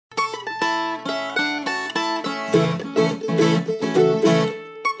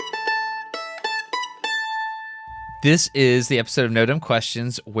This is the episode of No Dumb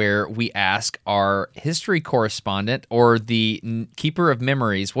Questions where we ask our history correspondent or the keeper of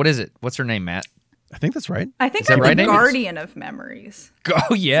memories. What is it? What's her name, Matt? I think that's right. I think that I'm right, the Amos? guardian of memories.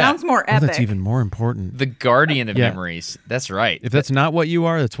 Oh, yeah. Sounds more Oh, epic. that's even more important. The guardian of Yeah. memories. That's right. If that's not what you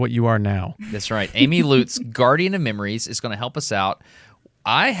are, that's what you are now. That's right. Amy Lutz, guardian of memories, is going to help us out.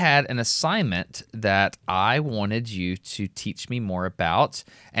 I had an assignment that I wanted you to teach me more about,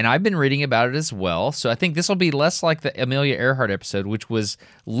 and I've been reading about it as well. So I think this will be less like the Amelia Earhart episode, which was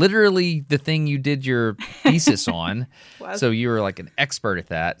literally the thing you did your thesis on. So you were like an expert at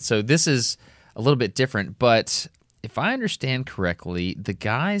that. So this is a little bit different, but if I understand correctly, the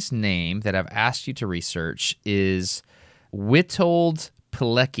guy's name that I've asked you to research is Witold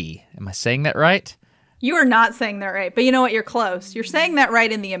Pilecki. Am I saying that right? You are not saying that right, but you know what? You're close. You're saying that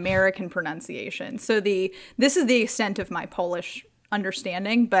right in the American pronunciation. So this is the extent of my Polish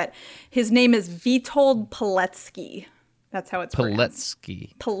understanding, but his name is Witold Pilecki. That's how it's pronounced.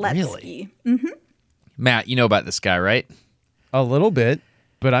 Pilecki. Really? Mm-hmm. Matt, you know about this guy, right? A little bit,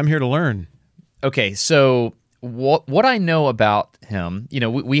 but I'm here to learn. Okay, so what I know about him, you know,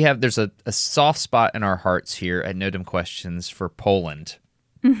 we have, there's a soft spot in our hearts here at No Dumb Questions for Poland.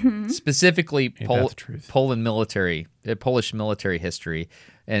 Mm-hmm. Specifically, Polish military history,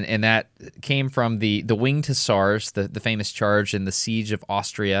 and that came from the Winged Hussars, the famous charge in the siege of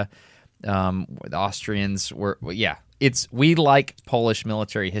Austria. The Austrians were, we like Polish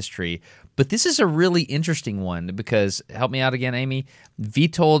military history, but this is a really interesting one because, help me out again, Amy,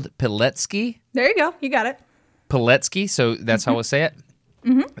 Witold Pilecki. There you go. You got it. Pilecki, so that's how I say it.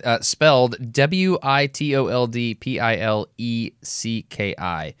 Mm-hmm. Spelled Witold Pilecki.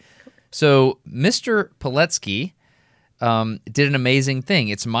 So Mr. Pilecki did an amazing thing.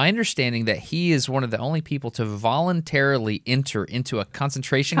 It's my understanding that he is one of the only people to voluntarily enter into a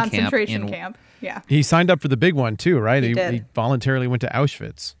concentration camp. Yeah. He signed up for the big one too, right? He did. He voluntarily went to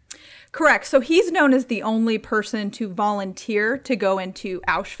Auschwitz. Correct. So he's known as the only person to volunteer to go into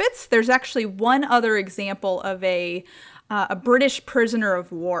Auschwitz. There's actually one other example of a British prisoner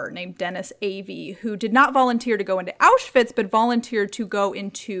of war named Dennis Avey, who did not volunteer to go into Auschwitz, but volunteered to go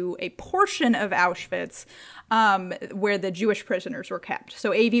into a portion of Auschwitz where the Jewish prisoners were kept.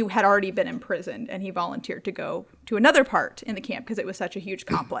 So Avey had already been imprisoned, and he volunteered to go to another part in the camp because it was such a huge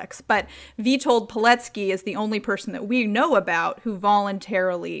complex. But Witold Pilecki is the only person that we know about who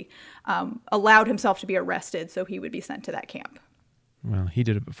voluntarily allowed himself to be arrested so he would be sent to that camp. Well, he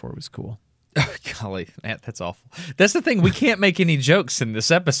did it before it was cool. Golly, Matt, that's awful. That's the thing. We can't make any jokes in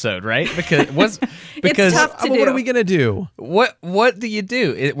this episode, right? Because it's tough to do. What are we gonna do? What do you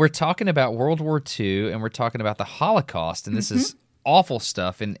do? We're talking about World War II, and we're talking about the Holocaust, and this is awful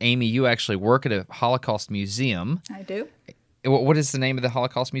stuff. And Amy, you actually work at a Holocaust museum. I do. What is the name of the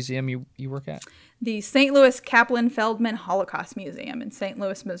Holocaust museum you work at? The St. Louis Kaplan Feldman Holocaust Museum in St.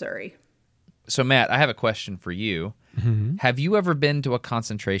 Louis, Missouri. So, Matt, I have a question for you. Mm-hmm. Have you ever been to a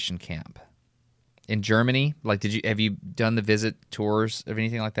concentration camp? In Germany? Like, have you done the visit tours of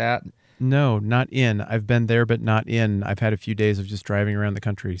anything like that? No, not in. I've been there, but not in. I've had a few days of just driving around the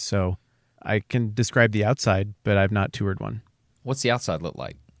country, so I can describe the outside, but I've not toured one. What's the outside look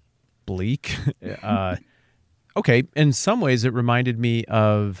like? Bleak. Okay, in some ways it reminded me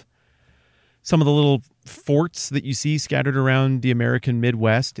of some of the little forts that you see scattered around the American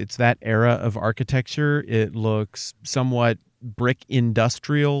Midwest. It's that era of architecture. It looks somewhat brick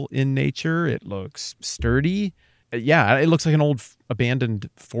industrial in nature. It looks sturdy. Yeah, it looks like an old abandoned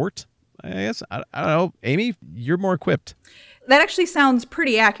fort, I guess. I don't know. Amy, you're more equipped. That actually sounds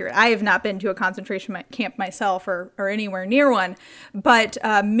pretty accurate. I have not been to a concentration camp myself or anywhere near one, but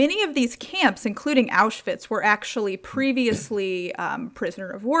many of these camps, including Auschwitz, were actually previously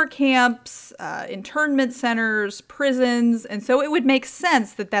prisoner of war camps, internment centers, prisons, and so it would make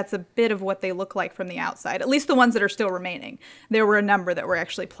sense that that's a bit of what they look like from the outside, at least the ones that are still remaining. There were a number that were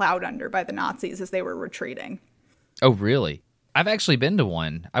actually plowed under by the Nazis as they were retreating. Oh, really? I've actually been to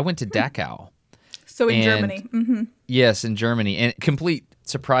one. I went to Dachau. So in Germany. Mm-hmm. Yes, in Germany. And complete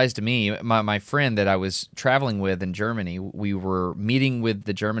surprise to me, my friend that I was traveling with in Germany, we were meeting with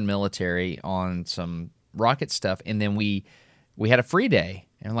the German military on some rocket stuff, and then we had a free day.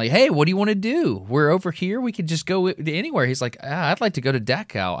 And I'm like, hey, what do you want to do? We're over here. We could just go anywhere. He's like, I'd like to go to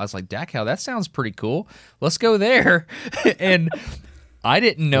Dachau. I was like, Dachau, that sounds pretty cool. Let's go there. And I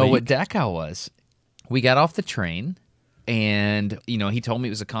didn't know what Dachau was. We got off the train. And, he told me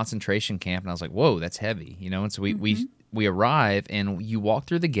it was a concentration camp, and I was like, whoa, that's heavy, and so we arrive, and you walk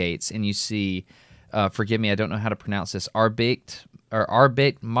through the gates, and you see, forgive me, I don't know how to pronounce this, Arbeit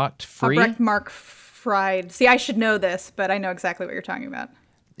macht frei? Arbeit macht frei. See, I should know this, but I know exactly what you're talking about.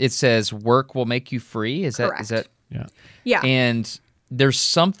 It says, work will make you free, Correct. Is that Yeah. Yeah. And there's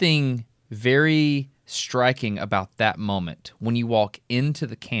something very striking about that moment when you walk into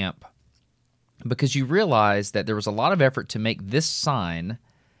the camp, because you realize that there was a lot of effort to make this sign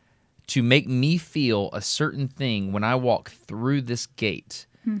to make me feel a certain thing when I walk through this gate.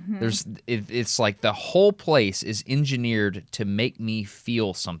 It's like the whole place is engineered to make me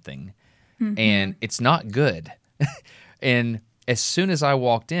feel something, and it's not good. And as soon as I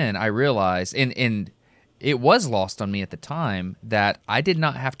walked in, I realized, and it was lost on me at the time, that I did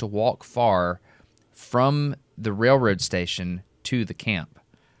not have to walk far from the railroad station to the camp.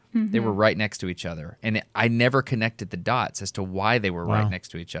 They were right next to each other, and I never connected the dots as to why they were right next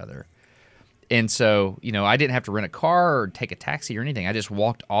to each other. And so, I didn't have to rent a car or take a taxi or anything. I just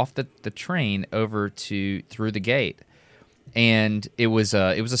walked off the train over through the gate, and it was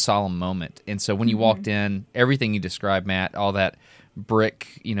a solemn moment. And so when you walked in, everything you described, Matt, all that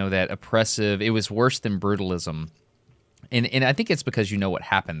brick, that oppressive, it was worse than brutalism. And I think it's because you know what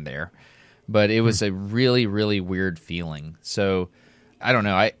happened there, but it was a really, really weird feeling. So I don't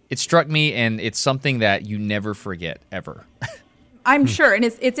know. It struck me, and it's something that you never forget ever. I'm sure. And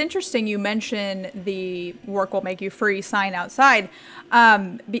it's interesting you mention the work will make you free sign outside.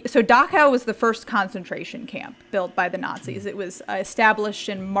 So Dachau was the first concentration camp built by the Nazis. It was established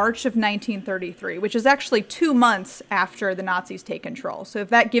in March of 1933, which is actually 2 months after the Nazis take control. So if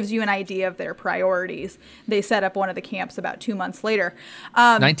that gives you an idea of their priorities, they set up one of the camps about 2 months later.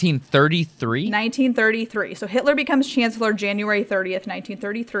 1933? 1933. So Hitler becomes chancellor January 30th,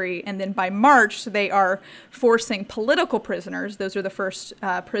 1933. And then by March, they are forcing political prisoners, those are the first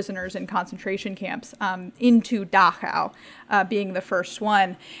prisoners in concentration camps, into Dachau, being the first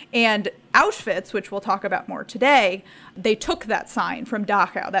one. And Auschwitz, which we'll talk about more today, they took that sign from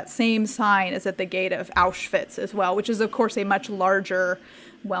Dachau. That same sign is at the gate of Auschwitz as well, which is, of course, a much larger,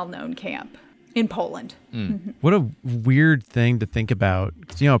 well-known camp in Poland. What a weird thing to think about.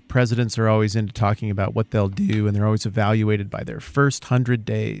 'Cause, presidents are always into talking about what they'll do, and they're always evaluated by their first 100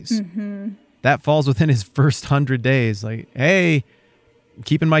 days. That falls within his first 100 days. Like, hey,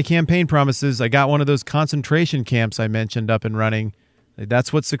 keeping my campaign promises. I got one of those concentration camps I mentioned up and running.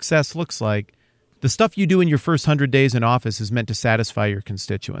 That's what success looks like. The stuff you do in your first 100 days in office is meant to satisfy your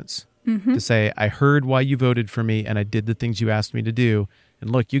constituents. To say, I heard why you voted for me, and I did the things you asked me to do.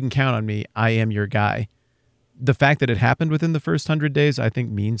 And look, you can count on me. I am your guy. The fact that it happened within the first 100 days, I think,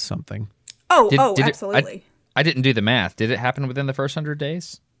 means something. Absolutely. I didn't do the math. Did it happen within the first 100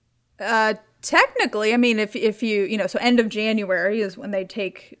 days? Technically, I mean, if you, so end of January is when they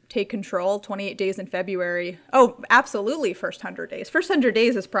take control, 28 days in February. Oh, absolutely, first 100 days. First 100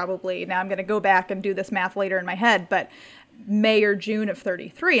 days is probably, now I'm going to go back and do this math later in my head, but May or June of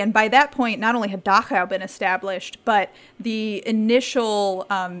 33. And by that point, not only had Dachau been established, but the initial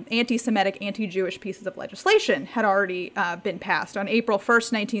anti-Semitic, anti-Jewish pieces of legislation had already been passed. On April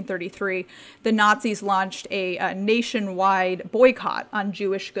 1st, 1933, the Nazis launched a nationwide boycott on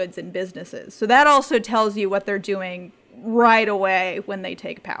Jewish goods and businesses. So that also tells you what they're doing right away when they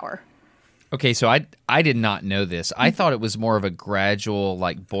take power. Okay, so I did not know this. I thought it was more of a gradual,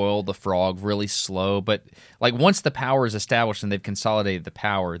 like, boil the frog, really slow. But, like, once the power is established and they've consolidated the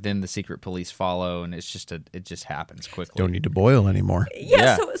power, then the secret police follow, and it just happens quickly. Don't need to boil anymore.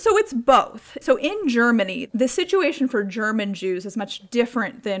 Yeah. So it's both. So in Germany, the situation for German Jews is much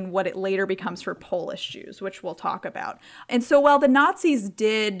different than what it later becomes for Polish Jews, which we'll talk about. And so while the Nazis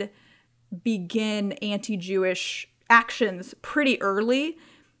did begin anti-Jewish actions pretty early,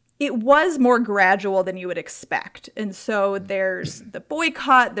 it was more gradual than you would expect. And so there's the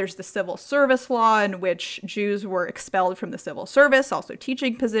boycott, there's the civil service law in which Jews were expelled from the civil service, also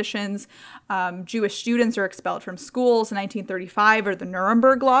teaching positions. Jewish students are expelled from schools. In 1935 are the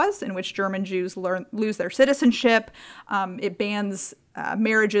Nuremberg laws in which German Jews lose their citizenship. It bans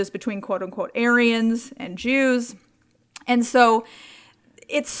marriages between quote unquote Aryans and Jews. And so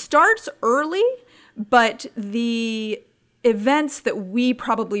it starts early, but the events that we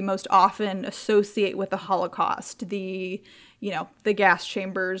probably most often associate with the Holocaust, the gas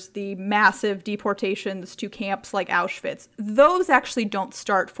chambers, the massive deportations to camps like Auschwitz, those actually don't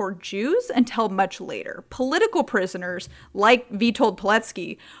start for Jews until much later. Political prisoners like Witold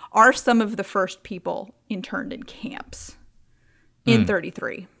Pilecki are some of the first people interned in camps in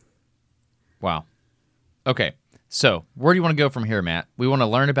 33. Wow. Okay. So where do you want to go from here, Matt? We want to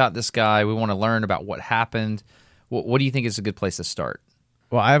learn about this guy. We want to learn about what happened. What do you think is a good place to start?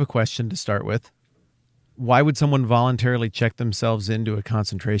 Well, I have a question to start with. Why would someone voluntarily check themselves into a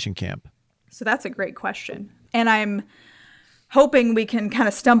concentration camp? So that's a great question. And I'm hoping we can kind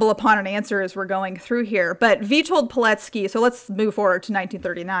of stumble upon an answer as we're going through here. But Witold Pilecki, so let's move forward to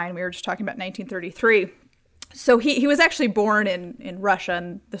 1939. We were just talking about 1933. So he was actually born in Russia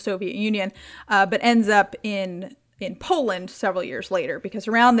and the Soviet Union, but ends up in Poland several years later, because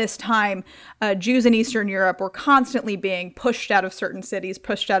around this time, Jews in Eastern Europe were constantly being pushed out of certain cities,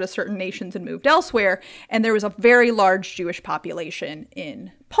 pushed out of certain nations, and moved elsewhere. And there was a very large Jewish population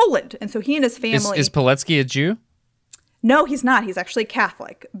in Poland. And so he and his family... Is Pilecki a Jew? No, he's not. He's actually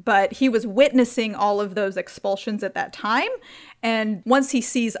Catholic. But he was witnessing all of those expulsions at that time. And once he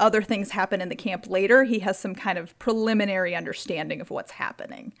sees other things happen in the camp later, he has some kind of preliminary understanding of what's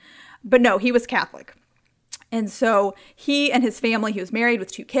happening. But no, he was Catholic. And so he and his family, he was married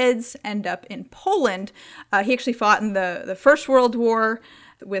with 2 kids, end up in Poland. He actually fought in the First World War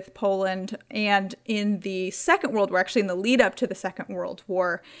with Poland. And in the Second World War, actually in the lead up to the Second World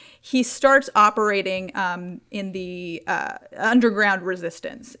War, he starts operating in the underground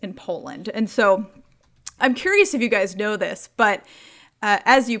resistance in Poland. And so I'm curious if you guys know this, but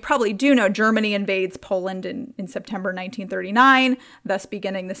as you probably do know, Germany invades Poland in September 1939, thus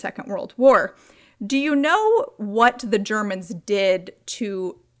beginning the Second World War. Do you know what the Germans did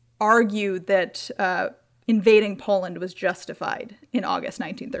to argue that invading Poland was justified in August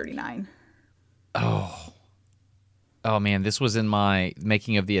 1939? Oh man, this was in my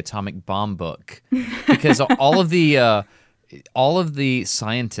making of the atomic bomb book, because all of the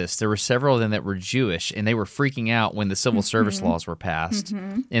scientists, there were several of them that were Jewish, and they were freaking out when the civil service laws were passed,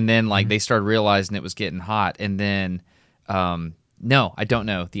 and then they started realizing it was getting hot, and then no, I don't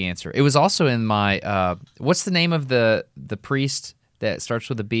know the answer. It was also in my what's the name of the priest that starts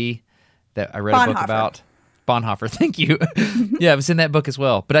with a B that I read a book about? Bonhoeffer, thank you. Yeah, it was in that book as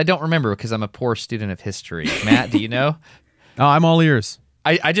well, but I don't remember because I'm a poor student of history. Matt, do you know? Oh, I'm all ears.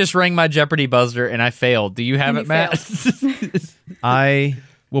 I just rang my Jeopardy buzzer and I failed. Do you have it, Matt? I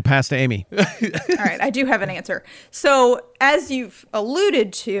will pass to Amy. All right, I do have an answer. So, as you've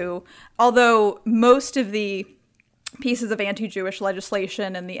alluded to, although most of the pieces of anti-Jewish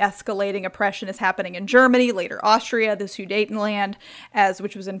legislation and the escalating oppression is happening in Germany, later Austria, the Sudetenland,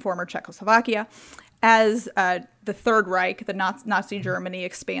 which was in former Czechoslovakia, as the Third Reich, the Nazi Germany,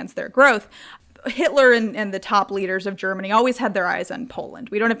 expands their growth, Hitler and the top leaders of Germany always had their eyes on Poland.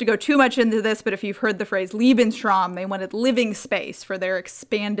 We don't have to go too much into this, but if you've heard the phrase Lebensraum, they wanted living space for their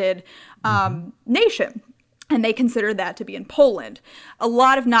expanded nation. And they considered that to be in Poland. A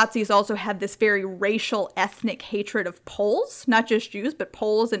lot of Nazis also had this very racial, ethnic hatred of Poles, not just Jews, but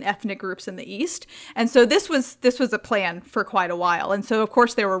Poles and ethnic groups in the East. And so this was a plan for quite a while. And so, of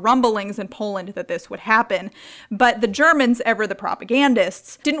course, there were rumblings in Poland that this would happen. But the Germans, ever the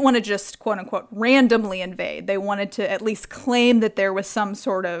propagandists, didn't want to just, quote unquote, randomly invade. They wanted to at least claim that there was some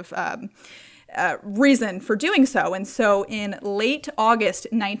sort of reason for doing so. And so in late August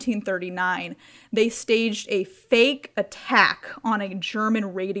 1939, they staged a fake attack on a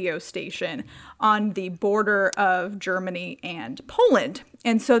German radio station on the border of Germany and Poland.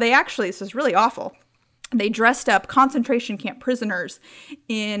 And so they actually, this is really awful, they dressed up concentration camp prisoners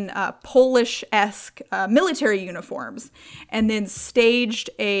in Polish-esque military uniforms and then staged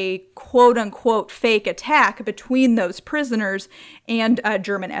a quote-unquote fake attack between those prisoners and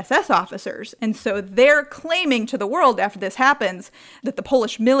German SS officers. And so they're claiming to the world after this happens that the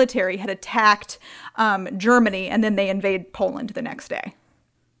Polish military had attacked Germany, and then they invade Poland the next day.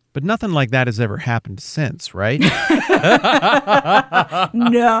 But nothing like that has ever happened since, right? No,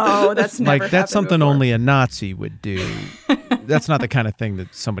 that's never happened that's something before. only a Nazi would do. That's not the kind of thing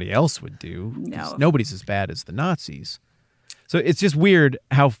that somebody else would do. No. Nobody's as bad as the Nazis. So it's just weird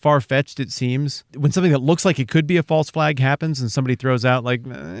how far-fetched it seems when something that looks like it could be a false flag happens and somebody throws out like,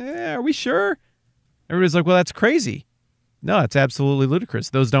 are we sure? Everybody's like, well, that's crazy. No, it's absolutely ludicrous.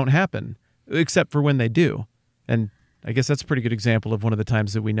 Those don't happen, except for when they do. And I guess that's a pretty good example of one of the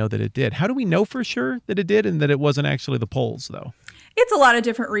times that we know that it did. How do we know for sure that it did and that it wasn't actually the Poles, though? It's a lot of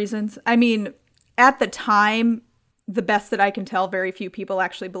different reasons. I mean, at the time, the best that I can tell, very few people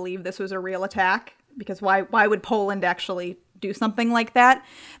actually believed this was a real attack, because why would Poland actually do something like that?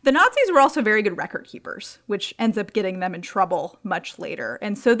 The Nazis were also very good record keepers, which ends up getting them in trouble much later.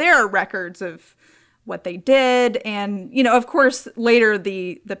 And so there are records of what they did. And, you know, of course, later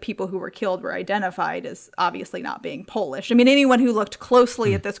the people who were killed were identified as obviously not being Polish. I mean, anyone who looked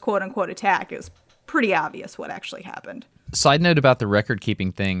closely at this quote unquote attack, it was pretty obvious what actually happened. Side note about the record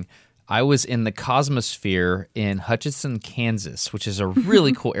keeping thing. I was in the Cosmosphere in Hutchinson, Kansas, which is a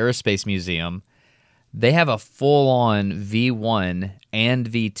really cool aerospace museum. They have a full-on V1 and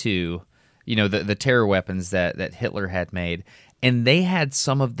V2, you know, the terror weapons that Hitler had made. And they had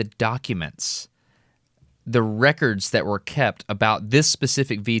some of the documents, the records that were kept about this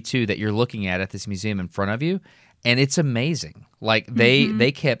specific V2 that you're looking at this museum in front of you. and it's amazing. Like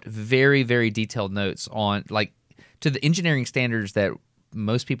they kept very, very detailed notes on like to the engineering standards that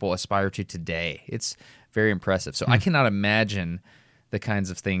most people aspire to today. It's very impressive. So I cannot imagine the kinds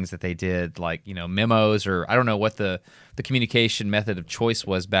of things that they did, like, you know, memos, or I don't know what the communication method of choice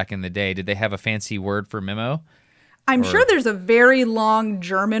was back in the day. Did they have a fancy word for memo? I'm sure there's a very long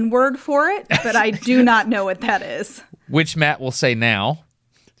German word for it, but I do not know what that is. Which Matt will say now.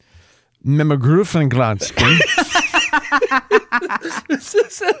 Memogrufengransken.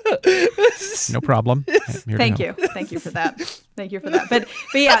 No problem. Thank you for that. Thank you for that. But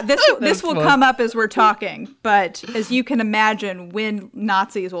yeah, this will come up as we're talking. But as you can imagine, when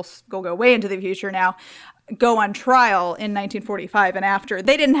Nazis will go way into the future now, go on trial in 1945 and after,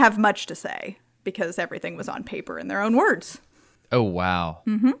 they didn't have much to say because everything was on paper in their own words. Oh, wow.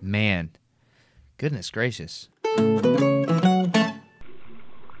 Man. Goodness gracious.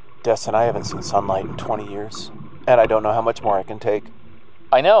 Destin, I haven't seen sunlight in 20 years, and I don't know how much more I can take.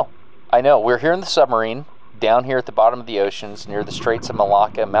 I know. We're here in the submarine, down here at the bottom of the oceans, near the Straits of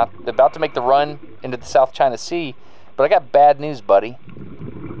Malacca. I'm about to make the run into the South China Sea, but I got bad news, buddy.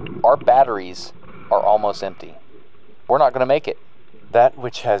 Our batteries are almost empty. We're not going to make it. That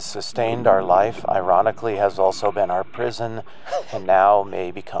which has sustained our life, ironically, has also been our prison, and now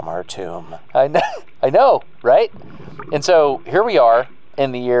may become our tomb. I know, right? And so here we are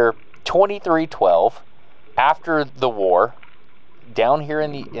in the year 2312, after the war, down here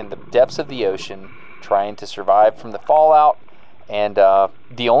in the depths of the ocean, trying to survive from the fallout. And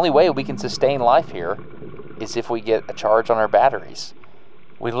the only way we can sustain life here is if we get a charge on our batteries.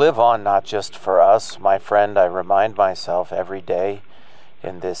 We live on not just for us, my friend. I remind myself every day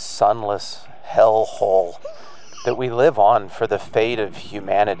in this sunless hellhole that we live on for the fate of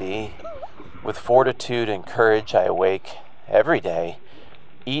humanity. With fortitude and courage, I awake every day,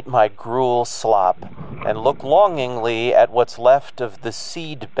 eat my gruel slop, and look longingly at what's left of the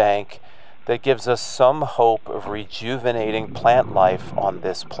seed bank that gives us some hope of rejuvenating plant life on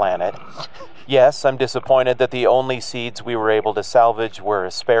this planet. Yes, I'm disappointed that the only seeds we were able to salvage were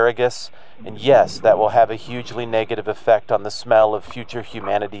asparagus, and yes, that will have a hugely negative effect on the smell of future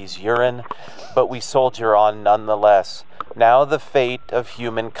humanity's urine, but we soldier on nonetheless. Now the fate of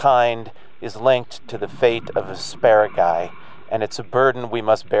humankind is linked to the fate of asparagus, and it's a burden we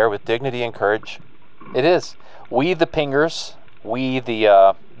must bear with dignity and courage. It is. We the pingers, we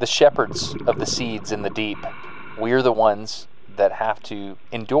the shepherds of the seeds in the deep, we're the ones that have to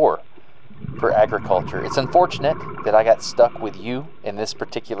endure for agriculture. It's unfortunate that I got stuck with you in this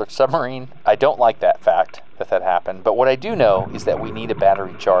particular submarine. I don't like that fact that happened, but what I do know is that we need a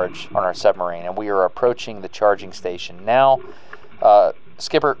battery charge on our submarine, and we are approaching the charging station now.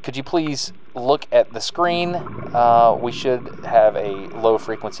 Skipper, could you please look at the screen? We should have a low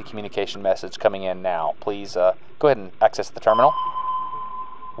frequency communication message coming in now. Please go ahead and access the terminal.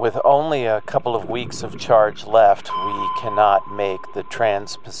 With only a couple of weeks of charge left, we cannot make the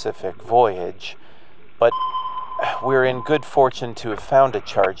Trans-Pacific voyage, but we're in good fortune to have found a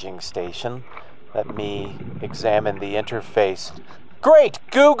charging station. Let me examine the interface. Great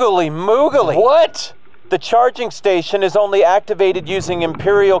googly moogly! What? The charging station is only activated using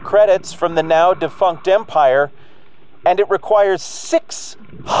Imperial credits from the now defunct Empire, and it requires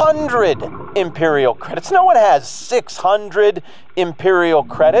 600 Imperial credits. No one has 600 Imperial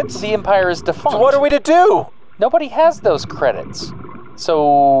credits. The Empire is defunct. So what are we to do? Nobody has those credits.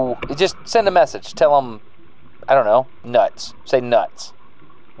 So just send a message. Tell them, I don't know, nuts. Say nuts.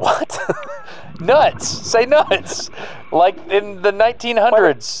 What? Nuts. Say nuts. Like in the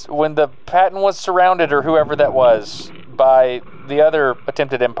 1900s when the Patton was surrounded, or whoever that was, by the other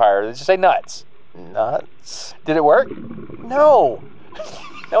attempted empire. They just say nuts. Nuts? Did it work? No.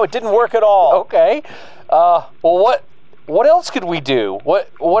 No, it didn't work at all. Okay. Well, what else could we do?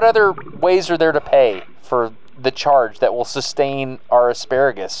 What other ways are there to pay for the charge that will sustain our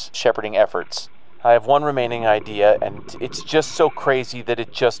asparagus shepherding efforts? I have one remaining idea, and it's just so crazy that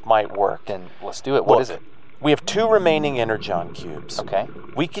it just might work. Then let's do it. What is it? We have 2 remaining energon cubes. Okay.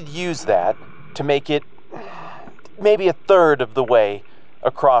 We could use that to make it maybe a third of the way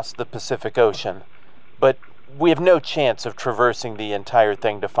across the Pacific Ocean, but we have no chance of traversing the entire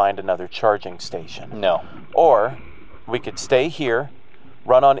thing to find another charging station. No. Or we could stay here,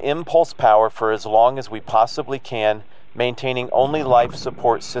 run on impulse power for as long as we possibly can, maintaining only life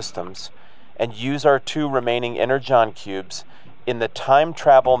support systems, and use our 2 remaining energon cubes in the time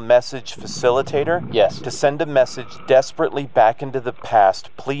travel message facilitator. Yes. To send a message desperately back into the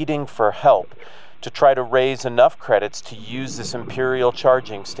past, pleading for help, to try to raise enough credits to use this Imperial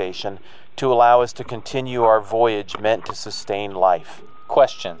charging station to allow us to continue our voyage meant to sustain life.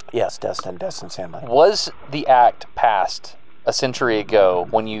 question. Yes, Destin Sandlin. Was the act passed a century ago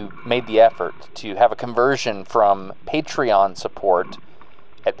when you made the effort to have a conversion from Patreon support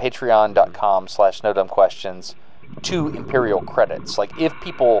at patreon.com/nodumbquestions to Imperial credits? Like, if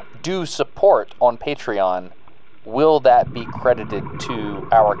people do support on Patreon, will that be credited to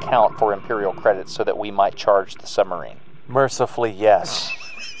our account for Imperial credits so that we might charge the submarine? Mercifully, yes.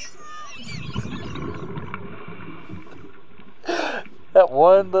 That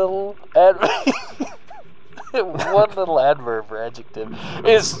one little adverb or adjective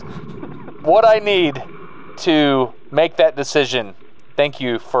is what I need to make that decision. Thank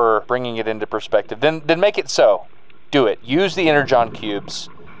you for bringing it into perspective. Then make it so. Do it. Use the Energon cubes.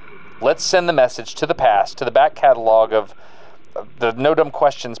 Let's send the message to the past, to the back catalog of the No Dumb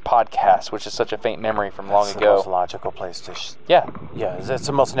Questions podcast, which is such a faint memory from long That's ago. the most logical place to... Yeah. Yeah, it's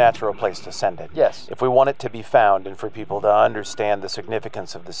the most natural place to send it. Yes. If we want it to be found and for people to understand the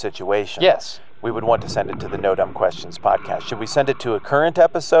significance of the situation, Yes. we would want to send it to the No Dumb Questions podcast. Should we send it to a current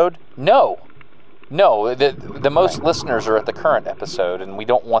episode? No. The most listeners are at the current episode, and we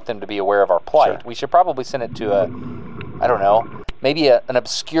don't want them to be aware of our plight. Sure. We should probably send it to maybe an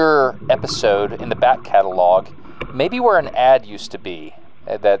obscure episode in the back catalog, maybe where an ad used to be,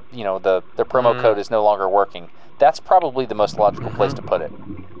 that, the promo code is no longer working. That's probably the most logical place to put it.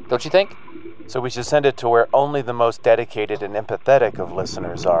 Don't you think? So we should send it to where only the most dedicated and empathetic of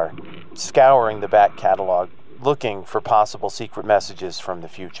listeners are, scouring the back catalog, looking for possible secret messages from the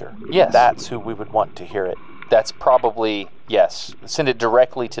future. Yes. That's who we would want to hear it. That's probably, yes. Send it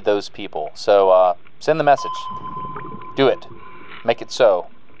directly to those people. So send the message. Do it. Make it so.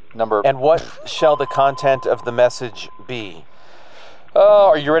 And what shall the content of the message be?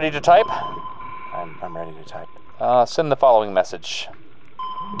 Are you ready to type? I'm ready to type. Send the following message.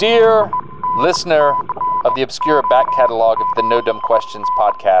 Dear listener of the obscure back catalog of the No Dumb Questions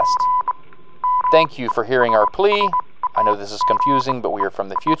podcast, thank you for hearing our plea. I know this is confusing, but we are from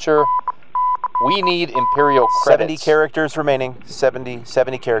the future. We need Imperial credits. 70 characters remaining. 70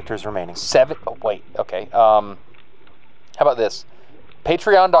 characters remaining. Okay. How about this?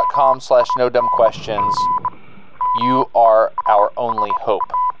 Patreon.com/nodumbquestions. You are our only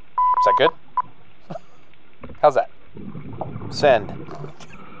hope. Is that good? How's that? Send.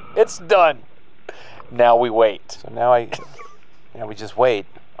 It's done. Now we wait. So now we just wait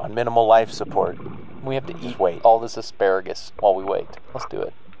on minimal life support. We have to eat wait. all this asparagus while we wait. Let's do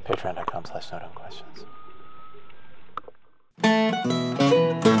it. Patreon.com/nodumbquestions.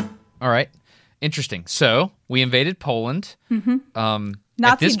 All right. Interesting. So we invaded Poland. Mm-hmm.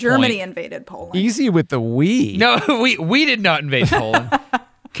 Nazi Germany invaded Poland. Easy with the we. No, we did not invade Poland.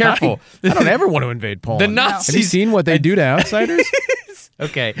 Careful. I don't ever want to invade Poland. The Nazis. Have you seen what they do to outsiders?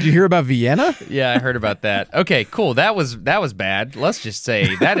 Okay. Did you hear about Vienna? Yeah, I heard about that. Okay, cool. That was bad. Let's just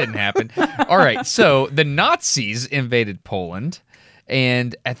say that didn't happen. All right. So the Nazis invaded Poland,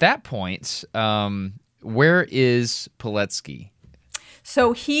 and at that point, where is Pilecki?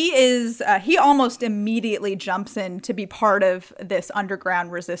 So he almost immediately jumps in to be part of this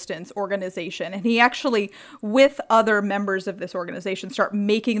underground resistance organization. And he actually, with other members of this organization, start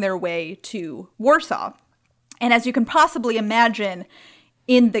making their way to Warsaw. And as you can possibly imagine,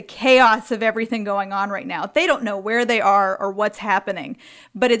 in the chaos of everything going on right now, they don't know where they are or what's happening.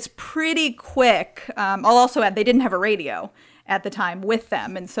 But it's pretty quick. I'll also add, they didn't have a radio at the time with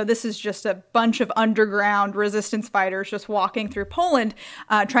them. And so this is just a bunch of underground resistance fighters just walking through Poland,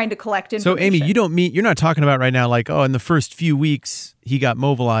 trying to collect information. So Amy, you're not talking about right now like, oh, in the first few weeks he got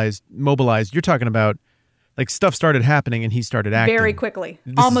mobilized. You're talking about like stuff started happening and he started acting. Very quickly,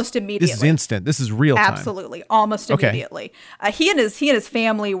 almost immediately. This is instant. This is real time. Absolutely. Almost immediately. He and his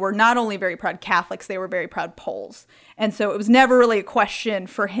family were not only very proud Catholics, they were very proud Poles. And so it was never really a question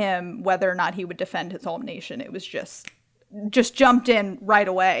for him whether or not he would defend his home nation. It was just jumped in right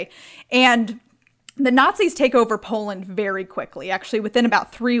away. And the Nazis take over Poland very quickly. Actually, within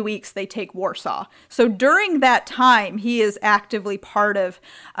about 3 weeks, they take Warsaw. So during that time, he is actively part of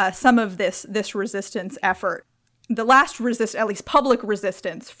some of this resistance effort. The last at least public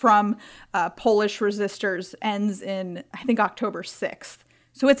resistance from Polish resistors ends in, I think, October 6th.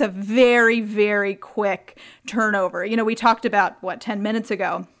 So it's a very, very quick turnover. You know, we talked about, 10 minutes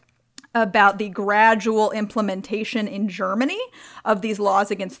ago, about the gradual implementation in Germany of these laws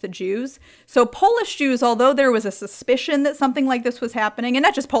against the Jews. So Polish Jews, although there was a suspicion that something like this was happening, and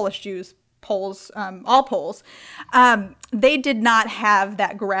not just Polish Jews, Poles, all Poles, they did not have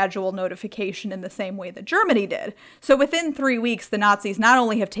that gradual notification in the same way that Germany did. So within 3 weeks, the Nazis not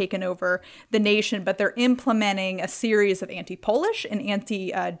only have taken over the nation, but they're implementing a series of anti-Polish and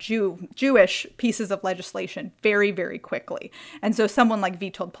anti-Jewish pieces of legislation very, very quickly. And so someone like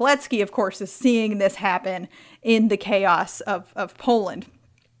Witold Pilecki, of course, is seeing this happen in the chaos of Poland.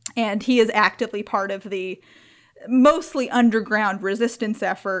 And he is actively part of the mostly underground resistance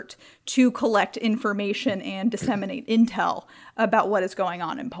effort to collect information and disseminate intel about what is going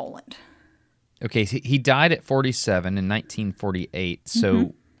on in Poland. Okay, so he died at 47 in 1948.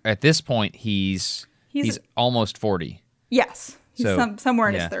 So at this point, he's almost 40. Yes, he's somewhere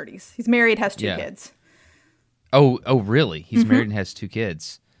in his 30s. He's married, has two kids. Oh, really? He's married and has two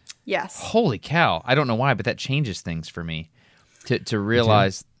kids. Yes. Holy cow! I don't know why, but that changes things for me to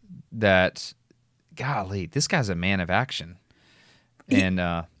realize that. Golly, this guy's a man of action.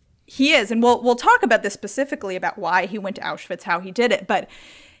 And he is. And we'll talk about this specifically about why he went to Auschwitz, how he did it. But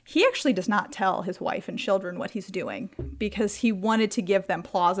he actually does not tell his wife and children what he's doing because he wanted to give them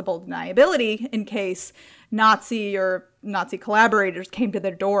plausible deniability in case Nazi or Nazi collaborators came to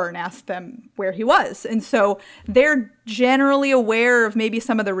their door and asked them where he was. And so they're generally aware of maybe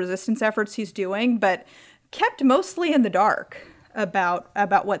some of the resistance efforts he's doing, but kept mostly in the dark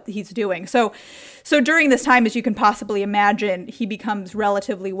about what he's doing. So during this time, as you can possibly imagine, he becomes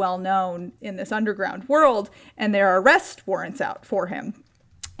relatively well known in this underground world, and there are arrest warrants out for him.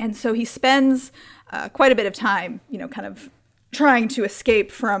 And so he spends quite a bit of time, kind of trying to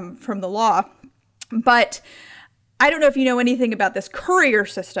escape from the law. But I don't know if you know anything about this courier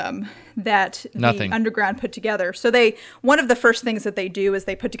system that the underground put together. So one of the first things that they do is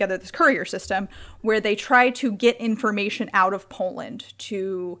they put together this courier system where they try to get information out of Poland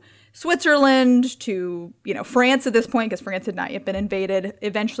to Switzerland, to France at this point, because France had not yet been invaded,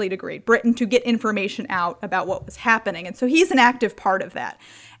 eventually to Great Britain, to get information out about what was happening. And so he's an active part of that.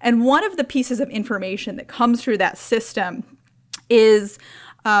 And one of the pieces of information that comes through that system is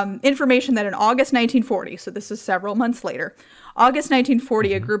information that in August 1940, so this is several months later, August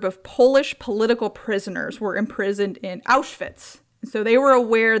 1940, a group of Polish political prisoners were imprisoned in Auschwitz. So they were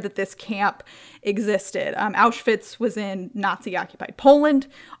aware that this camp existed. Auschwitz was in Nazi-occupied Poland.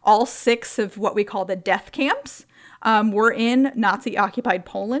 All 6 of what we call the death camps were in Nazi-occupied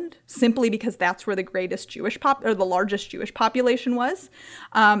Poland, simply because that's where the greatest the largest Jewish population was.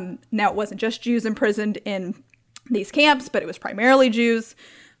 Now, it wasn't just Jews imprisoned in these camps, but it was primarily Jews.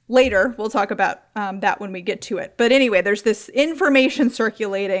 Later, we'll talk about that when we get to it. But anyway, there's this information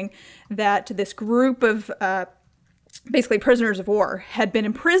circulating that this group of basically prisoners of war had been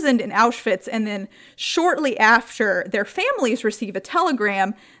imprisoned in Auschwitz, and then shortly after, their families receive a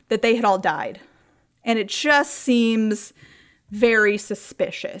telegram that they had all died. And it just seems very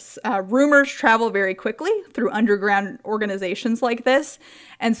suspicious. Rumors travel very quickly through underground organizations like this.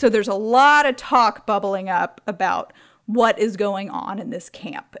 And so there's a lot of talk bubbling up about what is going on in this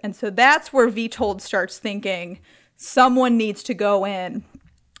camp. And so that's where Witold starts thinking someone needs to go in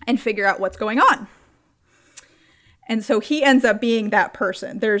and figure out what's going on. And so he ends up being that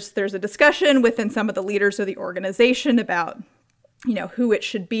person. There's a discussion within some of the leaders of the organization about, who it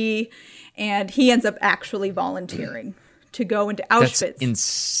should be. And he ends up actually volunteering to go into Auschwitz. That's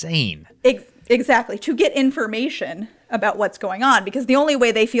insane. Exactly. To get information about what's going on, because the only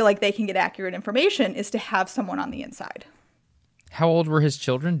way they feel like they can get accurate information is to have someone on the inside. How old were his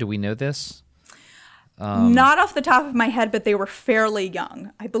children? Do we know this? Not off the top of my head, but they were fairly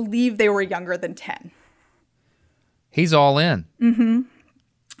young. I believe they were younger than 10. He's all in. Mm-hmm.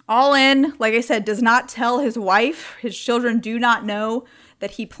 All in, like I said, does not tell his wife. His children do not know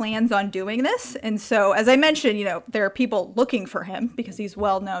that he plans on doing this. And so, as I mentioned, there are people looking for him because he's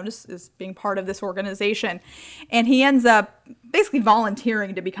well known as being part of this organization. And he ends up basically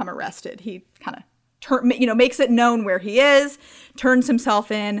volunteering to become arrested. He kind of makes it known where he is, turns himself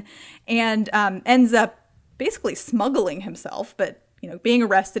in, and ends up basically smuggling himself, but being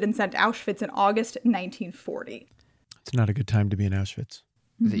arrested and sent to Auschwitz in August 1940. It's not a good time to be in Auschwitz.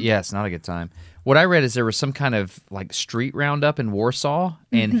 Yeah, it's not a good time. What I read is there was some kind of street roundup in Warsaw,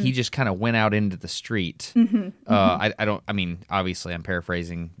 and he just kind of went out into the street. Obviously I'm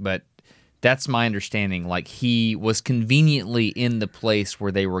paraphrasing, but that's my understanding. He was conveniently in the place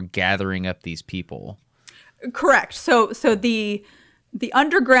where they were gathering up these people. Correct. So the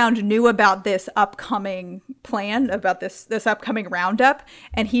underground knew about this upcoming plan, about this upcoming roundup,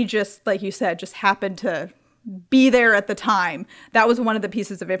 and he just, like you said, just happened to be there at the time. That was one of the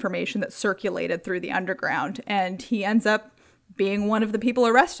pieces of information that circulated through the underground, and he ends up being one of the people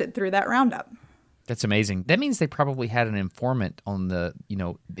arrested through that roundup. That's amazing. That means they probably had an informant on the,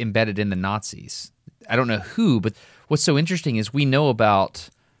 embedded in the Nazis. I don't know who, but what's so interesting is we know about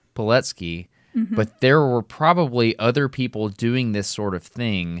Poletsky, but there were probably other people doing this sort of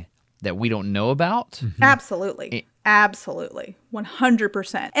thing that we don't know about. Absolutely. Absolutely.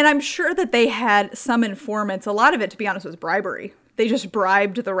 100%. And I'm sure that they had some informants. A lot of it, to be honest, was bribery. They just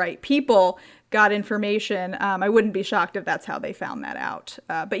bribed the right people, got information. I wouldn't be shocked if that's how they found that out.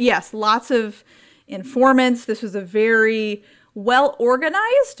 But yes, lots of informants. This was a very well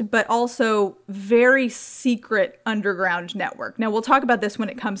organized, but also very secret underground network. Now, we'll talk about this when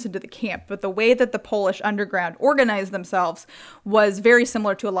it comes into the camp, but the way that the Polish underground organized themselves was very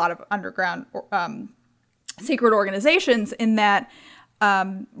similar to a lot of underground secret organizations, in that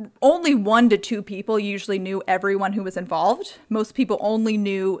only 1 to 2 people usually knew everyone who was involved. Most people only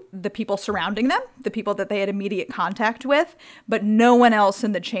knew the people surrounding them, the people that they had immediate contact with, but no one else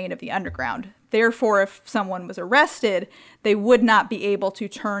in the chain of the underground. Therefore, if someone was arrested, they would not be able to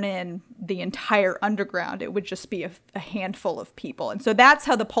turn in the entire underground. It would just be a handful of people. And so that's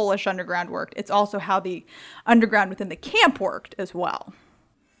how the Polish underground worked. It's also how the underground within the camp worked as well.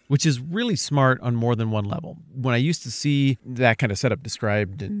 Which is really smart on more than one level. When I used to see that kind of setup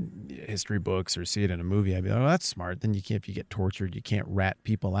described in history books or see it in a movie, I'd be like, oh, that's smart. Then if you get tortured, you can't rat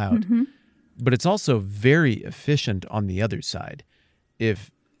people out. But it's also very efficient on the other side.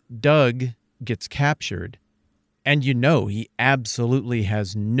 If Doug gets captured and he absolutely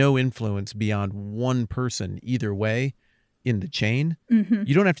has no influence beyond one person either way in the chain,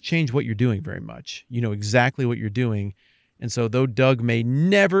 you don't have to change what you're doing very much. You know exactly what you're doing. And so though Doug may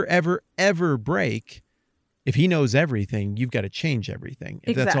never, ever, ever break, if he knows everything, you've got to change everything.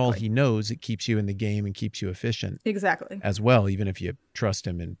 If that's all he knows, it keeps you in the game and keeps you efficient. Exactly. As well, even if you trust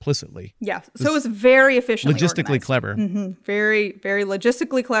him implicitly. Yeah. So it was very efficiently logistically organized. Clever. Very, very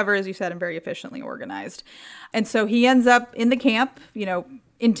logistically clever, as you said, and very efficiently organized. And so he ends up in the camp,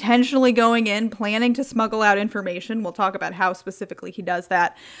 intentionally going in, planning to smuggle out information. We'll talk about how specifically he does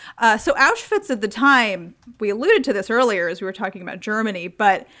that. So Auschwitz at the time, we alluded to this earlier as we were talking about Germany,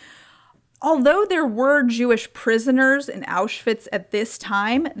 but although there were Jewish prisoners in Auschwitz at this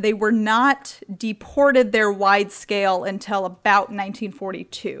time, they were not deported there wide scale until about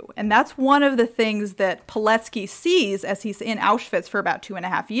 1942. And that's one of the things that Poletsky sees as he's in Auschwitz for about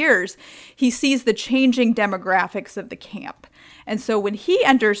 2.5 years. He sees the changing demographics of the camp. And so when he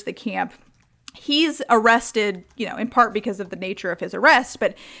enters the camp, he's arrested, in part because of the nature of his arrest,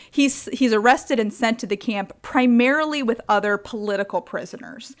 but he's arrested and sent to the camp primarily with other political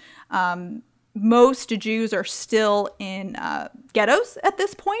prisoners. Most Jews are still in ghettos at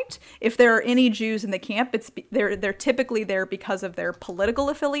this point. If there are any Jews in the camp, they're typically there because of their political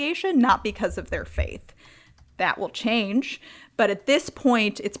affiliation, not because of their faith. That will change, but at this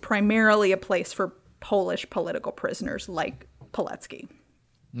point, it's primarily a place for Polish political prisoners like Poletsky.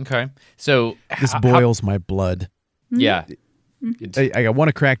 Okay. So this boils my blood. Yeah. I want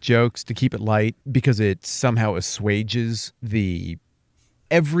to crack jokes to keep it light because it somehow assuages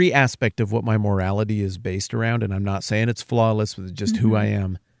every aspect of what my morality is based around. And I'm not saying it's flawless with just who I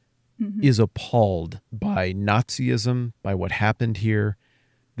am, is appalled by Nazism, by what happened here.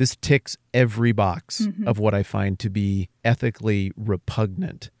 This ticks every box of what I find to be ethically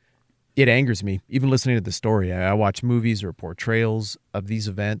repugnant. It angers me, even listening to the story. I watch movies or portrayals of these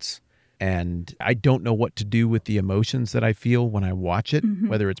events, and I don't know what to do with the emotions that I feel when I watch it,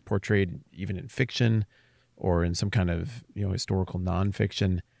 whether it's portrayed even in fiction or in some kind of historical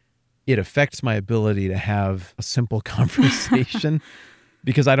nonfiction. It affects my ability to have a simple conversation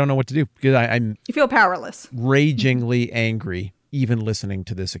because I don't know what to do. Because you feel powerless, ragingly angry, even listening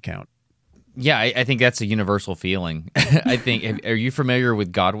to this account. Yeah, I think that's a universal feeling. I think. Are you familiar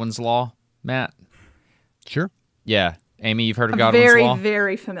with Godwin's Law, Matt? Sure. Yeah. Amy, you've heard of Godwin's Law? Very,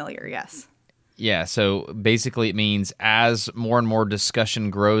 very familiar, yes. Yeah, so basically it means as more and more discussion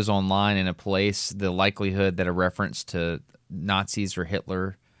grows online in a place, the likelihood that a reference to Nazis or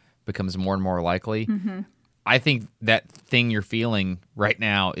Hitler becomes more and more likely. I think that thing you're feeling right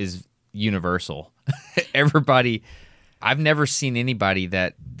now is universal. Everybody... I've never seen anybody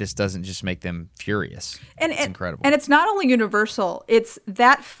that this doesn't just make them furious. It's incredible. And it's not only universal, it's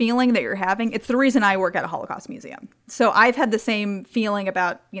that feeling that you're having. It's the reason I work at a Holocaust museum. So I've had the same feeling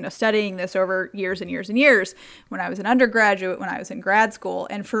about, studying this over years and years and years when I was an undergraduate, when I was in grad school.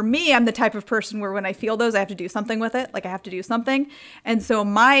 And for me, I'm the type of person where when I feel those, I have to do something with it. Like I have to do something. And so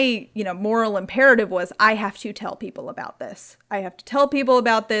my, moral imperative was I have to tell people about this. I have to tell people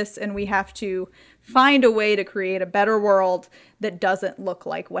about this, and we have to find a way to create a better world that doesn't look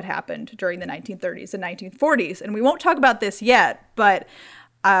like what happened during the 1930s and 1940s. And we won't talk about this yet, but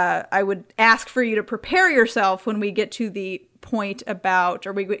I would ask for you to prepare yourself when we get to the point about,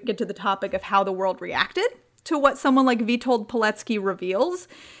 or we get to the topic of how the world reacted to what someone like Witold Pilecki reveals,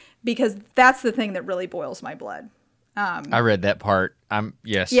 because that's the thing that really boils my blood. I read that part.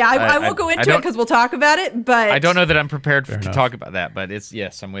 Yes. Yeah, I won't go into it because we'll talk about it, but I don't know that I'm prepared to talk about that, but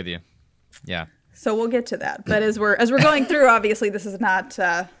yes, I'm with you. Yeah. So we'll get to that. But as we're going through, obviously this is not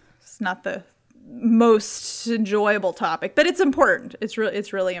the most enjoyable topic, but it's important. It's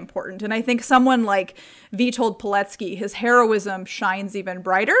really important. And I think someone like Witold Pilecki, his heroism shines even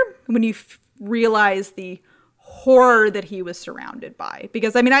brighter when you realize the horror that he was surrounded by.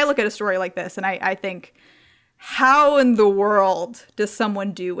 Because I mean, I look at a story like this and I think, how in the world does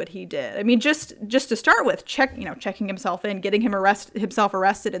someone do what he did? I mean, just to start with, checking himself in, getting himself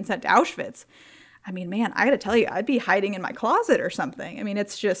arrested and sent to Auschwitz. I mean, man, I got to tell you, I'd be hiding in my closet or something. I mean,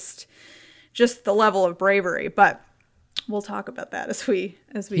 it's just the level of bravery. But we'll talk about that as we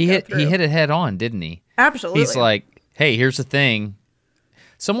go through. He hit it head on, didn't he? Absolutely. He's like, hey, here's the thing.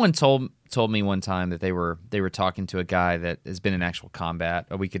 Someone told me one time that they were talking to a guy that has been in actual combat.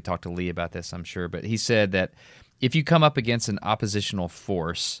 We could talk to Lee about this, I'm sure, but he said that if you come up against an oppositional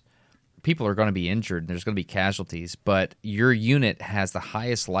force, people are going to be injured and there's going to be casualties, but your unit has the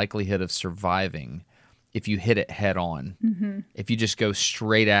highest likelihood of surviving if you hit it head on. Mm-hmm. If you just go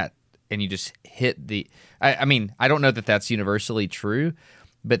straight at and you just hit the I mean, I don't know that that's universally true,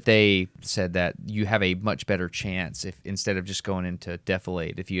 but they said that you have a much better chance if instead of just going into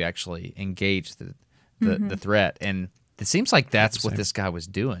defilade, if you actually engage the threat. And it seems like that's what this guy was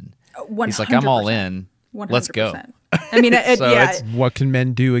doing. 100%. He's like, I'm all in. 100%. Let's go. I mean, what can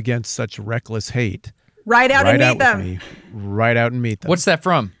men do against such reckless hate? Ride out and meet them. Ride out and meet them. What's that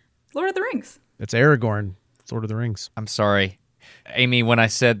from? Lord of the Rings. It's Aragorn, Lord of the Rings. I'm sorry. Amy, when I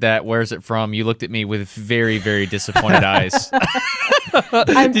said that, where's it from? You looked at me with very, very disappointed eyes.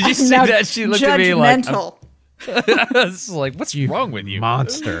 Did you see that? She looked at me like, I was like, what's wrong with you?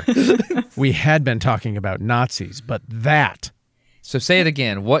 Monster. We had been talking about Nazis, but that. So say it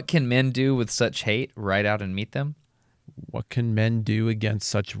again. What can men do with such hate? Ride out and meet them? What can men do against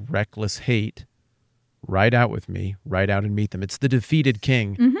such reckless hate? Ride out with me, ride out and meet them. It's the defeated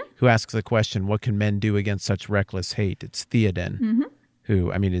king who asks the question, what can men do against such reckless hate? It's Theoden,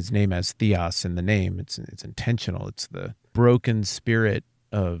 who, I mean, his name has Theos in the name. It's intentional. It's the broken spirit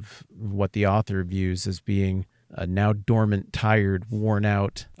of what the author views as being a now dormant, tired, worn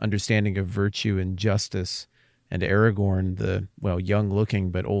out understanding of virtue and justice. And Aragorn, the, young-looking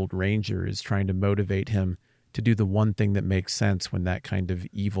but old ranger, is trying to motivate him to do the one thing that makes sense when that kind of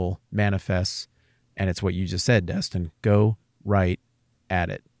evil manifests. And it's what you just said, Destin. Go right at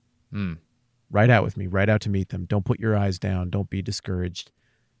it. Ride out with me. Ride out to meet them. Don't put your eyes down. Don't be discouraged.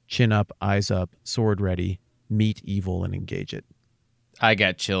 Chin up, eyes up, sword ready. Meet evil and engage it. I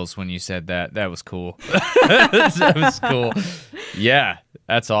got chills when you said that. That was cool. That was cool. Yeah,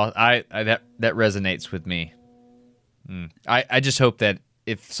 that's all. That resonates with me. I just hope that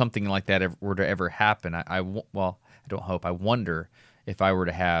if something like that were to ever happen, I don't hope. I wonder if I were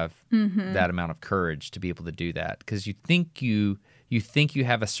to have that amount of courage to be able to do that, because you think you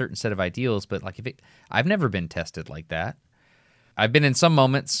have a certain set of ideals, but like I've never been tested like that. I've been in some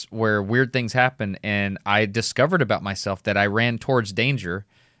moments where weird things happen, and I discovered about myself that I ran towards danger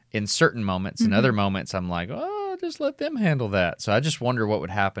in certain moments. In other moments, I'm like, oh, just let them handle that. So I just wonder what would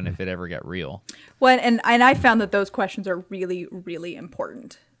happen if it ever got real. Well, and I found that those questions are really, really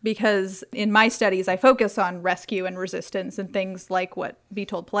important, because in my studies, I focus on rescue and resistance and things like what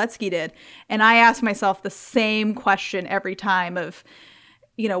Witold Pilecki did. And I ask myself the same question every time of,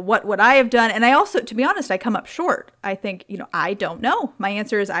 what would I have done? And I also, to be honest, I come up short. I think, I don't know. My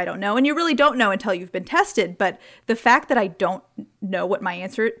answer is I don't know. And you really don't know until you've been tested. But the fact that I don't know what my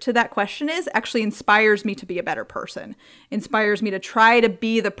answer to that question is actually inspires me to be a better person, inspires me to try to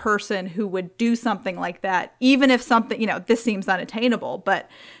be the person who would do something like that, even if something, this seems unattainable, but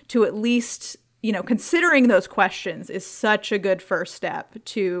to at least, considering those questions is such a good first step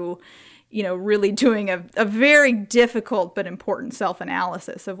to, really doing a very difficult but important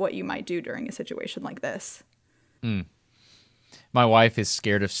self-analysis of what you might do during a situation like this. My wife is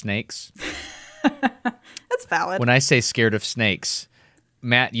scared of snakes. That's valid. When I say scared of snakes,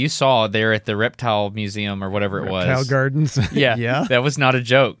 Matt, you saw there at the reptile museum or whatever it was. Reptile Gardens. Yeah. That was not a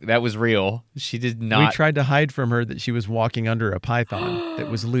joke. That was real. She did not. We tried to hide from her that she was walking under a python that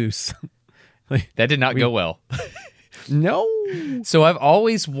was loose. That did not go well. No. So I've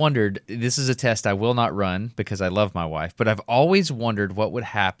always wondered, this is a test I will not run because I love my wife, but I've always wondered what would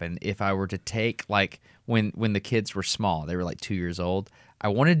happen if I were to take, like, when the kids were small, they were like 2 years old, I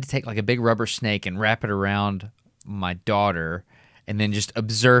wanted to take like a big rubber snake and wrap it around my daughter and then just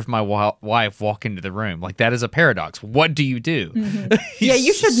observe my wife walk into the room. Like, that is a paradox. What do you do? Yeah,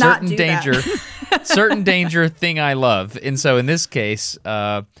 you should not do danger, that. certain danger, thing I love. And so in this case,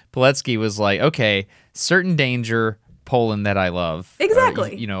 Poletsky was like, okay, certain danger, Poland that I love.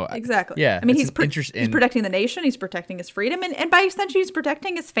 Exactly. Exactly. Yeah. I mean, he's interesting. he's protecting the nation. He's protecting his freedom, and by extension, he's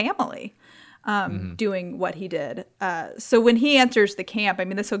protecting his family. Doing what he did. So when he enters the camp, I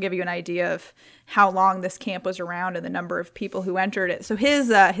mean, this will give you an idea of how long this camp was around and the number of people who entered it. So his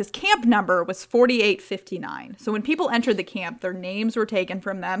camp number was 4859. So when people entered the camp, their names were taken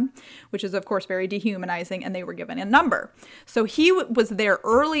from them, which is, of course, very dehumanizing, and they were given a number. So he was there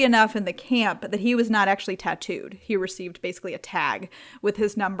early enough in the camp that he was not actually tattooed. He received basically a tag with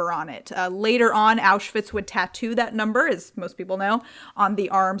his number on it. Later on, Auschwitz would tattoo that number, as most people know, on the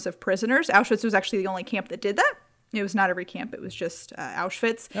arms of prisoners. Auschwitz was actually the only camp that did that. It was not every camp. It was just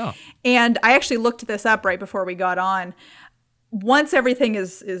Auschwitz. Oh. And I actually looked this up right before we got on. Once everything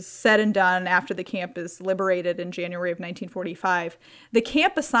is said and done, after the camp is liberated in January of 1945, the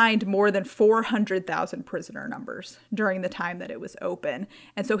camp assigned more than 400,000 prisoner numbers during the time that it was open.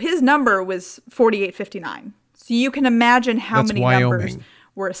 And so his number was 4859. So you can imagine how That's many Wyoming. numbers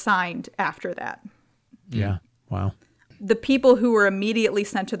were assigned after that. Yeah. Wow. The people who were immediately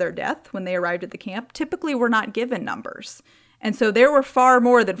sent to their death when they arrived at the camp typically were not given numbers. And so there were far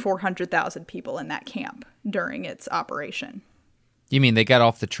more than 400,000 people in that camp during its operation. You mean they got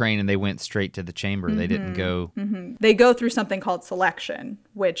off the train and they went straight to the chamber? They didn't go... They go through something called selection,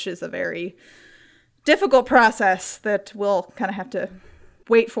 which is a very difficult process that we'll kind of have to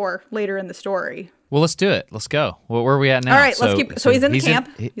wait for later in the story. Well, let's do it. Let's go. Well, where are we at now? All right, let's keep. So he's in the camp.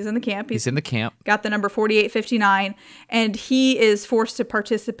 He's in the camp. Got the number 4859, and he is forced to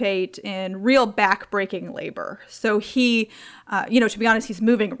participate in real backbreaking labor. So he, to be honest, he's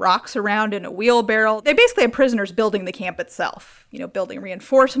moving rocks around in a wheelbarrow. They basically have prisoners building the camp itself. Building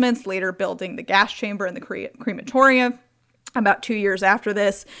reinforcements, later building the gas chamber and the crematorium. About 2 years after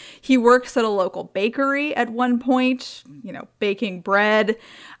this, he works at a local bakery at one point, baking bread.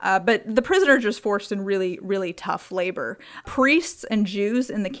 But the prisoners are just forced in really, really tough labor. Priests and Jews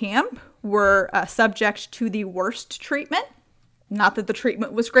in the camp were subject to the worst treatment. Not that the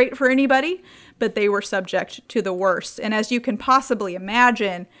treatment was great for anybody, but they were subject to the worst. And as you can possibly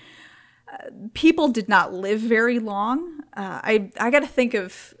imagine, people did not live very long. I got to think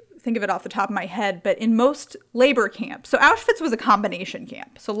of it off the top of my head, but in most labor camps, so Auschwitz was a combination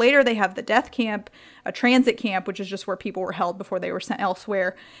camp. So later they have the death camp, a transit camp, which is just where people were held before they were sent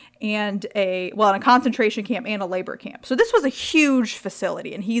elsewhere, and a concentration camp and a labor camp. So this was a huge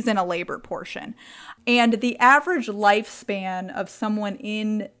facility, and he's in a labor portion. And the average lifespan of someone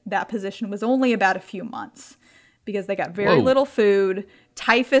in that position was only about a few months, because they got very little food.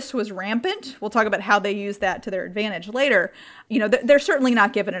 Typhus was rampant. We'll talk about how they use that to their advantage later. They're certainly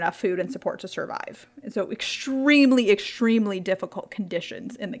not given enough food and support to survive. And so extremely, extremely difficult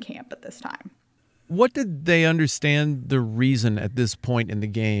conditions in the camp at this time. What did they understand the reason at this point in the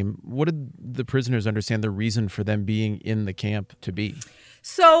game? What did the prisoners understand the reason for them being in the camp to be?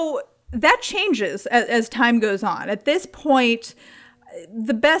 So that changes as time goes on. At this point,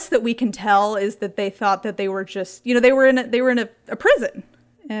 the best that we can tell is that they thought that they were just, they were in a prison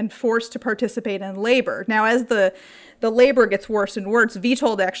and forced to participate in labor. Now, as the labor gets worse and worse,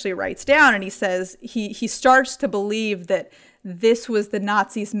 Vitold actually writes down, and he says he starts to believe that this was the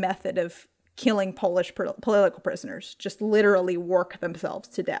Nazis' method of killing Polish political prisoners, just literally work themselves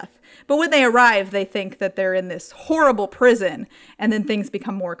to death. But when they arrive, they think that they're in this horrible prison, and then things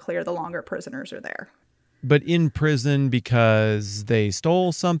become more clear the longer prisoners are there. But in prison because they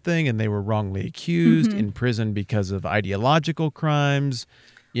stole something and they were wrongly accused, in prison because of ideological crimes,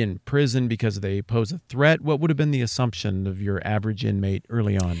 in prison because they pose a threat. What would have been the assumption of your average inmate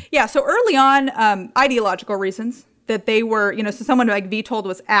early on? Yeah, so early on, ideological reasons. That they were, so someone like Vitold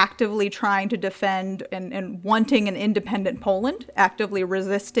was actively trying to defend and wanting an independent Poland, actively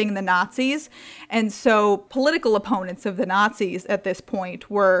resisting the Nazis. And so political opponents of the Nazis at this point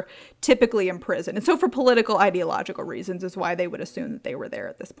were typically imprisoned. And so for political ideological reasons is why they would assume that they were there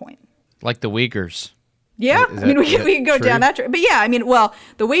at this point. Like the Uyghurs. Yeah, we can go down that track. But yeah,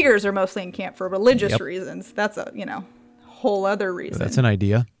 the Uyghurs are mostly in camp for religious reasons. That's a, whole other reason. That's an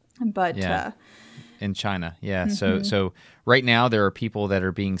idea. But yeah. In China, yeah. So right now there are people that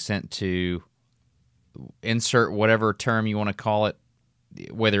are being sent to insert whatever term you want to call it,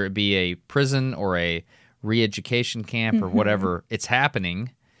 whether it be a prison or a re-education camp or whatever. It's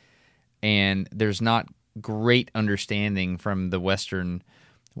happening, and there's not great understanding from the Western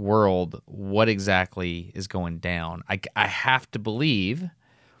world what exactly is going down. I have to believe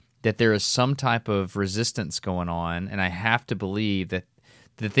that there is some type of resistance going on, and I have to believe that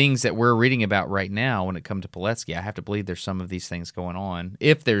the things that we're reading about right now when it comes to Poletsky, I have to believe there's some of these things going on.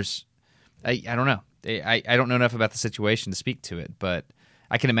 If there's, I don't know. I don't know enough about the situation to speak to it, but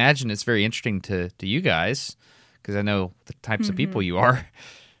I can imagine it's very interesting to you guys because I know the types of people you are.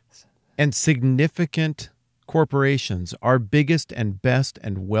 And significant corporations, our biggest and best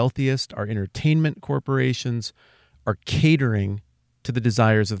and wealthiest, our entertainment corporations, are catering to the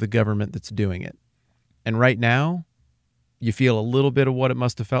desires of the government that's doing it. And right now, you feel a little bit of what it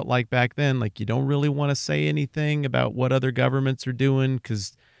must have felt like back then. Like you don't really want to say anything about what other governments are doing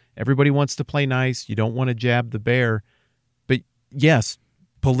because everybody wants to play nice. You don't want to jab the bear. But yes,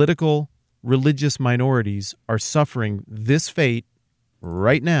 political, religious minorities are suffering this fate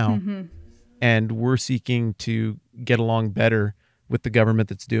right now. And we're seeking to get along better with the government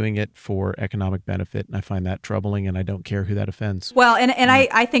that's doing it for economic benefit. And I find that troubling, and I don't care who that offends. Well, and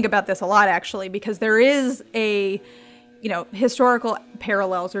I think about this a lot, actually, because there is a, historical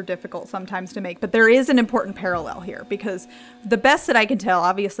parallels are difficult sometimes to make, but there is an important parallel here because the best that I can tell,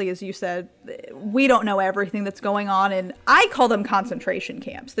 obviously, as you said, we don't know everything that's going on. And I call them concentration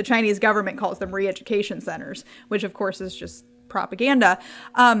camps. The Chinese government calls them re-education centers, which, of course, is just propaganda.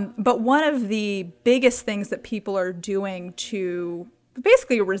 But one of the biggest things that people are doing to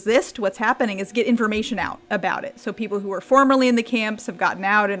basically resist what's happening is get information out about it. So people who were formerly in the camps have gotten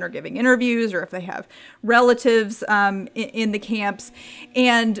out and are giving interviews, or if they have relatives in the camps.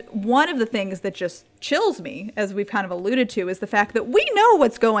 And one of the things that just chills me, as we've kind of alluded to, is the fact that we know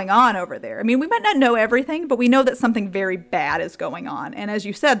what's going on over there. I mean, we might not know everything, but we know that something very bad is going on. And as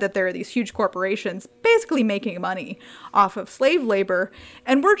you said, that there are these huge corporations basically making money off of slave labor.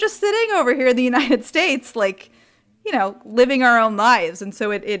 And we're just sitting over here in the United States, like, living our own lives. And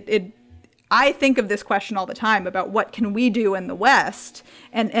so I think of this question all the time about what can we do in the West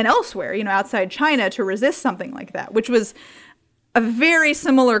and elsewhere, outside China to resist something like that, which was a very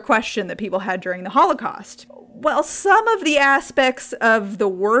similar question that people had during the Holocaust. Well, some of the aspects of the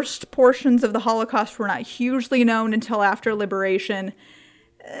worst portions of the Holocaust were not hugely known until after liberation.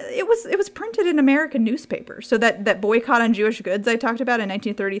 It was printed in American newspapers. So that boycott on Jewish goods I talked about in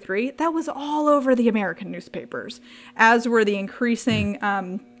 1933, that was all over the American newspapers, as were the increasing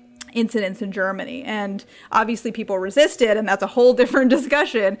incidents in Germany. And obviously people resisted, and that's a whole different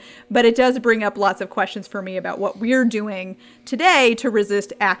discussion, but it does bring up lots of questions for me about what we're doing today to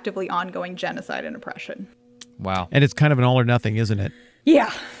resist actively ongoing genocide and oppression. Wow. And it's kind of an all or nothing, isn't it?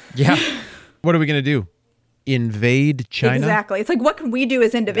 Yeah. Yeah. What are we going to do? Invade China? Exactly. It's like, what can we do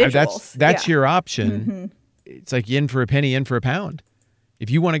as individuals? That's your option. It's like in for a penny, in for a pound.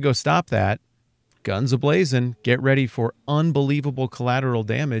 If you want to go stop that, guns a-blazing, get ready for unbelievable collateral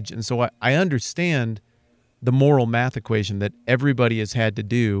damage. And so I understand the moral math equation that everybody has had to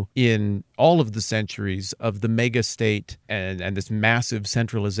do in all of the centuries of the mega state and this massive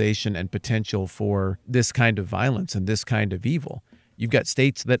centralization and potential for this kind of violence and this kind of evil. You've got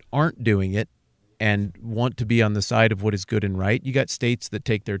states that aren't doing it and want to be on the side of what is good and right. You got states that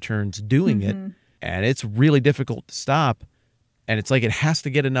take their turns doing it, and it's really difficult to stop. And it's like it has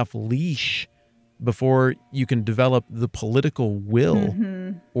to get enough leash before you can develop the political will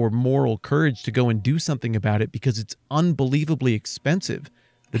or moral courage to go and do something about it, because it's unbelievably expensive.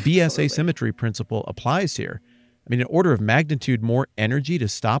 The BS asymmetry principle applies here. I mean, an order of magnitude more energy to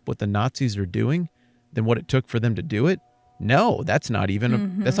stop what the Nazis are doing than what it took for them to do it. No, that's not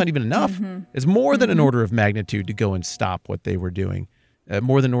even that's not even enough. It's more than an order of magnitude to go and stop what they were doing.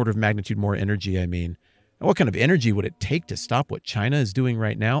 More than an order of magnitude more energy, I mean. And what kind of energy would it take to stop what China is doing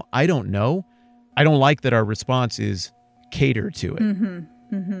right now? I don't know. I don't like that our response is cater to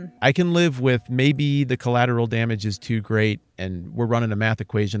it. I can live with maybe the collateral damage is too great and we're running a math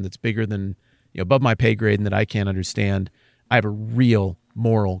equation that's bigger than, above my pay grade and that I can't understand. I have a real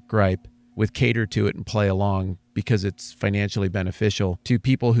moral gripe with cater to it and play along because it's financially beneficial to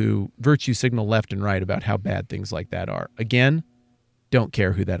people who virtue signal left and right about how bad things like that are. Again, don't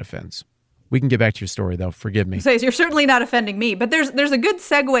care who that offends. We can get back to your story, though. Forgive me. So you're certainly not offending me. But there's a good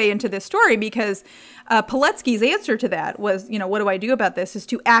segue into this story, because Poletsky's answer to that was, what do I do about this, is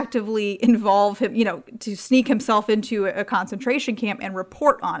to actively involve him, to sneak himself into a concentration camp and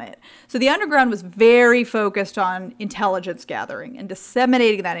report on it. So the underground was very focused on intelligence gathering and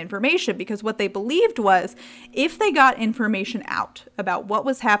disseminating that information, because what they believed was if they got information out about what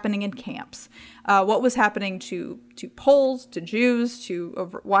was happening in camps, what was happening to Poles, to Jews, to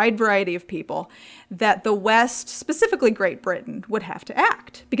a wide variety of people, that the West, specifically Great Britain, would have to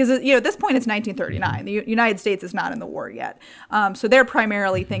act. Because, at this point it's 1939. The United States is not in the war yet. So they're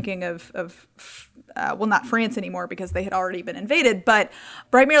primarily thinking of well, not France anymore because they had already been invaded, but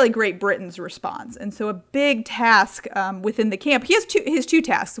primarily Great Britain's response. And so a big task within the camp, he has his two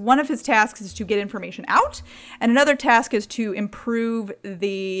tasks. One of his tasks is to get information out, and another task is to improve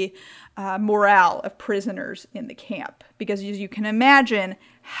the morale of prisoners in the camp. Because as you can imagine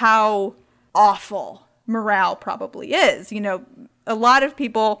how awful morale probably is. You know, a lot of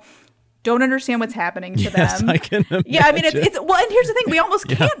people don't understand what's happening to them. I can imagine. Yeah, I mean, it's well, and here's the thing, we almost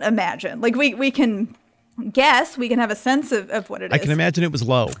can't imagine. Like, we can guess, we can have a sense of what it is. I can imagine it was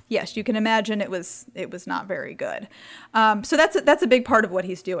low. Yes, you can imagine it was not very good. So that's a big part of what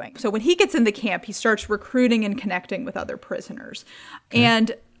he's doing. So when he gets into camp, he starts recruiting and connecting with other prisoners. Okay.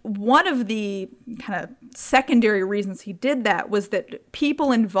 And one of the kind of secondary reasons he did that was that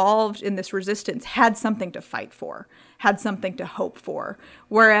people involved in this resistance had something to fight for, had something to hope for.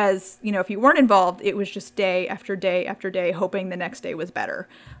 Whereas, you know, if you weren't involved, it was just day after day after day, hoping the next day was better,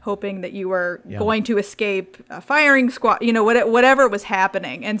 hoping that you were going to escape a firing squad, you know, whatever was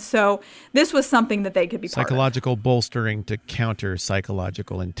happening. And so this was something that they could be part of. Psychological bolstering to counter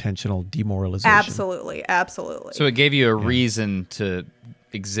psychological intentional demoralization. Absolutely, absolutely. So it gave you a reason to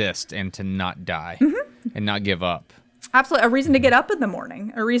exist and to not die and not give up. Absolutely. A reason to get up in the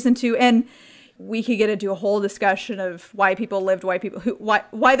morning, a reason to, and we could get into a whole discussion of why people lived, why the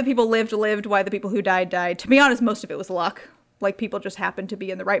people lived, why the people who died. To be honest, most of it was luck. Like, people just happened to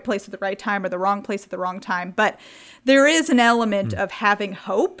be in the right place at the right time or the wrong place at the wrong time. But there is an element of having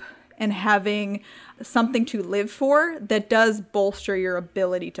hope and having something to live for that does bolster your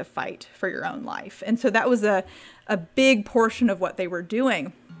ability to fight for your own life. And so that was a big portion of what they were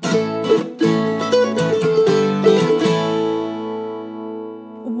doing.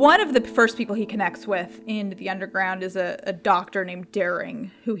 One of the first people he connects with in the underground is a doctor named Dering,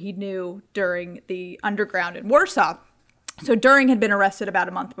 who he knew during the underground in Warsaw. So Dering had been arrested about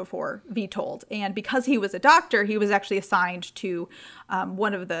a month before, Witold. And because he was a doctor, he was actually assigned to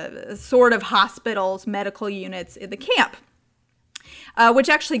one of the sort of hospitals, medical units in the camp, which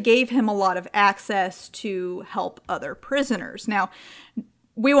actually gave him a lot of access to help other prisoners. Now,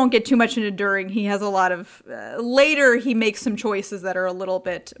 we won't get too much into Dering. He has a lot of, later he makes some choices that are a little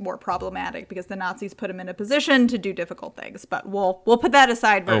bit more problematic because the Nazis put him in a position to do difficult things. But we'll put that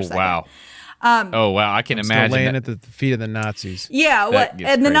aside for a second. Wow. I can imagine. Still laying at the feet of the Nazis. Yeah,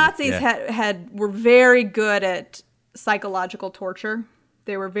 and the Nazis Yeah. were very good at psychological torture.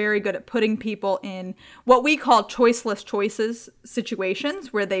 They were very good at putting people in what we call choiceless choices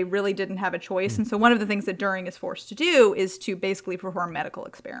situations where they really didn't have a choice. And so one of the things that Dering is forced to do is to basically perform medical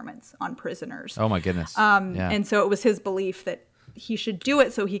experiments on prisoners. Oh my goodness. And so it was his belief that he should do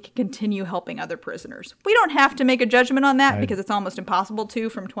it so he could continue helping other prisoners. We don't have to make a judgment on that because it's almost impossible to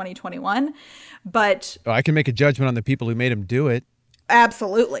from 2021. But I can make a judgment on the people who made him do it.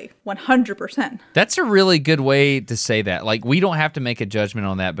 Absolutely. 100%. That's a really good way to say that. Like, we don't have to make a judgment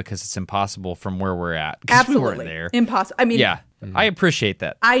on that because it's impossible from where we're at. 'Cause Absolutely. we weren't there. Impossible. I mean, Yeah. I appreciate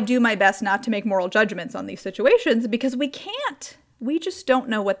that. I do my best not to make moral judgments on these situations because we can't. We just don't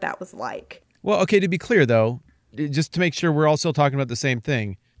know what that was like. Well, okay, to be clear, though, just to make sure we're all still talking about the same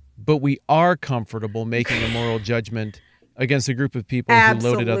thing, but we are comfortable making a moral judgment against a group of people who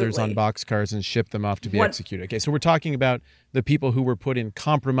loaded others on boxcars and shipped them off to be executed. Okay, so we're talking about the people who were put in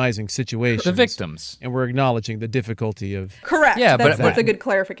compromising situations. The victims. And we're acknowledging the difficulty of... Correct. Yeah, that's a good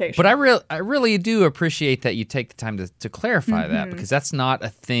clarification. But I really do appreciate that you take the time to clarify that, because that's not a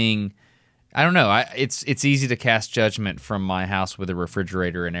thing. I don't know. It's easy to cast judgment from my house with a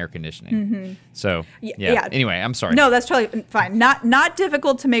refrigerator and air conditioning. So, yeah. Anyway, I'm sorry. No, that's totally fine. Not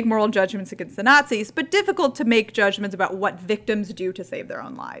difficult to make moral judgments against the Nazis, but difficult to make judgments about what victims do to save their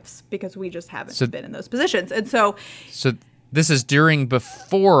own lives, because we just haven't been in those positions. And so this is Dering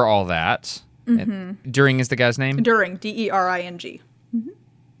before all that. Dering is the guy's name? Dering, D-E-R-I-N-G.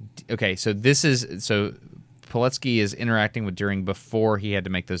 Okay, so Pilecki is interacting with Dering before he had to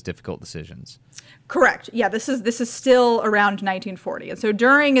make those difficult decisions. Correct. Yeah, this is still around 1940. And so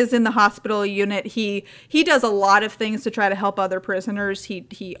Dering is in the hospital unit. He does a lot of things to try to help other prisoners.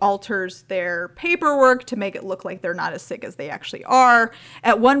 He alters their paperwork to make it look like they're not as sick as they actually are.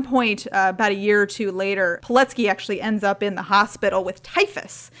 At one point, about a year or two later, Pilecki actually ends up in the hospital with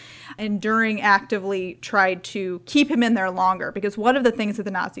typhus. And Dering actively tried to keep him in there longer, because one of the things that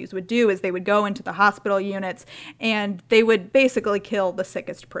the Nazis would do is they would go into the hospital units and they would basically kill the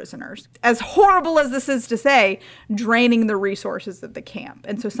sickest prisoners. As horrible as this is to say, draining the resources of the camp.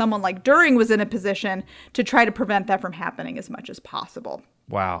 And so someone like Dering was in a position to try to prevent that from happening as much as possible.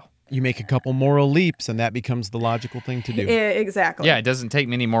 Wow. You make a couple moral leaps, and that becomes the logical thing to do. Exactly. Yeah, it doesn't take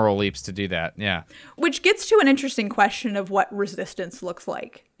many moral leaps to do that. Yeah. Which gets to an interesting question of what resistance looks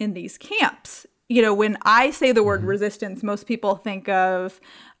like in these camps. when I say the word resistance, most people think of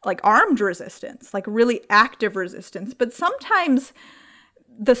like armed resistance, like really active resistance. But sometimes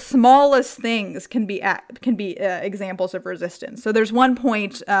the smallest things can be examples of resistance. So there's one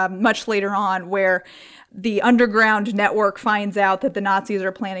point much later on where the underground network finds out that the Nazis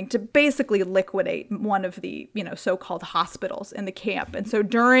are planning to basically liquidate one of the, so-called hospitals in the camp. And so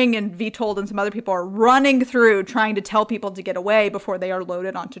Düring and Vitold and some other people are running through trying to tell people to get away before they are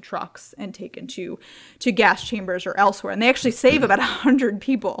loaded onto trucks and taken to gas chambers or elsewhere. And they actually save about 100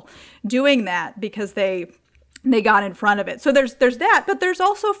 people doing that because they got in front of it. So there's that, but there's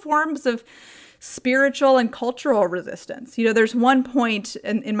also forms of spiritual and cultural resistance. There's one point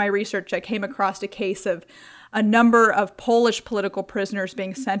in my research I came across a case of a number of Polish political prisoners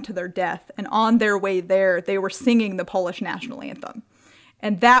being sent to their death, and on their way there, they were singing the Polish national anthem.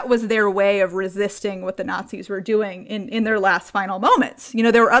 And that was their way of resisting what the Nazis were doing in their last final moments.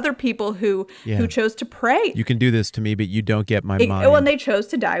 There were other people who chose to pray. You can do this to me, but you don't get my mind. Well, and they chose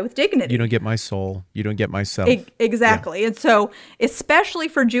to die with dignity. You don't get my soul. You don't get myself. Exactly. Yeah. And so, especially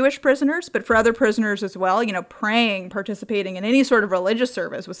for Jewish prisoners, but for other prisoners as well, praying, participating in any sort of religious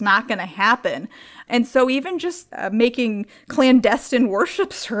service was not going to happen. And so even just making clandestine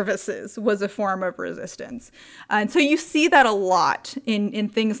worship services was a form of resistance. And so you see that a lot in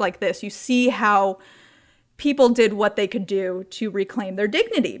things like this. You see how people did what they could do to reclaim their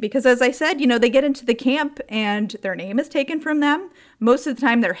dignity. Because as I said, they get into the camp and their name is taken from them. Most of the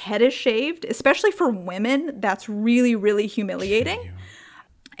time their head is shaved, especially for women. That's really, really humiliating.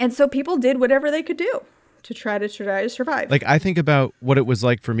 And so people did whatever they could do to try to survive. Like, I think about what it was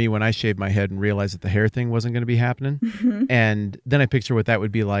like for me when I shaved my head and realized that the hair thing wasn't going to be happening. Mm-hmm. And then I picture what that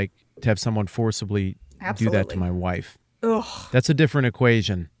would be like to have someone forcibly do that to my wife. Ugh. That's a different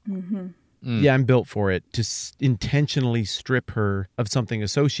equation. Mm-hmm. Yeah, I'm built for it. To intentionally strip her of something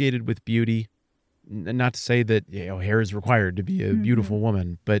associated with beauty. Not to say that hair is required to be a beautiful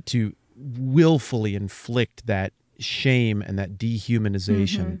woman, but to willfully inflict that shame and that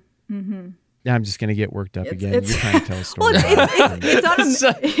dehumanization. Mm-hmm. Mm-hmm. I'm just going to get worked up again. You're trying to tell a story.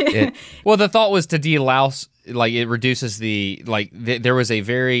 Well, the thought was to delouse, like it reduces there was a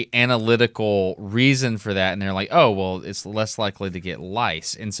very analytical reason for that. And they're like, oh, well, it's less likely to get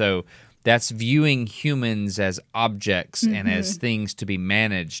lice. And so that's viewing humans as objects and as things to be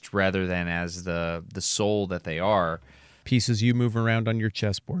managed rather than as the soul that they are. Pieces you move around on your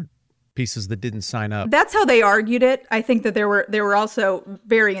chessboard. Pieces that didn't sign up. That's how they argued it. I think that there were also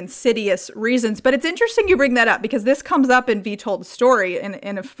very insidious reasons. But it's interesting you bring that up because this comes up in Vitold's story in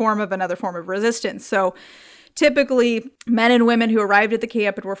another form of resistance. So typically men and women who arrived at the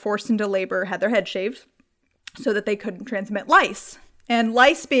camp and were forced into labor had their head shaved so that they couldn't transmit lice. And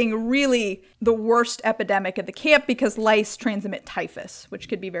lice being really the worst epidemic at the camp because lice transmit typhus, which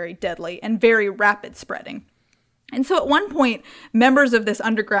could be very deadly and very rapid spreading. And so at one point, members of this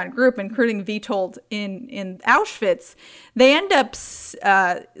underground group, including Vitold in Auschwitz, they end up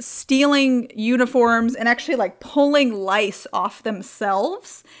stealing uniforms and actually like pulling lice off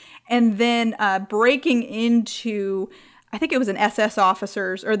themselves and then breaking into, I think it was an SS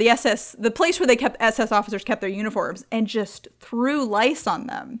officers or the place where SS officers kept their uniforms and just threw lice on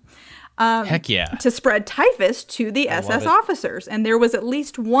them. Heck yeah. To spread typhus to the SS officers. And there was at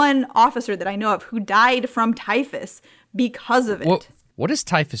least one officer that I know of who died from typhus because of it. What does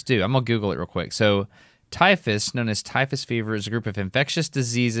typhus do? I'm going to Google it real quick. So typhus, known as typhus fever, is a group of infectious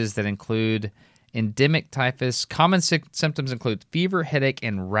diseases that include endemic typhus. Common symptoms include fever, headache,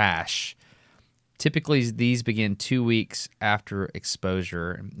 and rash. Typically, these begin 2 weeks after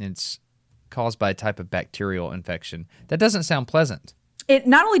exposure. It's caused by a type of bacterial infection. That doesn't sound pleasant. It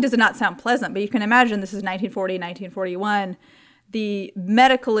not only does it not sound pleasant, but you can imagine this is 1940, 1941. The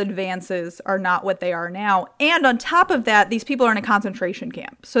medical advances are not what they are now. And on top of that, these people are in a concentration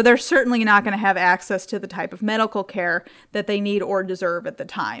camp. So they're certainly not going to have access to the type of medical care that they need or deserve at the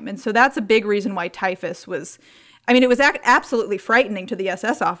time. And so that's a big reason why typhus was, it was absolutely frightening to the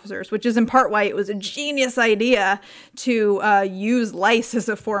SS officers, which is in part why it was a genius idea to use lice as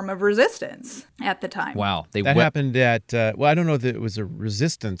a form of resistance at the time. Wow. That happened at, I don't know that it was a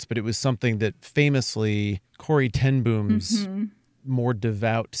resistance, but it was something that famously Corrie ten Boom's more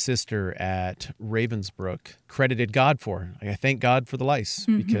devout sister at Ravensbrück credited God for. I thank God for the lice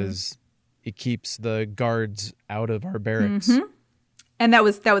because it keeps the guards out of our barracks. And that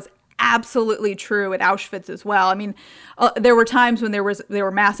was absolutely true at Auschwitz as well. There were times when there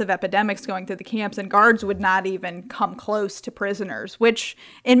were massive epidemics going through the camps and guards would not even come close to prisoners, which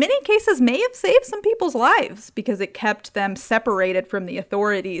in many cases may have saved some people's lives because it kept them separated from the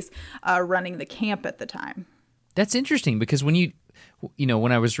authorities running the camp at the time. That's interesting because when you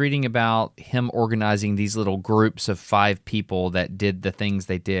when I was reading about him organizing these little groups of 5 people that did the things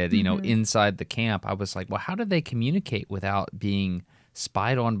they did, inside the camp, I was like, well, how did they communicate without being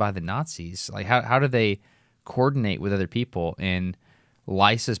spied on by the Nazis? Like, how do they coordinate with other people? And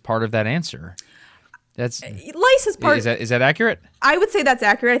lice is part of that answer. Lice is part. Is that accurate? I would say that's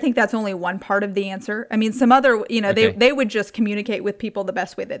accurate. I think that's only one part of the answer. I mean, some other, Okay. they would just communicate with people the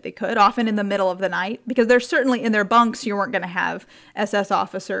best way that they could, often in the middle of the night, because they're certainly in their bunks. You weren't going to have SS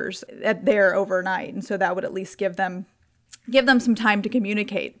officers there overnight, and so that would at least give them some time to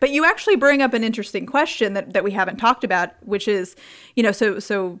communicate. But you actually bring up an interesting question that we haven't talked about, which is,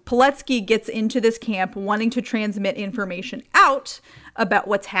 so Pilecki gets into this camp wanting to transmit information out about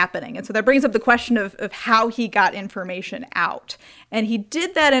what's happening. And so that brings up the question of how he got information out. And he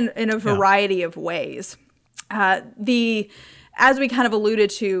did that in a variety of ways. As we kind of alluded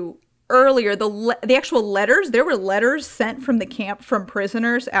to earlier, the actual letters, there were letters sent from the camp from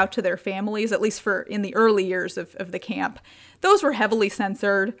prisoners out to their families, at least in the early years of the camp. Those were heavily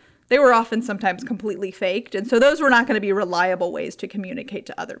censored. They were often sometimes completely faked. And so those were not going to be reliable ways to communicate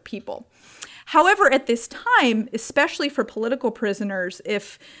to other people. However, at this time, especially for political prisoners,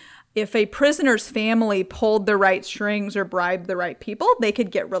 if a prisoner's family pulled the right strings or bribed the right people, they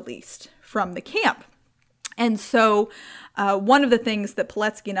could get released from the camp. And so one of the things that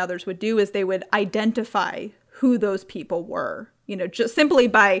Pilecki and others would do is they would identify who those people were, just simply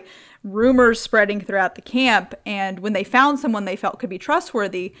by rumors spreading throughout the camp. And when they found someone they felt could be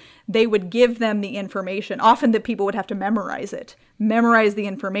trustworthy, they would give them the information. Often the people would have to memorize the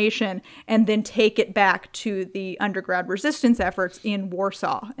information, and then take it back to the underground resistance efforts in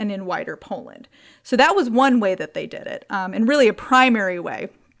Warsaw and in wider Poland. So that was one way that they did it, and really a primary way.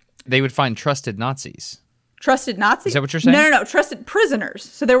 They would find trusted Nazis. Trusted Nazis? Is that what you're saying? No. Trusted prisoners.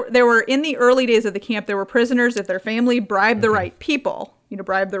 So there were, in the early days of the camp, there were prisoners. If their family bribed the right people,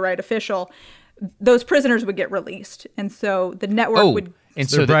 bribed the right official, those prisoners would get released. And so the network would... And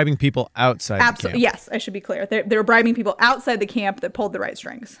so they're bribing people outside the camp. Yes, I should be clear. They were bribing people outside the camp that pulled the right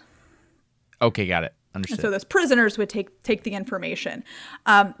strings. Okay, got it. Understood. And so those prisoners would take the information.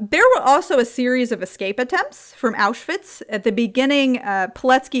 There were also a series of escape attempts from Auschwitz. At the beginning,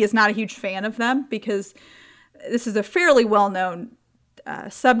 Pilecki is not a huge fan of them because this is a fairly well-known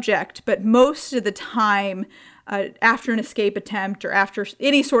subject, but most of the time, after an escape attempt or after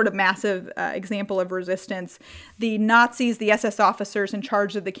any sort of massive example of resistance, the Nazis, the SS officers in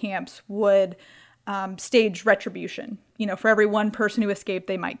charge of the camps would stage retribution. For every one person who escaped,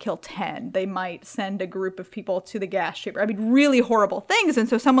 they might kill 10. They might send a group of people to the gas chamber. I mean, really horrible things. And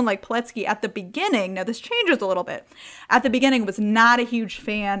so someone like Pilecki at the beginning, now this changes a little bit, at the beginning was not a huge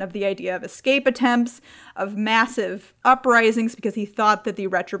fan of the idea of escape attempts, of massive uprisings, because he thought that the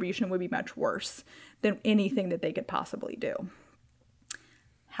retribution would be much worse than anything that they could possibly do.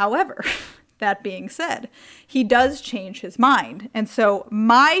 However, that being said, he does change his mind. And so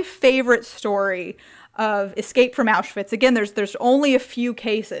my favorite story of escape from Auschwitz, again, there's only a few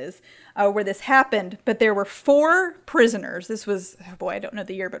cases where this happened, but there were 4 prisoners. This was, I don't know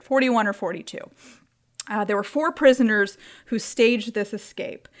the year, but 41 or 42. There were 4 prisoners who staged this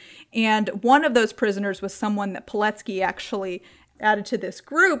escape. And one of those prisoners was someone that Pilecki actually added to this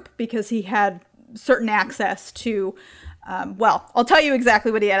group because he had certain access to, I'll tell you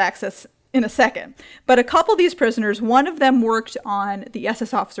exactly what he had access in a second. But a couple of these prisoners, one of them worked on the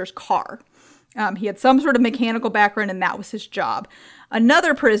SS officer's car. He had some sort of mechanical background, and that was his job.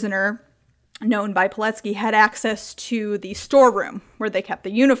 Another prisoner, known by Pilecki, had access to the storeroom where they kept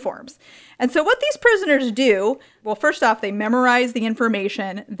the uniforms. And so what these prisoners do, well, first off, they memorize the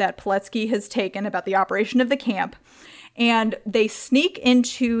information that Pilecki has taken about the operation of the camp, and they sneak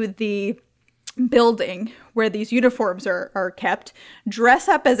into the building where these uniforms are kept, dress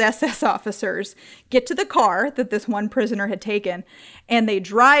up as SS officers, get to the car that this one prisoner had taken, and they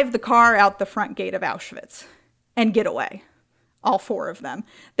drive the car out the front gate of Auschwitz and get away. All 4 of them.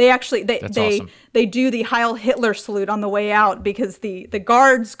 They actually, awesome. They do the Heil Hitler salute on the way out because the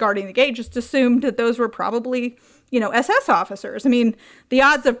guards guarding the gate just assumed that those were probably, SS officers. I mean, the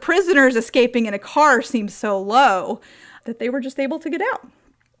odds of prisoners escaping in a car seemed so low that they were just able to get out.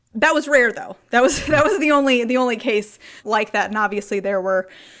 That was rare, though. That was the only case like that. And obviously there were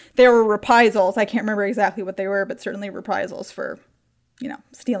reprisals. I can't remember exactly what they were, but certainly reprisals for,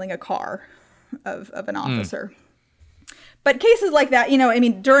 stealing a car of an officer. But cases like that,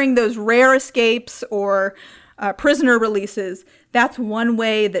 during those rare escapes or prisoner releases, that's one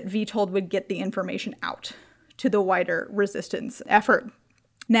way that Witold would get the information out to the wider resistance effort.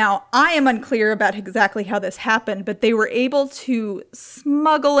 Now, I am unclear about exactly how this happened, but they were able to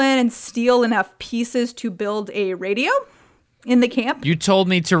smuggle in and steal enough pieces to build a radio in the camp. You told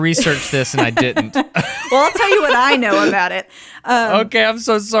me to research this and I didn't. Well, I'll tell you what I know about it. Okay, I'm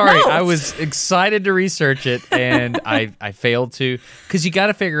so sorry. No. I was excited to research it and I failed to, because you got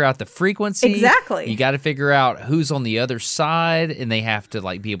to figure out the frequency. Exactly. You got to figure out who's on the other side, and they have to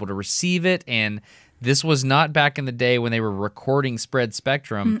like be able to receive it. And this was not back in the day when they were recording spread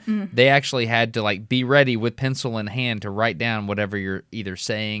spectrum. They actually had to like be ready with pencil in hand to write down whatever you're either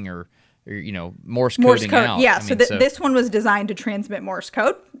saying or you know, Morse coding out. Yeah, I mean, this one was designed to transmit Morse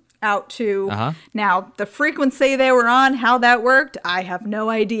code out to now the frequency they were on, how that worked, I have no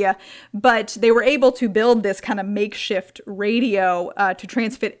idea. But they were able to build this kind of makeshift radio to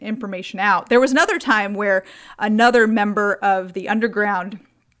transmit information out. There was another time where another member of the underground,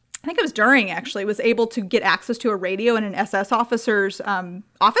 I think it was during actually, was able to get access to a radio in an SS officer's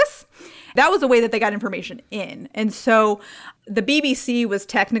office. That was the way that they got information in. And so the BBC was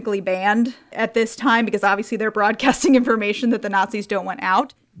technically banned at this time because obviously they're broadcasting information that the Nazis don't want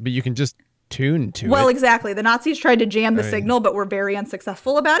out. But you can just tune to it. Well, exactly. The Nazis tried to jam the signal, but were very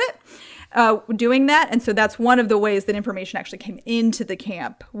unsuccessful about it, doing that. And so that's one of the ways that information actually came into the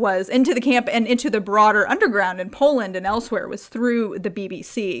camp, and into the broader underground in Poland and elsewhere, was through the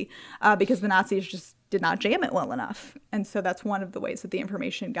BBC, because the Nazis just did not jam it well enough. And so that's one of the ways that the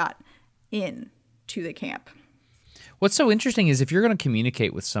information got in to the camp. What's so interesting is if you're going to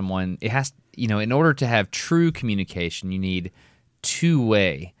communicate with someone, it has, you know, in order to have true communication, you need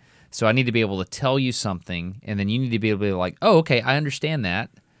two-way. So I need to be able to tell you something, and then you need to be able to be like, oh, okay, I understand that.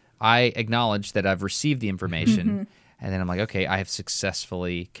 I acknowledge that I've received the information. And then I'm like, okay, I have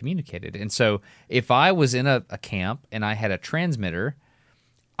successfully communicated. And so if I was in a camp and I had a transmitter,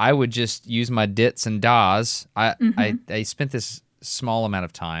 I would just use my dits and das. I spent this small amount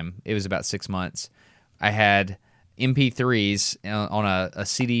of time. It was about 6 months. I had MP3s on a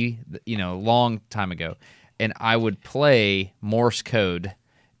CD, you know, long time ago, and I would play Morse code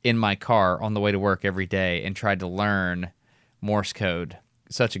in my car on the way to work every day and tried to learn Morse code.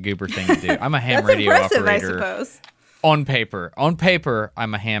 Such a goober thing to do. I'm a ham radio operator. That's impressive, I suppose. On paper,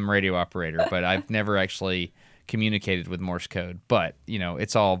 I'm a ham radio operator, but I've never actually communicated with Morse code. But, you know,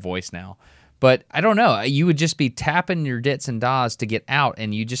 it's all voice now. But I don't know. You would just be tapping your dits and das to get out,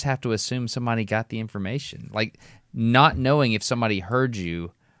 and you just have to assume somebody got the information. Like, not knowing if somebody heard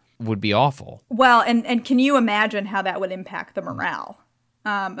you would be awful. Well, and can you imagine how that would impact the morale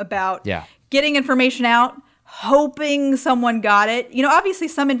about getting information out, hoping someone got it? You know, obviously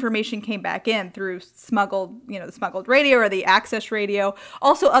some information came back in through the smuggled radio or the access radio.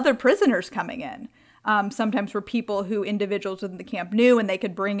 Also, other prisoners coming in. Sometimes were people who individuals within the camp knew, and they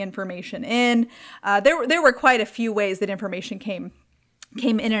could bring information in. There were quite a few ways that information came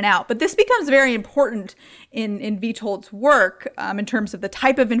in and out. But this becomes very important in Vitold's work in terms of the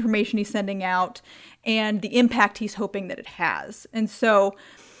type of information he's sending out and the impact he's hoping that it has. And so,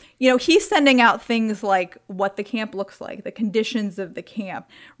 you know, he's sending out things like what the camp looks like, the conditions of the camp,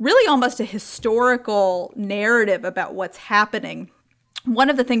 really almost a historical narrative about what's happening.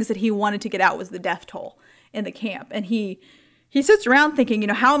 One of the things that he wanted to get out was the death toll in the camp. And he sits around thinking, you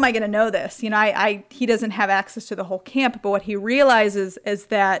know, how am I going to know this? You know, he doesn't have access to the whole camp. But what he realizes is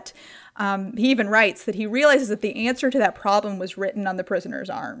that he even writes that he realizes that the answer to that problem was written on the prisoners'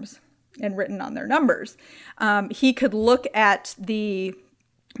 arms and written on their numbers. He could look at the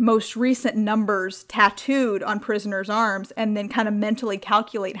most recent numbers tattooed on prisoners' arms and then kind of mentally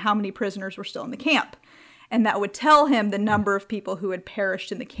calculate how many prisoners were still in the camp. And that would tell him the number of people who had perished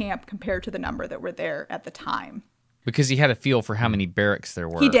in the camp compared to the number that were there at the time. Because he had a feel for how many barracks there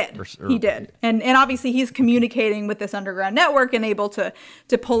were. He did. He did. And obviously he's communicating with this underground network and able to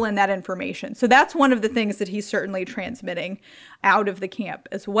pull in that information. So that's one of the things that he's certainly transmitting out of the camp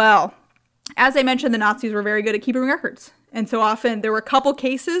as well. As I mentioned, the Nazis were very good at keeping records. And so often there were a couple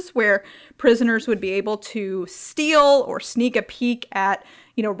cases where prisoners would be able to steal or sneak a peek at,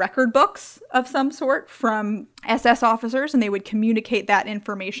 you know, record books of some sort from SS officers, and they would communicate that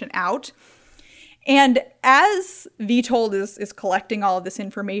information out. And as Vitold is collecting all of this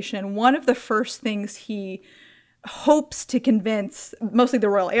information, one of the first things he hopes to convince, mostly the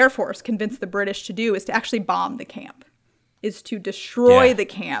Royal Air Force, convince the British to do is to actually bomb the camp, is to destroy the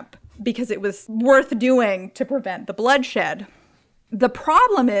camp, because it was worth doing to prevent the bloodshed. The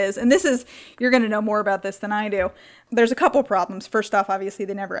problem is, and this is, you're going to know more about this than I do, there's a couple problems. First off, obviously,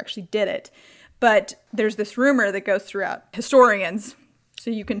 they never actually did it. But there's this rumor that goes throughout historians,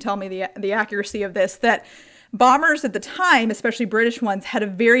 so you can tell me the accuracy of this, that bombers at the time, especially British ones, had a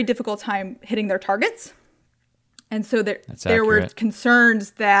very difficult time hitting their targets. And so there were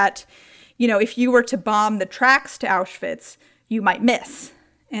concerns that, you know, if you were to bomb the tracks to Auschwitz, you might miss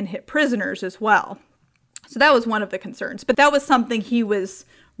and hit prisoners as well. So that was one of the concerns. But that was something he was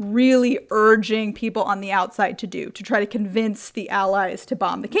really urging people on the outside to do, to try to convince the Allies to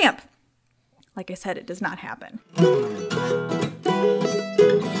bomb the camp. Like I said, it does not happen.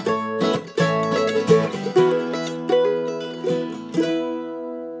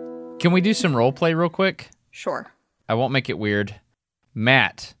 Can we do some role play real quick? Sure. I won't make it weird.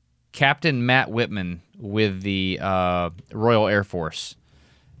 Matt, Captain Matt Whitman with the Royal Air Force.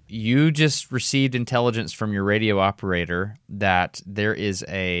 You just received intelligence from your radio operator that there is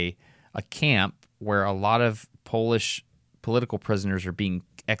a camp where a lot of Polish political prisoners are being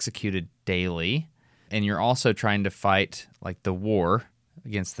executed daily, and you're also trying to fight like the war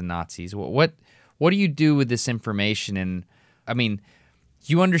against the Nazis. What do you do with this information? And I mean,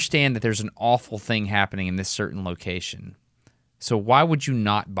 you understand that there's an awful thing happening in this certain location. So why would you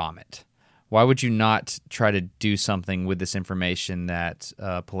not bomb it? Why would you not try to do something with this information that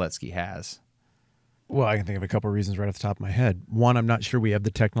Pilecki has? Well, I can think of a couple of reasons right off the top of my head. One, I'm not sure we have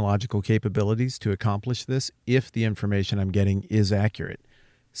the technological capabilities to accomplish this if the information I'm getting is accurate.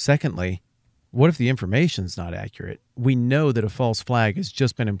 Secondly, what if the information's not accurate? We know that a false flag has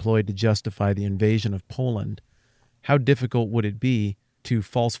just been employed to justify the invasion of Poland. How difficult would it be to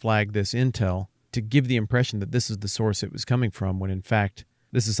false flag this intel to give the impression that this is the source it was coming from, when in fact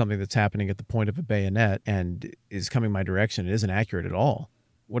this is something that's happening at the point of a bayonet and is coming my direction? It isn't accurate at all.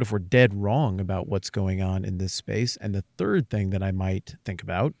 What if we're dead wrong about what's going on in this space? And the third thing that I might think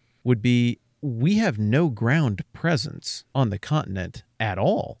about would be, we have no ground presence on the continent at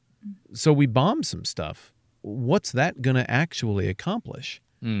all. So we bomb some stuff. What's that going to actually accomplish?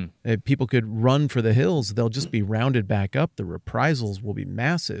 If people could run for the hills, they'll just be rounded back up. The reprisals will be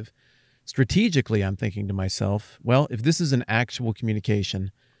massive. Strategically, I'm thinking to myself, well, if this is an actual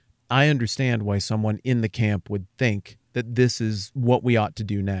communication, I understand why someone in the camp would think that this is what we ought to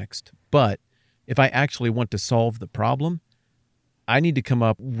do next. But if I actually want to solve the problem, I need to come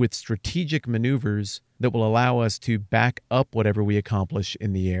up with strategic maneuvers that will allow us to back up whatever we accomplish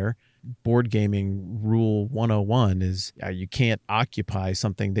in the air. Board gaming rule 101 is you can't occupy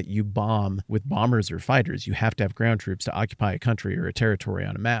something that you bomb with bombers or fighters. You have to have ground troops to occupy a country or a territory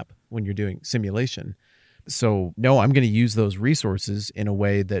on a map when you're doing simulation. So no, I'm going to use those resources in a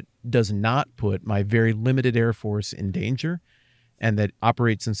way that does not put my very limited Air Force in danger, and that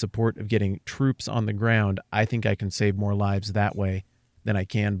operates in support of getting troops on the ground. I think I can save more lives that way than I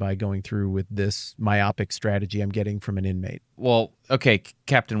can by going through with this myopic strategy I'm getting from an inmate. Well, okay,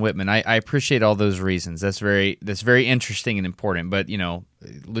 Captain Whitman, I appreciate all those reasons. That's very interesting and important. But, you know,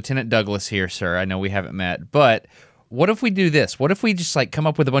 Lieutenant Douglas here, sir, I know we haven't met, but what if we do this? What if we just like come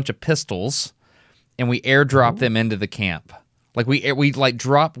up with a bunch of pistols and we airdrop them into the camp? Like we like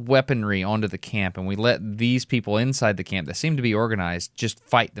drop weaponry onto the camp, and we let these people inside the camp that seem to be organized just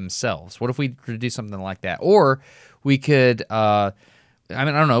fight themselves. What if we could do something like that? Or we could, I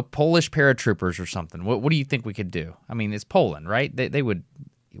don't know, Polish paratroopers or something. What do you think we could do? I mean, it's Poland, right? They would.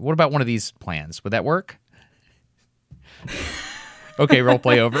 What about one of these plans? Would that work? Okay, role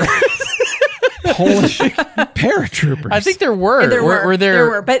play over. Polish paratroopers. I think there were. There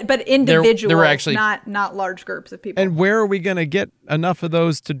were, but individuals, there were actually not large groups of people. And where are we going to get enough of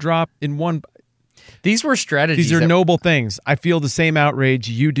those to drop in one? These were strategies. These are noble things. I feel the same outrage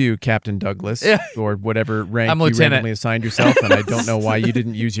you do, Captain Douglas, or whatever rank you randomly assigned yourself. And I don't know why you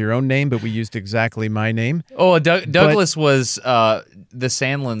didn't use your own name, but we used exactly my name. Oh, Douglas was the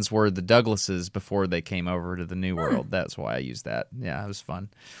Sandlins were the Douglases before they came over to the New World. That's why I used that. Yeah, it was fun.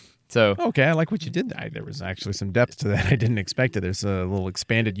 So okay, I like what you did. There was actually some depth to that. I didn't expect it. There's a little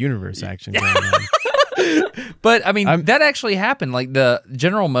expanded universe action going on. But I mean, that actually happened. Like the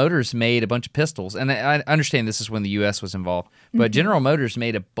General Motors made a bunch of pistols, and I understand this is when the U.S. was involved. But General Motors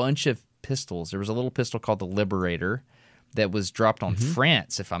made a bunch of pistols. There was a little pistol called the Liberator that was dropped on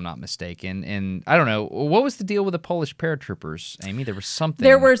France, if I'm not mistaken. And I don't know, what was the deal with the Polish paratroopers, Amy? There was something.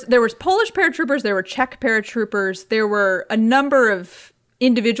 There was Polish paratroopers. There were Czech paratroopers. There were a number of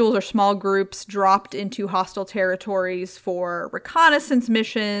individuals or small groups dropped into hostile territories for reconnaissance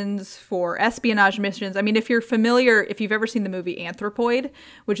missions, for espionage missions. I mean, if you've ever seen the movie Anthropoid,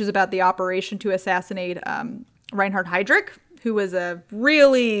 which is about the operation to assassinate Reinhard Heydrich, who was a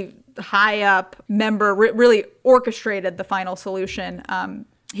really high up member, really orchestrated the final solution.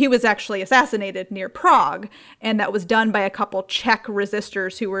 He was actually assassinated near Prague, and that was done by a couple Czech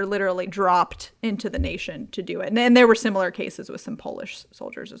resistors who were literally dropped into the nation to do it. And there were similar cases with some Polish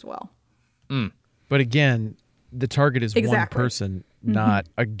soldiers as well. But again, the target is one person, not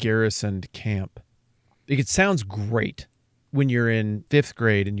a garrisoned camp. It sounds great when you're in 5th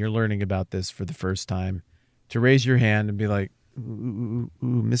grade and you're learning about this for the first time, to raise your hand and be like, ooh,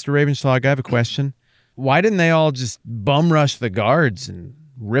 Mr. Ravenschlag, I have a question. Why didn't they all just bum rush the guards and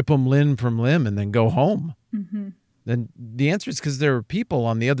rip them limb from limb and then go home? Mm-hmm. Then the answer is because there were people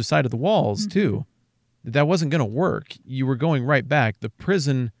on the other side of the walls, too. That wasn't going to work. You were going right back. The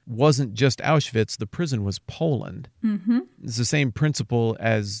prison wasn't just Auschwitz. The prison was Poland. Mm-hmm. It's the same principle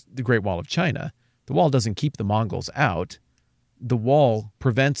as the Great Wall of China. The wall doesn't keep the Mongols out. The wall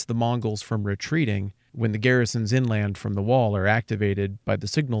prevents the Mongols from retreating when the garrisons inland from the wall are activated by the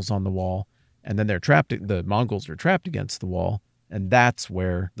signals on the wall, and then the Mongols are trapped against the wall, and that's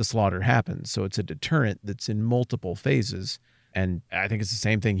where the slaughter happens. So it's a deterrent that's in multiple phases. And I think it's the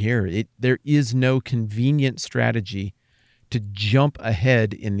same thing here. There is no convenient strategy to jump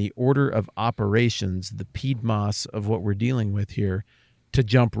ahead in the order of operations, the PIDMOS of what we're dealing with here, to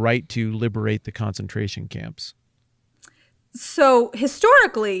jump right to liberate the concentration camps. So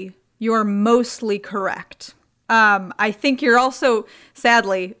historically, you're mostly correct. I think you're also,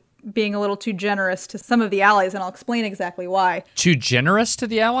 sadly, being a little too generous to some of the allies, and I'll explain exactly why. Too generous to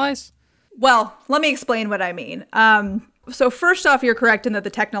the Allies? Well, let me explain what I mean. So first off, you're correct in that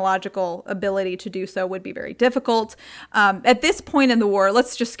the technological ability to do so would be very difficult. At this point in the war,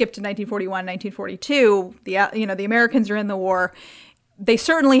 let's just skip to 1941, 1942. The Americans are in the war. They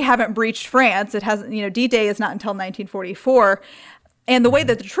certainly haven't breached France. It hasn't, D-Day is not until 1944. And the way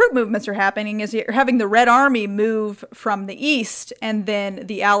that the troop movements are happening is you're having the Red Army move from the east, and then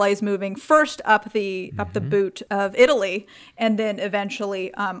the Allies moving first up the boot of Italy, and then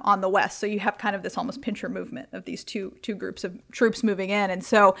eventually on the west. So you have kind of this almost pincher movement of these two groups of troops moving in. And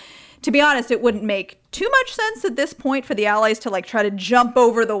so, to be honest, it wouldn't make too much sense at this point for the Allies to try to jump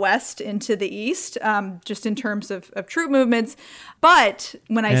over the west into the east, just in terms of troop movements. But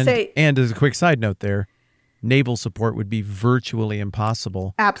when I say... And as a quick side note there, naval support would be virtually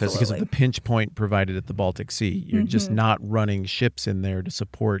impossible. Absolutely. Because of the pinch point provided at the Baltic Sea. You're just not running ships in there to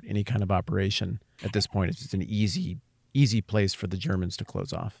support any kind of operation. At this point, it's just an easy place for the Germans to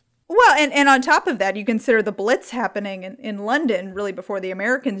close off. Well, and on top of that, you consider the Blitz happening in London, really before the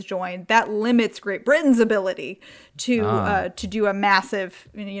Americans joined. That limits Great Britain's ability to do a massive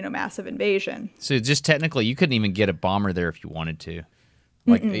invasion. So just technically, you couldn't even get a bomber there if you wanted to.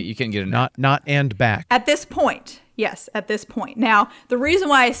 You couldn't get not and back. At this point, yes, at this point. Now, the reason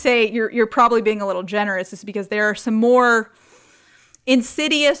why I say you're probably being a little generous is because there are some more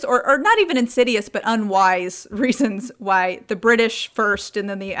insidious, or not even insidious, but unwise reasons why the British first and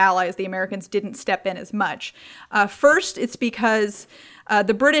then the Allies, the Americans, didn't step in as much. First, it's because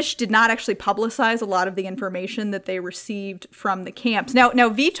the British did not actually publicize a lot of the information that they received from the camps. Now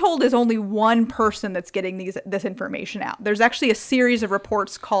Vitold is only one person that's getting this information out. There's actually a series of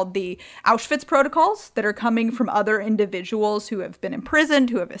reports called the Auschwitz Protocols that are coming from other individuals who have been imprisoned,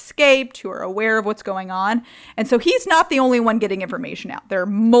 who have escaped, who are aware of what's going on. And so he's not the only one getting information out. There are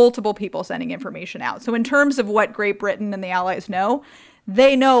multiple people sending information out. So in terms of what Great Britain and the Allies know,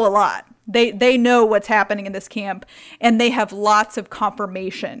 they know a lot. They know what's happening in this camp, and they have lots of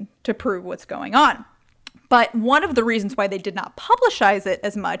confirmation to prove what's going on. But one of the reasons why they did not publicize it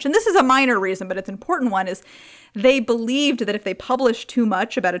as much, and this is a minor reason, but it's an important one, is they believed that if they published too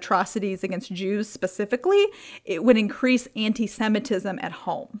much about atrocities against Jews specifically, it would increase anti-Semitism at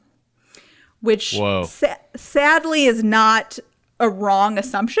home, which sadly is not a wrong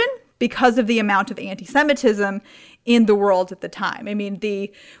assumption because of the amount of anti-Semitism in the world at the time. I mean,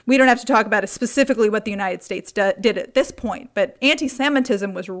 we don't have to talk about it specifically what the United States did at this point, but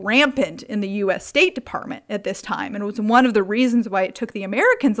anti-Semitism was rampant in the U.S. State Department at this time, and it was one of the reasons why it took the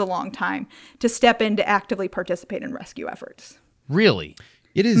Americans a long time to step in to actively participate in rescue efforts. Really?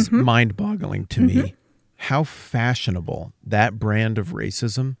 It is mind-boggling to me how fashionable that brand of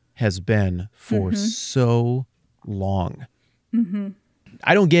racism has been for so long.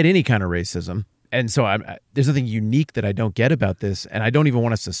 I don't get any kind of racism. And so there's nothing unique that I don't get about this, and I don't even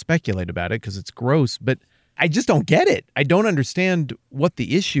want us to speculate about it because it's gross, but I just don't get it. I don't understand what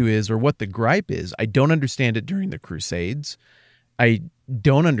the issue is or what the gripe is. I don't understand it during the Crusades. I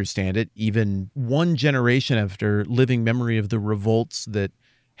don't understand it even one generation after living memory of the revolts that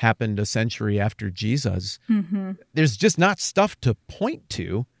happened a century after Jesus. There's just not stuff to point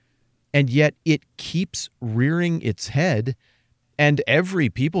to, and yet it keeps rearing its head. And every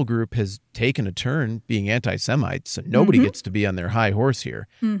people group has taken a turn being anti-Semites, so nobody gets to be on their high horse here.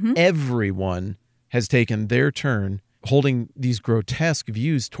 Everyone has taken their turn holding these grotesque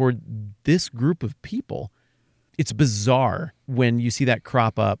views toward this group of people. It's bizarre when you see that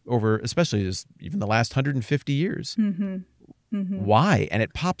crop up over, especially even the last 150 years. Why? And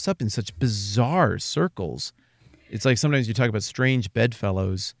it pops up in such bizarre circles. It's like sometimes you talk about strange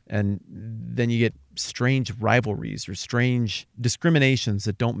bedfellows, and then you get strange rivalries or strange discriminations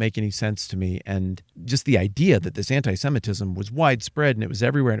that don't make any sense to me. And just the idea that this anti-Semitism was widespread and it was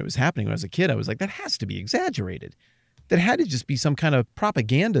everywhere and it was happening when I was a kid, I was like, that has to be exaggerated. That had to just be some kind of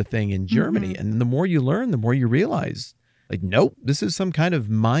propaganda thing in Germany. And the more you learn, the more you realize, like, nope, this is some kind of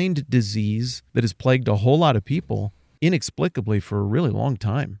mind disease that has plagued a whole lot of people inexplicably for a really long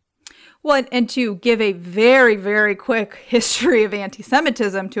time. Well, and to give a very, very quick history of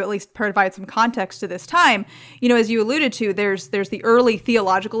anti-Semitism to at least provide some context to this time, as you alluded to, there's the early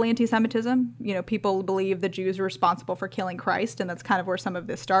theological anti-Semitism. People believe the Jews were responsible for killing Christ, and that's kind of where some of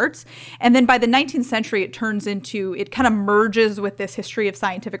this starts. And then by the 19th century, it kind of merges with this history of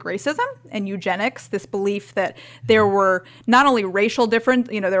scientific racism and eugenics, this belief that there were not only racial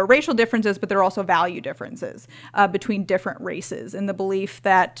differences, there are racial differences, but there are also value differences between different races, and the belief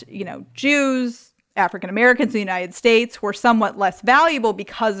that, Jews, African Americans in the United States were somewhat less valuable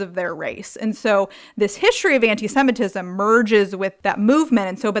because of their race. And so this history of anti-Semitism merges with that movement.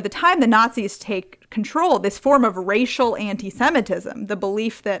 And so by the time the Nazis take control, this form of racial anti-Semitism, the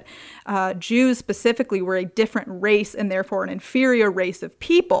belief that Jews specifically were a different race and therefore an inferior race of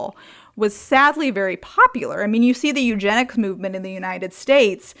people, was sadly very popular. I mean, you see the eugenics movement in the United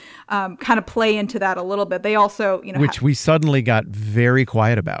States kind of play into that a little bit. They also, which we suddenly got very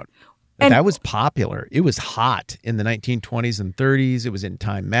quiet about. And that was popular. It was hot in the 1920s and 30s. It was in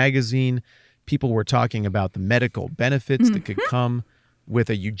Time magazine. People were talking about the medical benefits that could come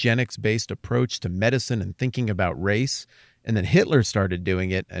with a eugenics-based approach to medicine and thinking about race. And then Hitler started doing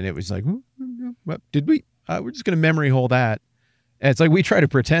it, and it was like, did we? We're just going to memory hole that. And it's like we try to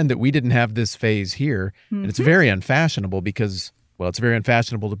pretend that we didn't have this phase here. And it's very unfashionable because, well, it's very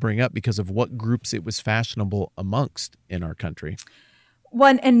unfashionable to bring up because of what groups it was fashionable amongst in our country.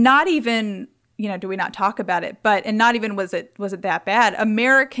 Well, and not even, do we not talk about it, and not even was it that bad.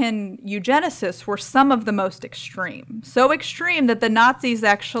 American eugenicists were some of the most extreme. So extreme that the Nazis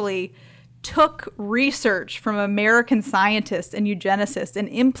actually took research from American scientists and eugenicists and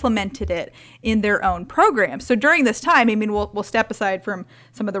implemented it in their own programs. So during this time, we'll step aside from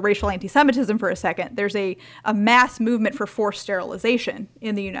some of the racial anti-Semitism for a second. There's a mass movement for forced sterilization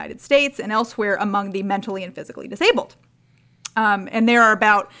in the United States and elsewhere among the mentally and physically disabled. And there are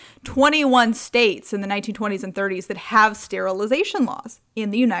about 21 states in the 1920s and 30s that have sterilization laws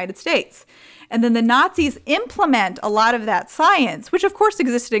in the United States. And then the Nazis implement a lot of that science, which of course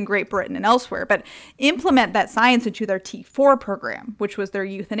existed in Great Britain and elsewhere, but implement that science into their T4 program, which was their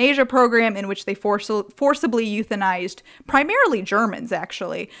euthanasia program in which they forcibly euthanized primarily Germans,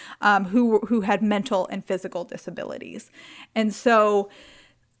 actually, who had mental and physical disabilities. And so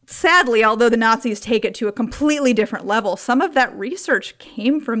sadly, although the Nazis take it to a completely different level, some of that research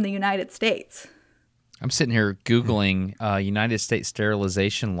came from the United States. I'm sitting here Googling United States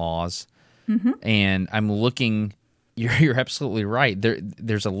sterilization laws, and I'm looking. You're absolutely right.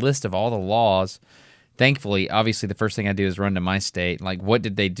 There's a list of all the laws. Thankfully, obviously, the first thing I do is run to my state. Like, what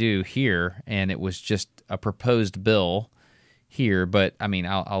did they do here? And it was just a proposed bill here. But,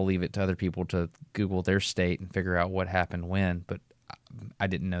 I'll leave it to other people to Google their state and figure out what happened when. But I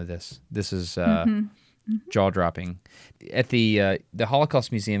didn't know this. This is jaw-dropping. At the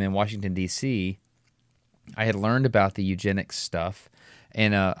Holocaust Museum in Washington, D.C., I had learned about the eugenics stuff,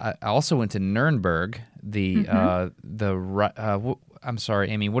 and I also went to Nuremberg. I'm sorry,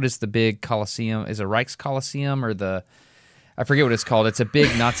 Amy. What is the big Colosseum? Is it Rijkscolosseum or the? I forget what it's called. It's a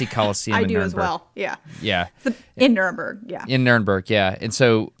big Nazi Colosseum. I in do Nuremberg. As well. Yeah. Yeah. In Nuremberg. Yeah. In Nuremberg. Yeah. And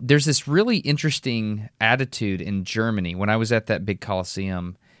so there's this really interesting attitude in Germany. When I was at that big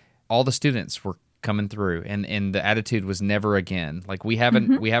Colosseum, all the students were coming through, and the attitude was never again. Like we have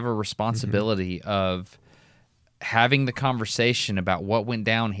a responsibility of having the conversation about what went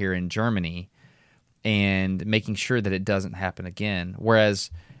down here in Germany and making sure that it doesn't happen again.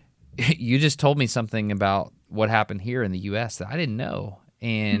 Whereas you just told me something about what happened here in the U.S. that I didn't know,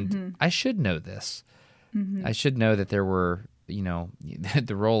 and I should know this. I should know that there were,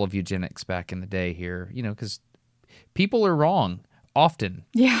 the role of eugenics back in the day here, because people are wrong often.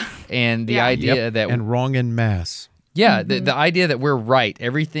 Yeah. And the idea that... And wrong en masse. Yeah, the idea that we're right,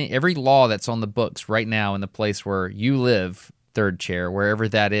 every law that's on the books right now in the place where you live, third chair, wherever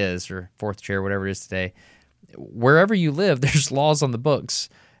that is, or fourth chair, whatever it is today, wherever you live, there's laws on the books,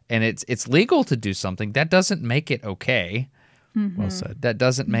 and it's legal to do something. That doesn't make it okay. Well said. That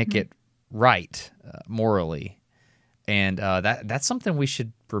doesn't make it right morally, and that's something we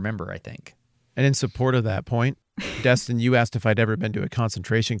should remember, I think. And in support of that point, Destin, you asked if I'd ever been to a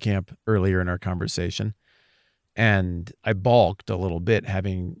concentration camp earlier in our conversation. And I balked a little bit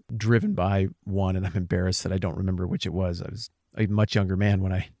having driven by one, and I'm embarrassed that I don't remember which it was. I was a much younger man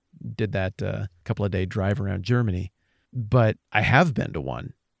when I did that couple of day drive around Germany. But I have been to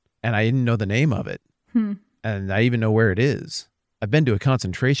one, and I didn't know the name of it. And I even know where it is. I've been to a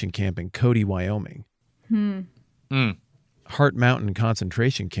concentration camp in Cody, Wyoming. Heart Mountain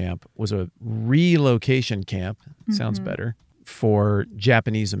concentration camp was a relocation camp, sounds better, for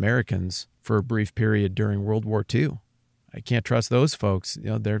Japanese Americans for a brief period during World War II. I can't trust those folks.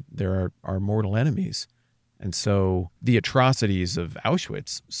 You know, they're our mortal enemies. And so the atrocities of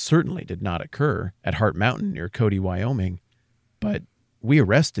Auschwitz certainly did not occur at Heart Mountain near Cody, Wyoming, but we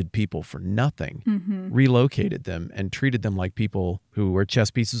arrested people for nothing, relocated them, and treated them like people who were chess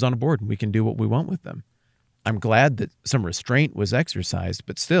pieces on a board, and we can do what we want with them. I'm glad that some restraint was exercised,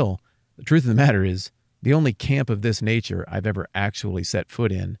 but still, the truth of the matter is the only camp of this nature I've ever actually set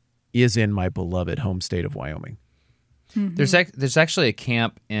foot in is in my beloved home state of Wyoming. There's actually a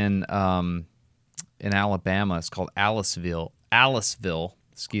camp in Alabama. It's called Aliceville.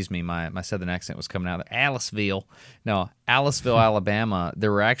 Excuse me, my southern accent was coming out. Aliceville, Alabama.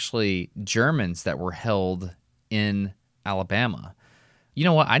 There were actually Germans that were held in Alabama. You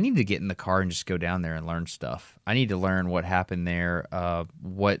know what? I need to get in the car and just go down there and learn stuff. I need to learn what happened there.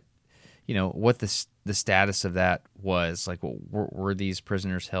 What the status of that was. Like, were these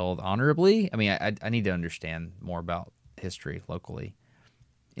prisoners held honorably? I mean, I need to understand more about history locally.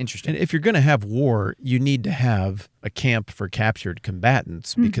 Interesting. And if you're going to have war, you need to have a camp for captured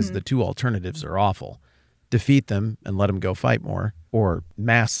combatants because the two alternatives are awful. Defeat them and let them go fight more, or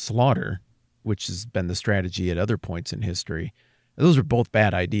mass slaughter, which has been the strategy at other points in history. Those are both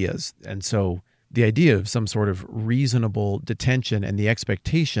bad ideas. And so the idea of some sort of reasonable detention and the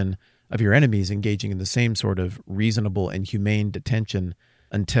expectation of your enemies engaging in the same sort of reasonable and humane detention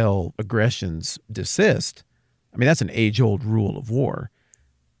until aggressions desist, I mean, that's an age-old rule of war.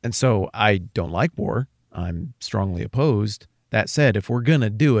 And so I don't like war. I'm strongly opposed. That said, if we're going to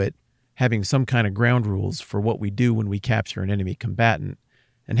do it, having some kind of ground rules for what we do when we capture an enemy combatant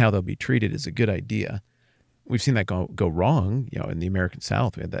and how they'll be treated is a good idea. We've seen that go wrong, in the American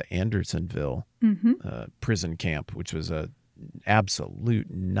South. We had the Andersonville prison camp, which was an absolute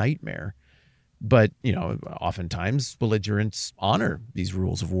nightmare. But, oftentimes belligerents honor these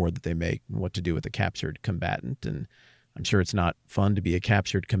rules of war that they make and what to do with a captured combatant. And I'm sure it's not fun to be a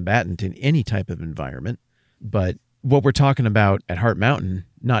captured combatant in any type of environment. But what we're talking about at Heart Mountain,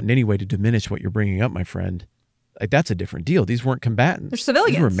 not in any way to diminish what you're bringing up, my friend, like, that's a different deal. These weren't combatants. They're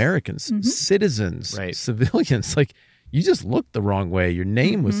civilians. These were Americans, citizens, Right. Civilians. Like, you just looked the wrong way. Your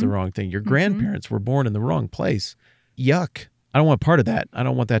name was the wrong thing. Your grandparents were born in the wrong place. Yuck. I don't want part of that. I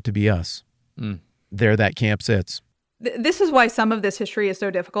don't want that to be us. There that camp sits. This is why some of this history is so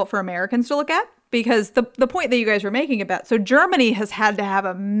difficult for Americans to look at, because the point that you guys were making about, so Germany has had to have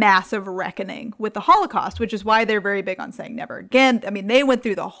a massive reckoning with the Holocaust, which is why they're very big on saying never again. I mean, they went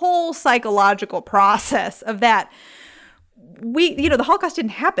through the whole psychological process of that. The Holocaust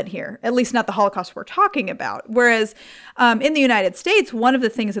didn't happen here, at least not the Holocaust we're talking about. Whereas in the United States, one of the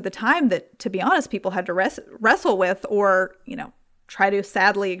things at the time that, to be honest, people had to wrestle with or, try to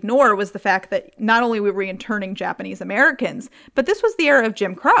sadly ignore was the fact that not only were we interning Japanese Americans, but this was the era of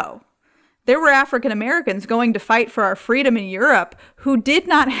Jim Crow. There were African Americans going to fight for our freedom in Europe who did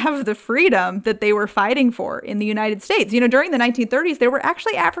not have the freedom that they were fighting for in the United States. During the 1930s, there were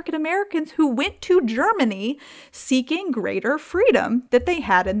actually African Americans who went to Germany seeking greater freedom that they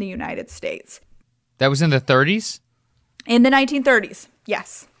had in the United States. That was in the 30s? In the 1930s,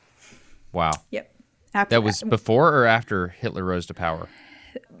 yes. Wow. Yep. That was before or after Hitler rose to power?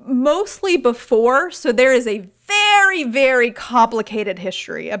 Mostly before. So there is a very, very complicated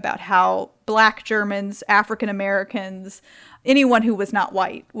history about how Black Germans, African Americans, anyone who was not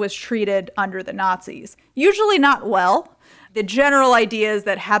white was treated under the Nazis. Usually not well. The general idea is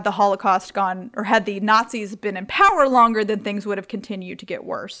that had the Holocaust gone, or had the Nazis been in power longer, then things would have continued to get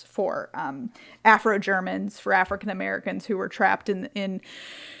worse for Afro-Germans, for African Americans who were trapped in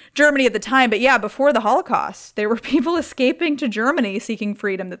Germany at the time. But yeah, before the Holocaust, there were people escaping to Germany seeking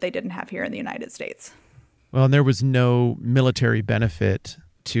freedom that they didn't have here in the United States. Well, and there was no military benefit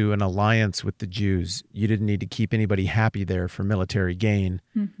to an alliance with the Jews. You didn't need to keep anybody happy there for military gain,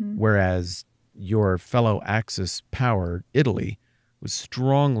 whereas your fellow Axis power, Italy, was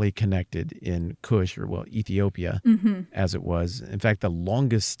strongly connected in Kush, or Ethiopia, as it was. In fact, the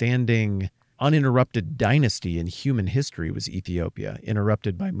longest standing uninterrupted dynasty in human history was Ethiopia,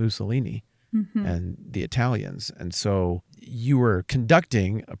 interrupted by Mussolini and the Italians. And so you were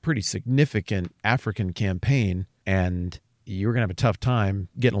conducting a pretty significant African campaign, and you were going to have a tough time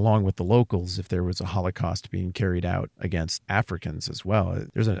getting along with the locals if there was a Holocaust being carried out against Africans as well.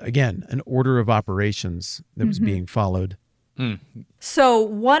 There's, an order of operations that was being followed. So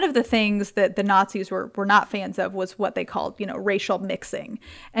one of the things that the Nazis were not fans of was what they called, racial mixing.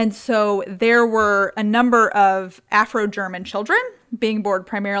 And so there were a number of Afro-German children being born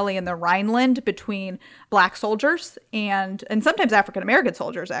primarily in the Rhineland between black soldiers and sometimes African-American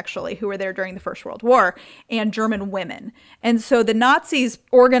soldiers, actually, who were there during the First World War, and German women. And so the Nazis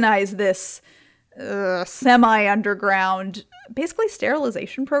organized this semi-underground, basically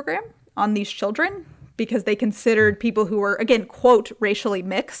sterilization program on these children, because they considered people who were, again, quote, racially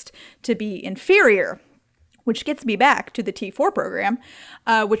mixed to be inferior, which gets me back to the T4 program,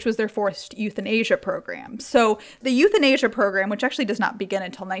 which was their forced euthanasia program. So the euthanasia program, which actually does not begin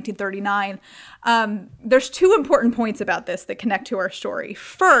until 1939, there's two important points about this that connect to our story.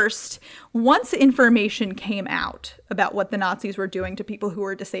 First, once information came out about what the Nazis were doing to people who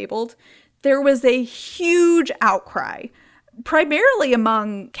were disabled, there was a huge outcry, primarily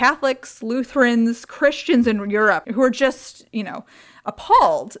among Catholics, Lutherans, Christians in Europe, who were just,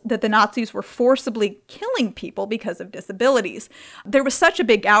 appalled that the Nazis were forcibly killing people because of disabilities. There was such a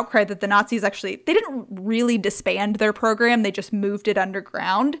big outcry that the Nazis they didn't really disband their program, they just moved it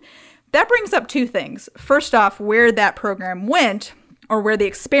underground. That brings up two things. First off, where that program went, or where the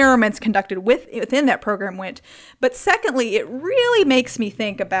experiments conducted within that program went. But secondly, it really makes me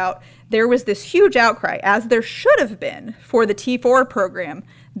think about, there was this huge outcry, as there should have been for the T4 program.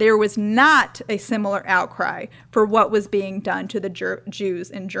 There was not a similar outcry for what was being done to the Jews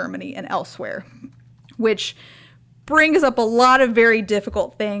in Germany and elsewhere, which brings up a lot of very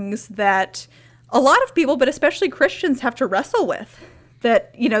difficult things that a lot of people, but especially Christians, have to wrestle with.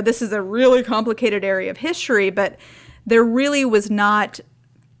 That, this is a really complicated area of history, but there really was not,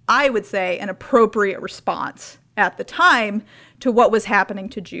 I would say, an appropriate response at the time to what was happening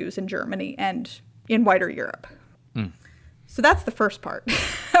to Jews in Germany and in wider Europe. So that's the first part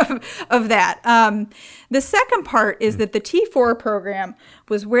of that. The second part is that the T4 program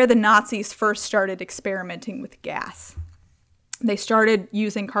was where the Nazis first started experimenting with gas. They started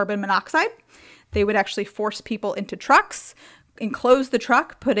using carbon monoxide. They would actually force people into trucks, enclose the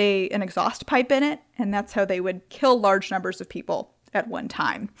truck, put an exhaust pipe in it, and that's how they would kill large numbers of people at one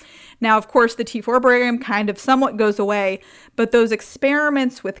time. Now, of course, the T4 program kind of somewhat goes away, but those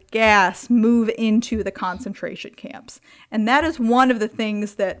experiments with gas move into the concentration camps. And that is one of the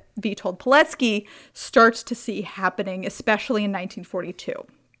things that Witold Pilecki starts to see happening, especially in 1942.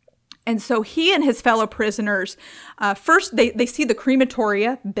 And so he and his fellow prisoners, first they see the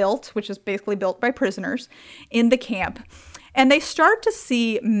crematoria built, which is basically built by prisoners, in the camp. And they start to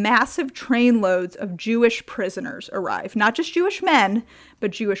see massive trainloads of Jewish prisoners arrive. Not just Jewish men,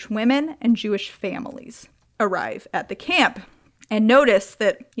 but Jewish women and Jewish families arrive at the camp. And notice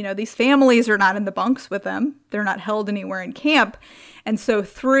that, these families are not in the bunks with them. They're not held anywhere in camp. And so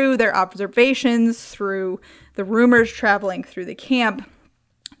through their observations, through the rumors traveling through the camp,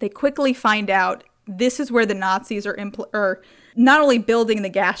 they quickly find out this is where the Nazis are not only building the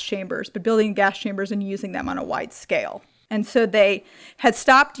gas chambers, but building gas chambers and using them on a wide scale. And so they had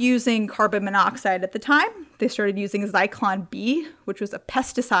stopped using carbon monoxide at the time. They started using Zyklon B, which was a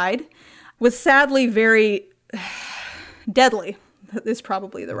pesticide, was sadly very deadly. Is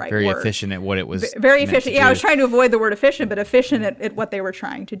probably the right very word. Very efficient at what it was. Very efficient. Yeah, I was trying to avoid the word efficient, but efficient at what they were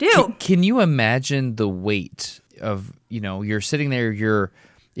trying to do. Can you imagine the weight of, you're sitting there,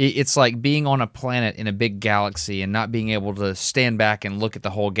 it's like being on a planet in a big galaxy and not being able to stand back and look at the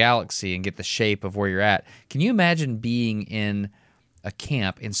whole galaxy and get the shape of where you're at. Can you imagine being in a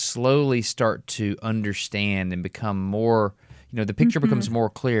camp and slowly start to understand and become more, the picture becomes more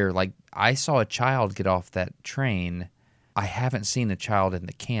clear. Like, I saw a child get off that train. I haven't seen a child in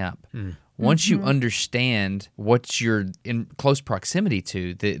the camp. Once you understand what you're in close proximity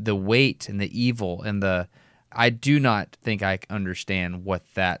to, the weight and the evil and I do not think I understand what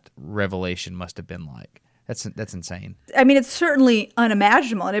that revelation must have been like. That's insane. I mean, it's certainly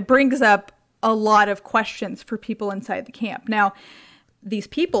unimaginable, and it brings up a lot of questions for people inside the camp. Now, these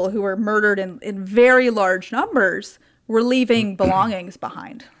people who were murdered in very large numbers were leaving belongings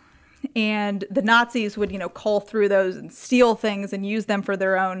behind. And the Nazis would, cull through those and steal things and use them for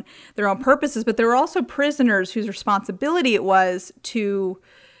their own purposes. But there were also prisoners whose responsibility it was to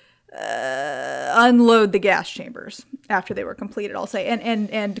unload the gas chambers after they were completed, I'll say,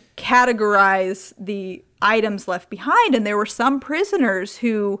 and categorize the items left behind. And there were some prisoners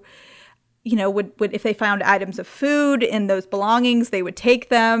who, would if they found items of food in those belongings, they would take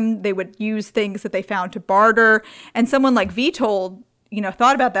them. They would use things that they found to barter. And someone like Witold,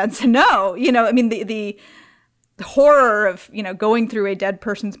 thought about that and said, no, the horror of, going through a dead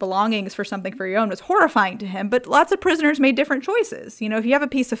person's belongings for something for your own was horrifying to him. But lots of prisoners made different choices. If you have a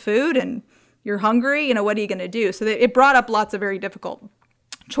piece of food and You're hungry, you know, what are you going to do? So it brought up lots of very difficult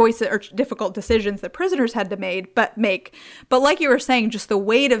choices or difficult decisions that prisoners had to make. But like you were saying, just the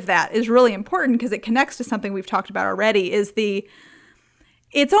weight of that is really important because it connects to something we've talked about already,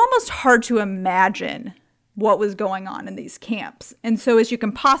 it's almost hard to imagine what was going on in these camps. And so as you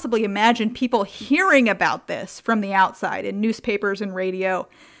can possibly imagine, people hearing about this from the outside in newspapers and radio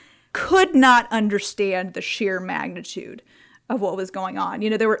could not understand the sheer magnitude of what was going on. You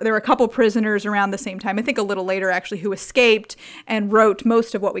know, there were a couple prisoners around the same time, I think a little later actually, who escaped and wrote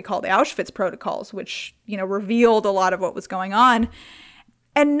most of what we call the Auschwitz protocols, which, you know, revealed a lot of what was going on.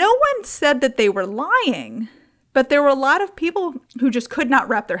 And no one said that they were lying, but there were a lot of people who just could not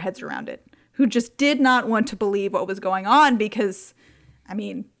wrap their heads around it, who just did not want to believe what was going on because, I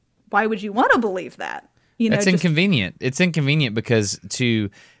mean, why would you want to believe that? You know, it's inconvenient. It's inconvenient because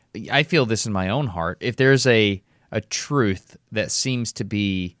I feel this in my own heart. If there's a truth that seems to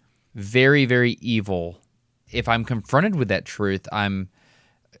be very, very evil, if I'm confronted with that truth, I'm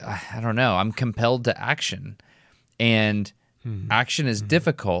compelled to action. And action is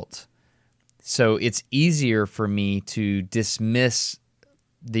difficult. So it's easier for me to dismiss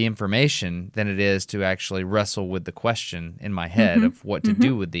the information than it is to actually wrestle with the question in my head of what to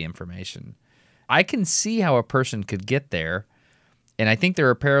do with the information. I can see how a person could get there, and I think there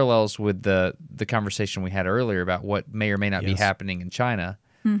are parallels with the conversation we had earlier about what may or may not be happening in China.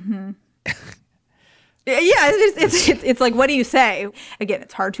 Mm-hmm. Yeah, it's like, what do you say? Again,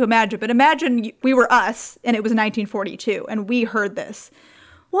 it's hard to imagine, but imagine we were us, and it was 1942, and we heard this.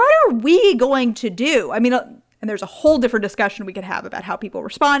 What are we going to do? I mean, and there's a whole different discussion we could have about how people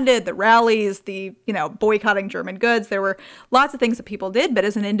responded, the rallies, the, you know, boycotting German goods. There were lots of things that people did, but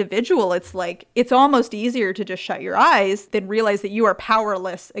as an individual, it's like, it's almost easier to just shut your eyes than realize that you are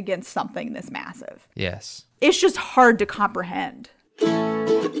powerless against something this massive. Yes. It's just hard to comprehend.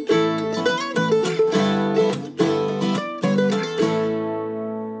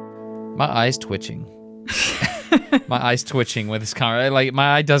 My eye's twitching. My eye's twitching with this conversation. Like,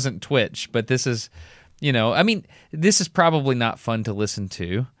 my eye doesn't twitch, but this is, you know, I mean, this is probably not fun to listen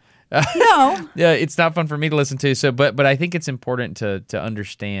to. No. Yeah, it's not fun for me to listen to. So, but I think it's important to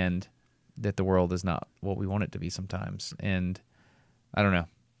understand that the world is not what we want it to be sometimes. And I don't know.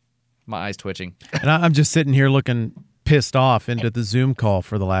 My eye's twitching. And I'm just sitting here looking pissed off into the Zoom call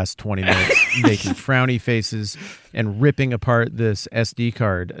for the last 20 minutes, making frowny faces and ripping apart this SD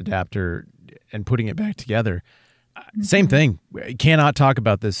card adapter and putting it back together. Same thing. We cannot talk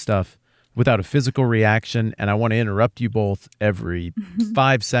about this stuff without a physical reaction, and I want to interrupt you both every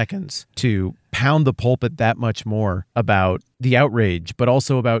 5 seconds to pound the pulpit that much more about the outrage, but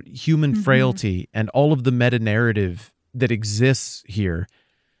also about human frailty and all of the meta-narrative that exists here.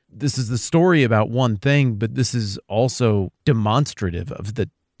 This is the story about one thing, but this is also demonstrative of the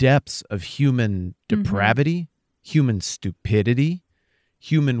depths of human depravity, human stupidity,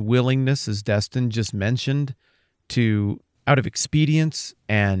 human willingness, as Destin just mentioned, to, out of expedience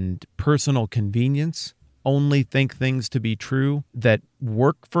and personal convenience, only think things to be true that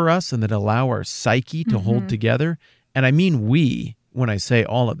work for us and that allow our psyche to hold together. And I mean we when I say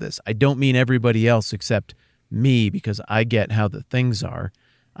all of this. I don't mean everybody else except me, because I get how the things are.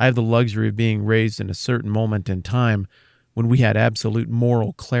 I have the luxury of being raised in a certain moment in time when we had absolute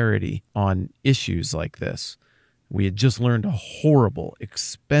moral clarity on issues like this. We had just learned a horrible,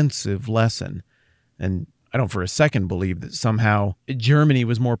 expensive lesson. And I don't for a second believe that somehow Germany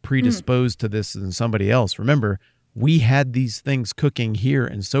was more predisposed to this than somebody else. Remember, we had these things cooking here,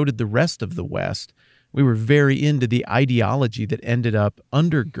 and so did the rest of the West. We were very into the ideology that ended up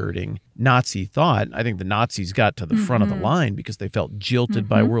undergirding Nazi thought. I think the Nazis got to the front of the line because they felt jilted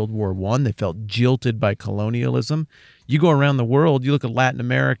by World War I. They felt jilted by colonialism. You go around the world, you look at Latin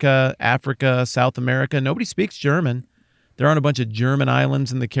America, Africa, South America, nobody speaks German. There aren't a bunch of German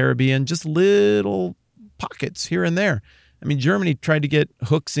islands in the Caribbean, just little pockets here and there. I mean, Germany tried to get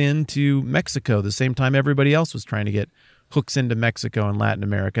hooks into Mexico the same time everybody else was trying to get hooks into Mexico and Latin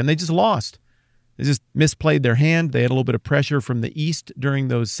America, and they just lost. They just misplayed their hand. They had a little bit of pressure from the East during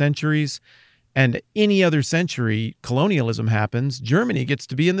those centuries. And any other century, colonialism happens. Germany gets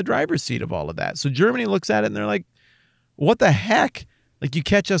to be in the driver's seat of all of that. So Germany looks at it and they're like, what the heck? Like, you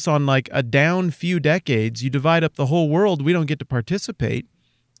catch us on like a down few decades, you divide up the whole world, we don't get to participate.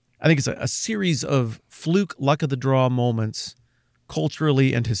 I think it's a series of fluke luck of the draw moments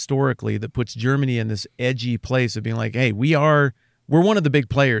culturally and historically that puts Germany in this edgy place of being like, hey, we're one of the big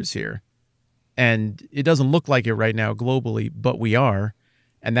players here. And it doesn't look like it right now globally, but we are.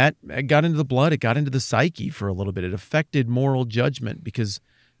 And that got into the blood. It got into the psyche for a little bit. It affected moral judgment because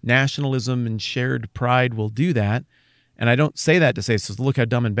nationalism and shared pride will do that. And I don't say that to say, so look how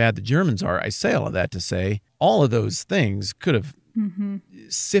dumb and bad the Germans are. I say all of that to say all of those things could have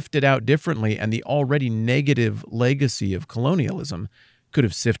sifted out differently, and the already negative legacy of colonialism could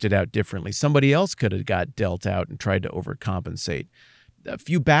have sifted out differently. Somebody else could have got dealt out and tried to overcompensate. A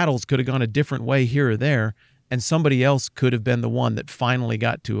few battles could have gone a different way here or there, and somebody else could have been the one that finally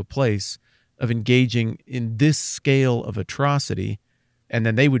got to a place of engaging in this scale of atrocity, and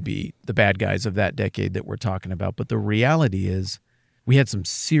then they would be the bad guys of that decade that we're talking about. But the reality is we had some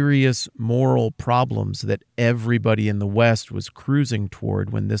serious moral problems that everybody in the West was cruising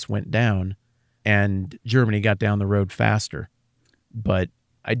toward when this went down, and Germany got down the road faster. But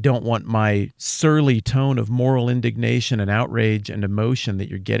I don't want my surly tone of moral indignation and outrage and emotion that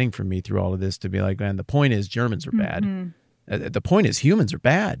you're getting from me through all of this to be like, man, the point is Germans are bad. The point is humans are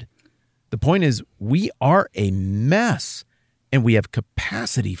bad. The point is we are a mess, and we have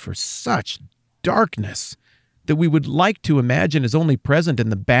capacity for such darkness that we would like to imagine is only present in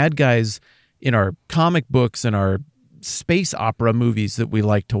the bad guys in our comic books and our space opera movies that we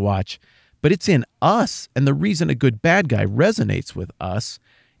like to watch. But it's in us, and the reason a good bad guy resonates with us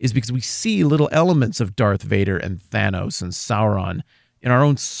is because we see little elements of Darth Vader and Thanos and Sauron in our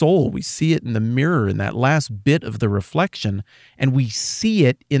own soul. We see it in the mirror in that last bit of the reflection, and we see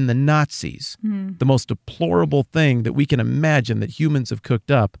it in the Nazis. The most deplorable thing that we can imagine that humans have cooked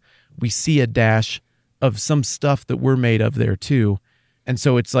up, we see a dash of some stuff that we're made of there too. And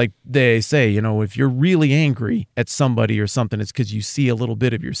so it's like they say, you know, if you're really angry at somebody or something, it's because you see a little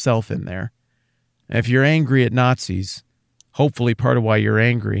bit of yourself in there. And if you're angry at Nazis, hopefully part of why you're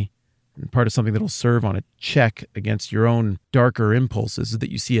angry and part of something that'll serve on a check against your own darker impulses is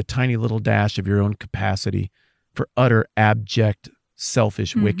that you see a tiny little dash of your own capacity for utter abject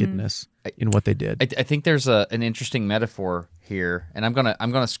selfish wickedness in what they did. I think there's an interesting metaphor here, and I'm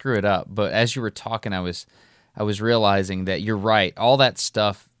gonna screw it up. But as you were talking, I was realizing that you're right. All that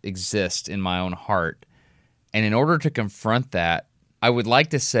stuff exists in my own heart, and in order to confront that, I would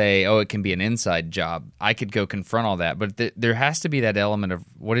like to say, oh, it can be an inside job. I could go confront all that, but there has to be that element of,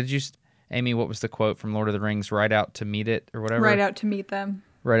 what did you, Amy? What was the quote from Lord of the Rings? Ride out to meet it, or whatever. Right out to meet them.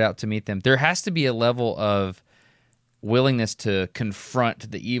 Right out to meet them. There has to be a level of willingness to confront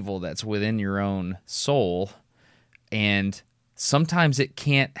the evil that's within your own soul, and sometimes it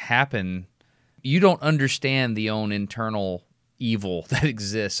can't happen. You don't understand the own internal evil that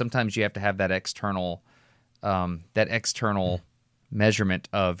exists. Sometimes you have to have that external measurement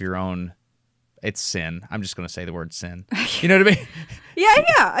of your own. It's sin. I'm just going to say the word sin. You know what I mean?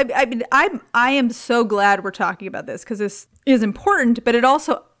 Yeah. I mean, I am so glad we're talking about this, because this is important, but it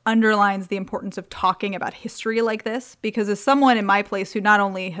also underlines the importance of talking about history like this, because as someone in my place who not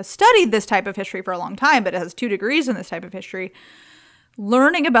only has studied this type of history for a long time, but has 2 degrees in this type of history,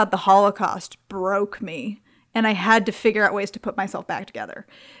 learning about the Holocaust broke me, and I had to figure out ways to put myself back together.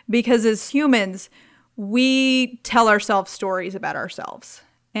 Because as humans, we tell ourselves stories about ourselves,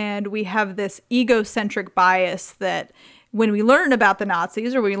 and we have this egocentric bias that when we learn about the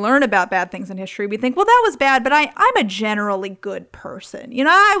Nazis or we learn about bad things in history, we think, well, that was bad, but I'm a generally good person. You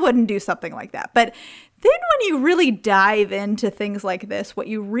know, I wouldn't do something like that. But then when you really dive into things like this, what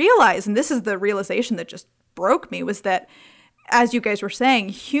you realize, and this is the realization that just broke me, was that, as you guys were saying,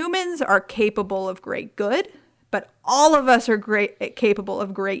 humans are capable of great good, but all of us are capable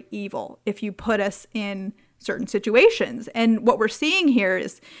of great evil if you put us in certain situations. And what we're seeing here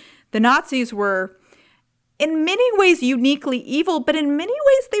is the Nazis were in many ways uniquely evil, but in many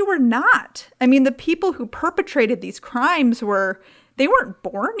ways they were not. I mean, the people who perpetrated these crimes they weren't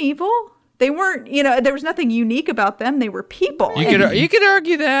born evil. They weren't, you know, there was nothing unique about them. They were people. You could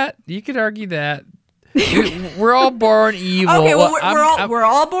argue that. You could argue that. We're all born evil. Okay, well, we're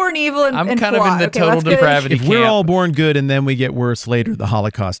all born evil and I'm kind flawed. of in the total depravity If camp. we're all born good and then we get worse later, the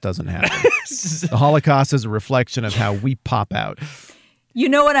Holocaust doesn't happen. The Holocaust is a reflection of how we pop out. You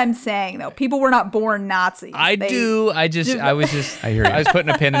know what I'm saying, though. People were not born Nazis. I do. I hear you. I was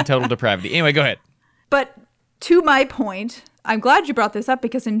putting a pin in total depravity. Anyway, go ahead. But to my point, I'm glad you brought this up,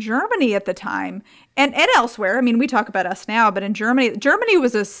 because in Germany at the time, and elsewhere, I mean, we talk about us now, but in Germany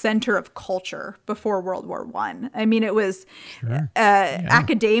was a center of culture before World War I. I mean, it was,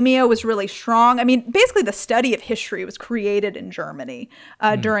 academia was really strong. I mean, basically the study of history was created in Germany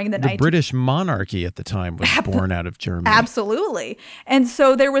during the British monarchy at the time was born out of Germany. Absolutely. And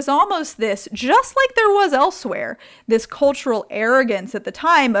so there was almost this, just like there was elsewhere, this cultural arrogance at the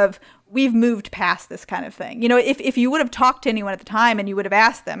time of, we've moved past this kind of thing. You know, if you would have talked to anyone at the time and you would have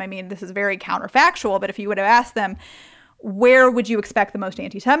asked them, I mean, this is very counterfactual, but if you would have asked them, where would you expect the most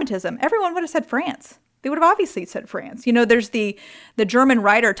anti-Semitism? Everyone would have said France. They would have obviously said France. You know, there's the German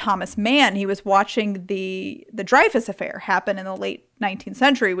writer Thomas Mann. He was watching the Dreyfus affair happen in the late 19th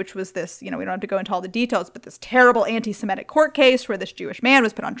century, which was this, you know, we don't have to go into all the details, but this terrible anti-Semitic court case where this Jewish man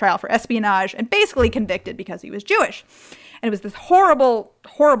was put on trial for espionage and basically convicted because he was Jewish. And it was this horrible,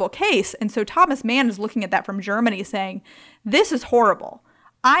 horrible case. And so Thomas Mann is looking at that from Germany saying, this is horrible.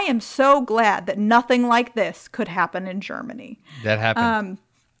 I am so glad that nothing like this could happen in Germany. That happened.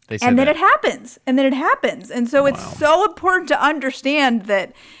 And then it happens. And then it happens. And so it's so important to understand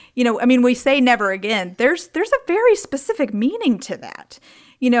that, you know, I mean, we say never again. There's a very specific meaning to that.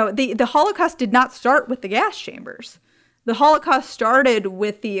 You know, the Holocaust did not start with the gas chambers. The Holocaust started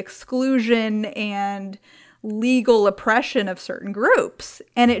with the exclusion and legal oppression of certain groups.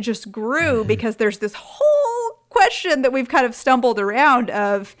 And it just grew because there's this whole question that we've kind of stumbled around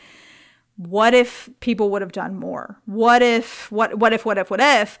of, what if people would have done more? What if the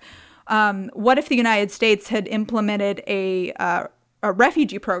United States had implemented a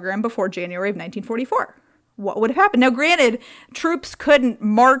refugee program before January of 1944? What would have happened? Now, granted, troops couldn't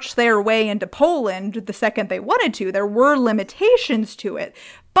march their way into Poland the second they wanted to. There were limitations to it.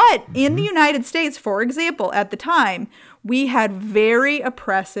 But in the United States, for example, at the time, we had very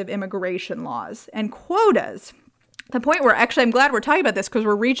oppressive immigration laws and quotas. The point where, actually, I'm glad we're talking about this because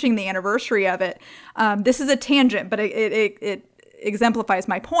we're reaching the anniversary of it. This is a tangent, but it exemplifies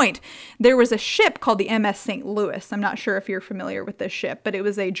my point. There was a ship called the MS St. Louis. I'm not sure if you're familiar with this ship, but it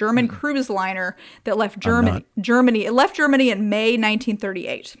was a German cruise liner that left Germany. It left Germany in May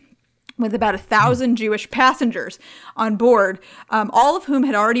 1938. With about 1,000 Jewish passengers on board, all of whom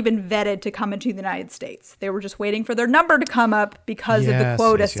had already been vetted to come into the United States. They were just waiting for their number to come up because of the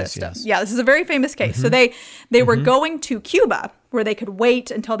quota system. Yes. Yeah, this is a very famous case. So they were going to Cuba, where they could wait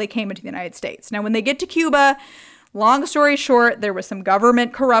until they came into the United States. Now, when they get to Cuba, long story short, there was some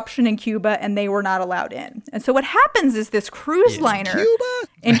government corruption in Cuba, and they were not allowed in. And so what happens is this cruise liner... Cuba?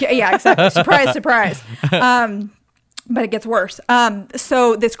 Yeah, exactly. Surprise, surprise. But it gets worse.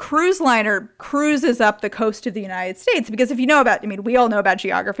 So this cruise liner cruises up the coast of the United States because if you know about, I mean, we all know about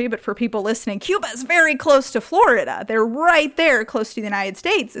geography, but for people listening, Cuba is very close to Florida. They're right there close to the United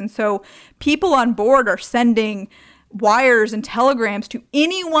States. And so people on board are sending wires and telegrams to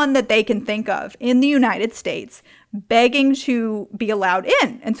anyone that they can think of in the United States begging to be allowed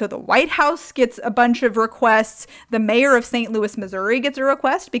in. And so the White House gets a bunch of requests. The mayor of St. Louis, Missouri gets a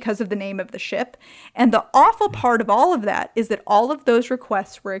request because of the name of the ship. And the awful part of all of that is that all of those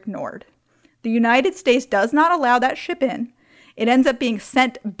requests were ignored. The United States does not allow that ship in. It ends up being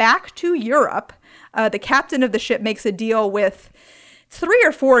sent back to Europe. The captain of the ship makes a deal with 3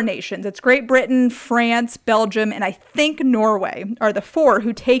 or 4 nations. It's Great Britain, France, Belgium, and I think Norway are the 4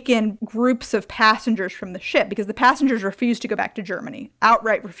 who take in groups of passengers from the ship because the passengers refused to go back to Germany,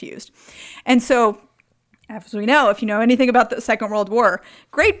 outright refused. And so, as we know, if you know anything about the Second World War,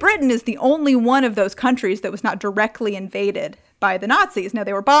 Great Britain is the only one of those countries that was not directly invaded by the Nazis. Now,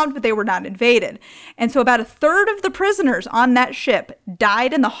 they were bombed, but they were not invaded. And so about 1/3 of the prisoners on that ship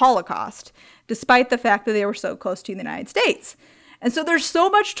died in the Holocaust, despite the fact that they were so close to the United States. And so there's so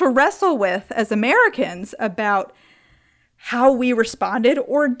much to wrestle with as Americans about how we responded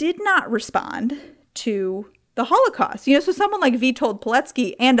or did not respond to the Holocaust. You know, so someone like Witold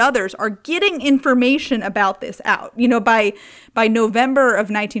Pilecki and others are getting information about this out. You know, by November of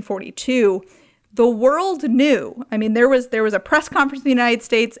 1942, the world knew. I mean, there was a press conference in the United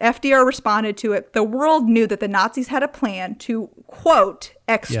States. FDR responded to it. The world knew that the Nazis had a plan to, quote,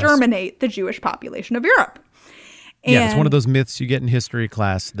 exterminate the Jewish population of Europe. Yeah, it's one of those myths you get in history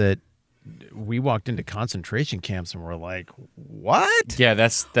class that we walked into concentration camps and we're like, what? Yeah,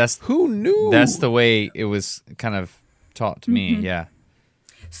 that's who knew? That's the way it was kind of taught to me. Yeah.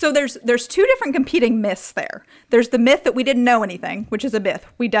 So there's 2 different competing myths there. There's the myth that we didn't know anything, which is a myth.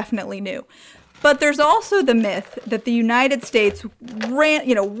 We definitely knew. But there's also the myth that the United States went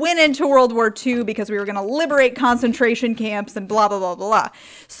into World War II because we were going to liberate concentration camps and blah, blah, blah, blah.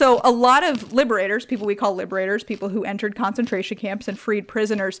 So a lot of liberators, people we call liberators, people who entered concentration camps and freed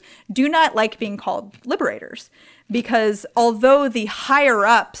prisoners, do not like being called liberators. Because although the higher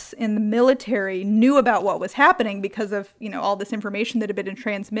ups in the military knew about what was happening because of, you know, all this information that had been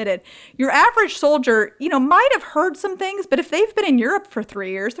transmitted, your average soldier, you know, might have heard some things, but if they've been in Europe for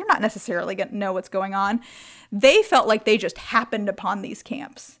 3 years, they're not necessarily going to know what's going on. They felt like they just happened upon these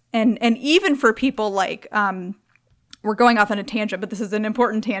camps. And even for people like, we're going off on a tangent, but this is an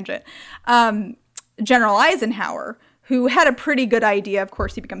important tangent, General Eisenhower, who had a pretty good idea. Of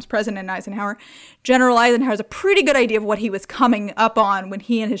course, he becomes President Eisenhower. General Eisenhower has a pretty good idea of what he was coming up on when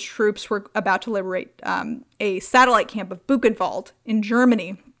he and his troops were about to liberate a satellite camp of Buchenwald in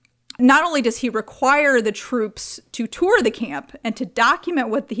Germany. not only does he require the troops to tour the camp and to document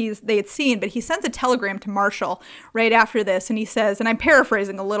what they had seen, but he sends a telegram to Marshall right after this. And he says, and I'm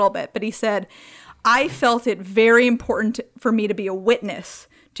paraphrasing a little bit, but he said, "I felt it very important for me to be a witness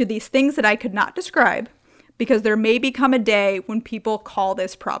to these things that I could not describe, because there may become a day when people call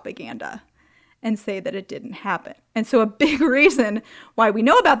this propaganda and say that it didn't happen." And so a big reason why we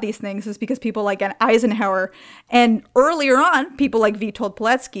know about these things is because people like Eisenhower and earlier on, people like Witold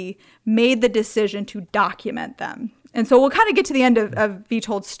Pilecki made the decision to document them. And so we'll kind of get to the end of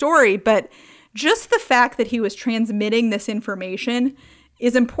Witold's story, but just the fact that he was transmitting this information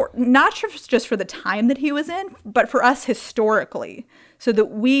is important, not just for the time that he was in, but for us historically, so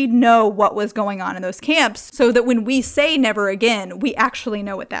that we know what was going on in those camps, so that when we say never again, we actually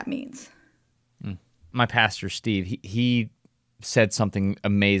know what that means. My pastor, Steve, he said something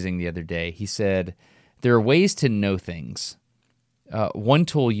amazing the other day. He said, there are ways to know things. One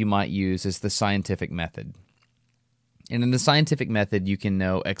tool you might use is the scientific method. And in the scientific method, you can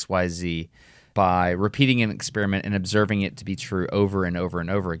know X, Y, Z by repeating an experiment and observing it to be true over and over and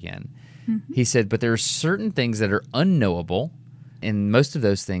over again. Mm-hmm. He said, but there are certain things that are unknowable, and most of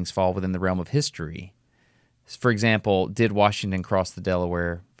those things fall within the realm of history. For example, did Washington cross the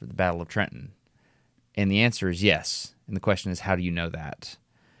Delaware for the Battle of Trenton? And the answer is yes. And the question is, how do you know that?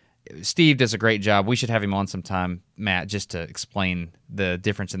 Steve does a great job. We should have him on sometime, Matt, just to explain the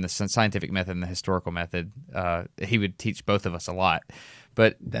difference in the scientific method and the historical method. He would teach both of us a lot.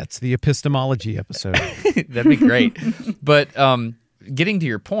 But that's the epistemology episode. That'd be great. But getting to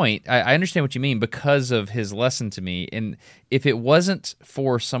your point, I understand what you mean because of his lesson to me. And if it wasn't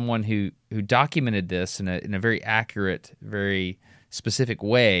for someone who documented this in a very accurate, very specific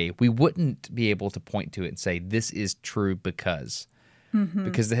way, we wouldn't be able to point to it and say, this is true because. Mm-hmm.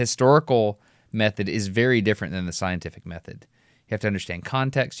 Because the historical method is very different than the scientific method. You have to understand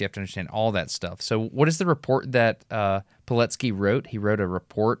context. You have to understand all that stuff. So what is the report that Pilecki wrote? He wrote a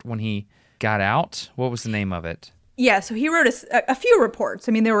report when he got out. What was the name of it? Yeah, so he wrote a few reports.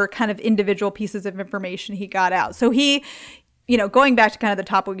 I mean, there were kind of individual pieces of information he got out. So he, going back to kind of the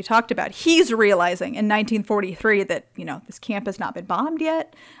topic we talked about, he's realizing in 1943 that, this camp has not been bombed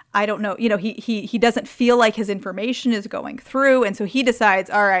yet. I don't know. He doesn't feel like his information is going through. And so he decides,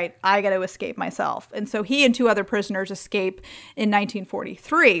 all right, I got to escape myself. And so he and two other prisoners escape in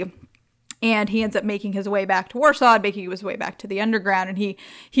 1943. And he ends up making his way back to Warsaw, making his way back to the underground. And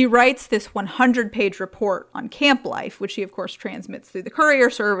he writes this 100-page report on camp life, which he, of course, transmits through the courier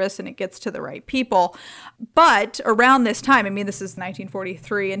service, and it gets to the right people. But around this time, this is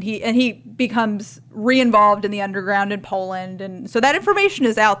 1943, and he becomes re-involved in the underground in Poland. And so that information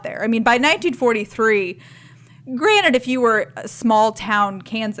is out there. By 1943... Granted, if you were a small town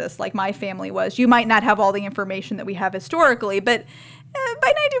Kansas, like my family was, you might not have all the information that we have historically, but by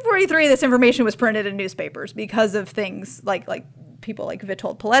 1943, this information was printed in newspapers because of things like people like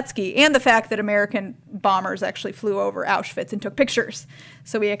Witold Pilecki and the fact that American bombers actually flew over Auschwitz and took pictures.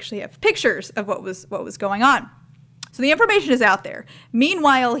 So we actually have pictures of what was going on. So the information is out there.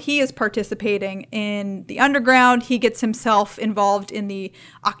 Meanwhile, he is participating in the underground. He gets himself involved in the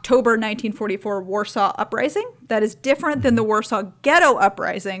October 1944 Warsaw Uprising. That is different than the Warsaw Ghetto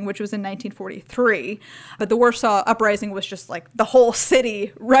Uprising, which was in 1943. But the Warsaw Uprising was just like the whole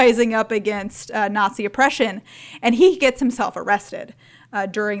city rising up against Nazi oppression. And he gets himself arrested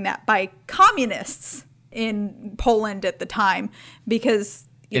during that by communists in Poland at the time because...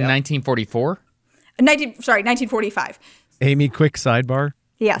 In 1944? 1945. Amy, quick sidebar.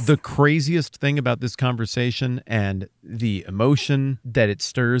 Yes. The craziest thing about this conversation and the emotion that it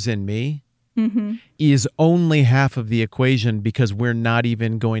stirs in me is only half of the equation because we're not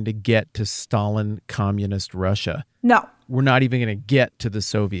even going to get to Stalin communist Russia. No. We're not even going to get to the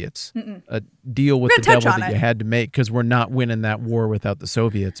Soviets. A deal with the devil that you had to make because we're not winning that war without the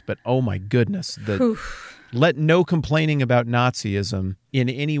Soviets. But oh my goodness, let no complaining about Nazism in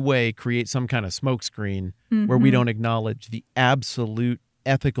any way create some kind of smokescreen where we don't acknowledge the absolute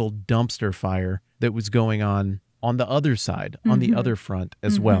ethical dumpster fire that was going on the other side, on the other front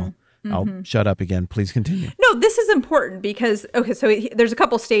as well. I'll shut up again. Please continue. No, this is important because, there's a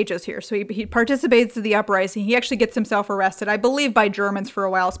couple stages here. So he participates in the uprising. He actually gets himself arrested, I believe, by Germans for a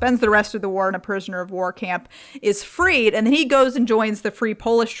while, spends the rest of the war in a prisoner of war camp, is freed, and then he goes and joins the Free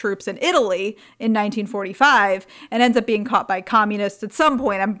Polish troops in Italy in 1945 and ends up being caught by communists at some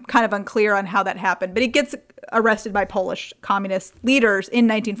point. I'm kind of unclear on how that happened, but he gets arrested by Polish communist leaders in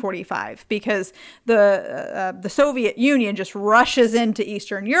 1945 because the Soviet Union just rushes into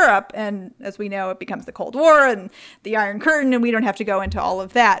Eastern Europe, and as we know, it becomes the Cold War and the Iron Curtain, and we don't have to go into all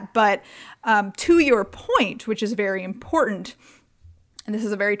of that. But to your point, which is very important, and this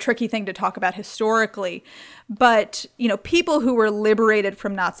is a very tricky thing to talk about historically, but, people who were liberated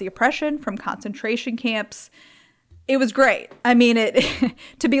from Nazi oppression, from concentration camps, it was great. I mean,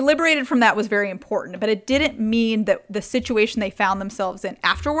 to be liberated from that was very important, but it didn't mean that the situation they found themselves in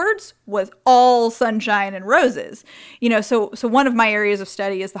afterwards was all sunshine and roses. So one of my areas of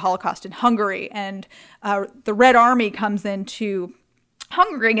study is the Holocaust in Hungary, and the Red Army comes into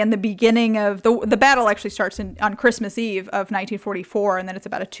Hungary, and the beginning of the battle actually starts on Christmas Eve of 1944, and then it's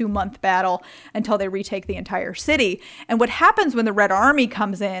about a 2-month battle until they retake the entire city. And what happens when the Red Army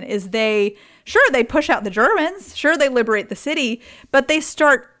comes in is they push out the Germans, they liberate the city, but they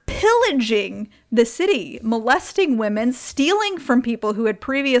start pillaging the city, molesting women, stealing from people who had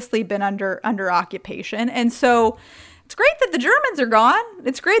previously been under occupation. And so it's great that the Germans are gone.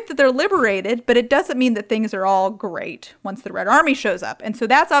 It's great that they're liberated, but it doesn't mean that things are all great once the Red Army shows up. And so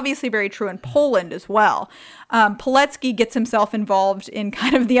that's obviously very true in Poland as well. Pilecki gets himself involved in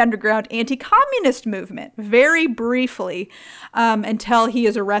kind of the underground anti-communist movement very briefly until he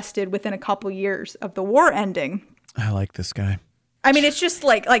is arrested within a couple years of the war ending. I like this guy. I mean, it's just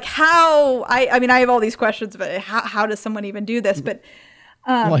like how I have all these questions, but how does someone even do this? But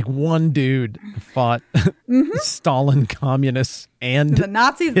like one dude fought Stalin communists and the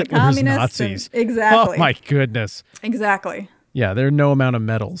Nazis, Hitler's the communists. Nazis. Exactly. Oh my goodness. Exactly. Yeah, there are no amount of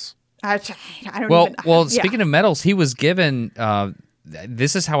medals. I don't even. Well, speaking of medals, he was given.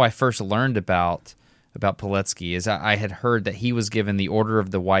 This is how I first learned about Pilecki. Is I had heard that he was given the Order of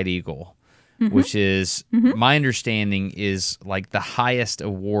the White Eagle, which is my understanding is like the highest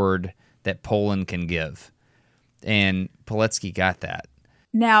award that Poland can give, and Pilecki got that.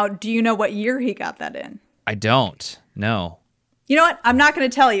 Now, do you know what year he got that in? I don't. No. You know what? I'm not going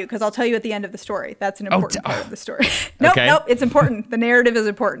to tell you because I'll tell you at the end of the story. That's an important part of the story. Nope, it's important. The narrative is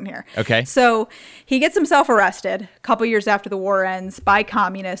important here. Okay. So he gets himself arrested a couple years after the war ends by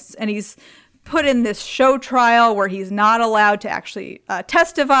communists, and he's put in this show trial where he's not allowed to actually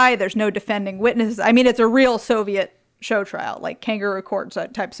testify. There's no defending witnesses. I mean, it's a real Soviet show trial, like kangaroo court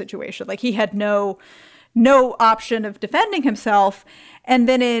type situation. Like he had no option of defending himself. And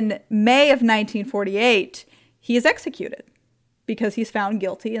then in May of 1948, he is executed because he's found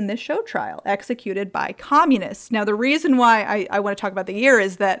guilty in this show trial, executed by communists. Now, the reason why I want to talk about the year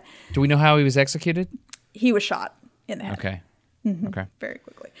is that... Do we know how he was executed? He was shot in the head. Okay. Okay. Very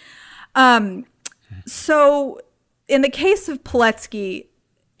quickly. So in the case of Pilecki,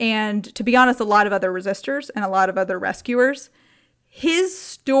 and to be honest, a lot of other resistors and a lot of other rescuers, his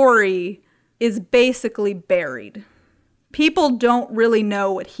story is basically buried. People don't really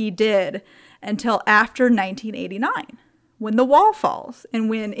know what he did until after 1989, when the wall falls and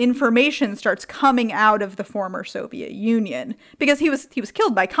when information starts coming out of the former Soviet Union, because he was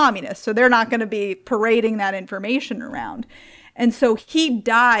killed by communists, so they're not going to be parading that information around. And so he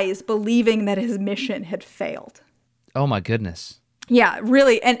dies believing that his mission had failed. Oh my goodness. Yeah,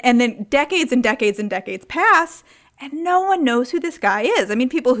 really. And then decades and decades and decades pass, and no one knows who this guy is. I mean,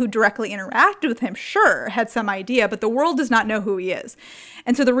 people who directly interacted with him, sure, had some idea, but the world does not know who he is.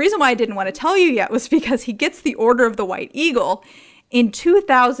 And so the reason why I didn't want to tell you yet was because he gets the Order of the White Eagle in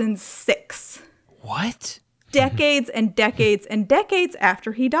 2006. What? Decades and decades and decades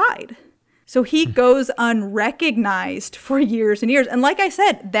after he died. So he goes unrecognized for years and years. And like I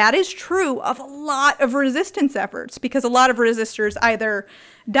said, that is true of a lot of resistance efforts, because a lot of resistors either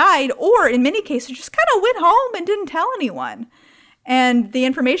died or in many cases just kind of went home and didn't tell anyone. And the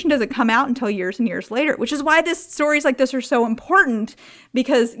information doesn't come out until years and years later, which is why stories like this are so important,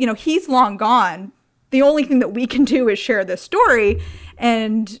 because, you know, he's long gone. The only thing that we can do is share this story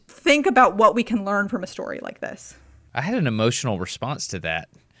and think about what we can learn from a story like this. I had an emotional response to that.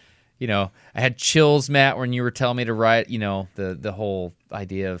 You know, I had chills, Matt, when you were telling me to write, you know, the whole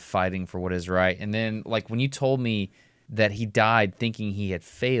idea of fighting for what is right. And then, like, when you told me that he died thinking he had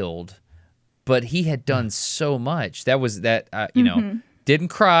failed, but he had done so much. That was that, you know, didn't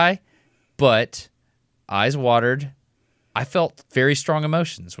cry, but eyes watered. I felt very strong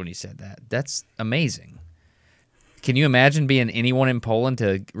emotions when he said that. That's amazing. Can you imagine being anyone in Poland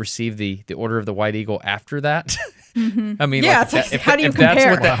to receive the Order of the White Eagle after that? I mean, yeah, like, how do you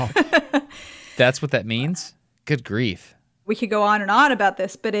compare? That's what that means? Good grief. We could go on and on about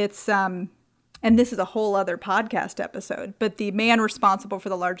this, but it's, and this is a whole other podcast episode, but the man responsible for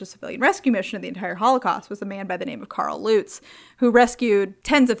the largest civilian rescue mission of the entire Holocaust was a man by the name of Karl Lutz, who rescued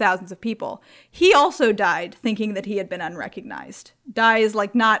tens of thousands of people. He also died thinking that he had been unrecognized. Dies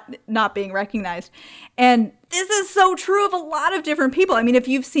like not being recognized. And this is so true of a lot of different people. I mean, if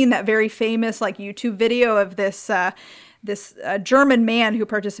you've seen that very famous like YouTube video of this this German man who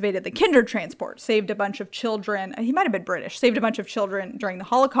participated in the Kindertransport saved a bunch of children. He might have been British, saved a bunch of children during the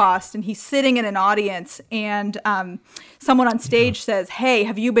Holocaust. And he's sitting in an audience, and someone on stage says, "Hey,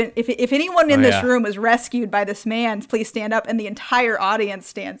 have you been, if anyone in this room was rescued by this man, please stand up." And the entire audience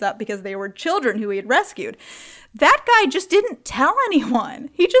stands up because they were children who he had rescued. That guy just didn't tell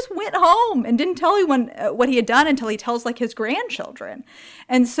anyone. He just went home and didn't tell anyone what he had done until he tells like his grandchildren.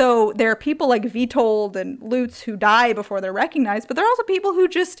 And so there are people like Witold and Lutz who die before they're recognized, but there are also people who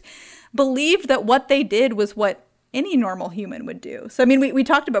just believed that what they did was what any normal human would do. So, I mean, we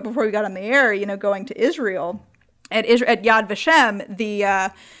talked about before we got on the air, going to Israel. At Yad Vashem,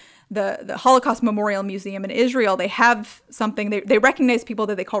 the Holocaust Memorial Museum in Israel, they have something, they recognize people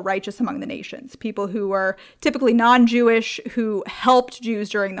that they call righteous among the nations, people who are typically non-Jewish, who helped Jews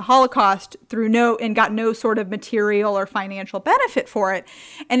during the Holocaust and got no sort of material or financial benefit for it.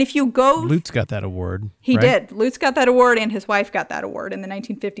 And if you go... Lutz got that award. He right? did. Lutz got that award, and his wife got that award in the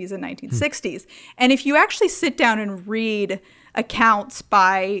 1950s and 1960s. And if you actually sit down and read accounts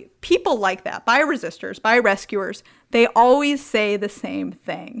by people like that, by resistors, by rescuers, they always say the same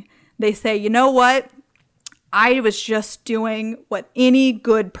thing. They say, you know what? I was just doing what any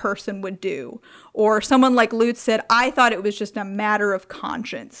good person would do. Or someone like Lutz said, I thought it was just a matter of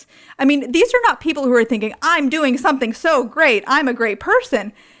conscience. I mean, these are not people who are thinking, I'm doing something so great, I'm a great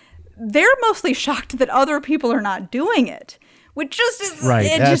person. They're mostly shocked that other people are not doing it, which just is... Right,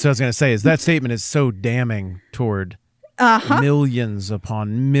 that's what I was going to say, is that statement is so damning toward millions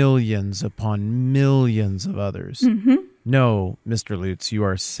upon millions upon millions of others. Mm-hmm. No, Mr. Lutz, you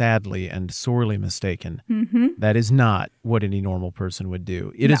are sadly and sorely mistaken. Mm-hmm. That is not what any normal person would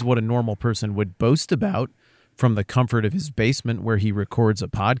do. It is what a normal person would boast about from the comfort of his basement where he records a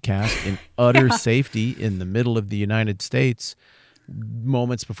podcast in utter safety in the middle of the United States,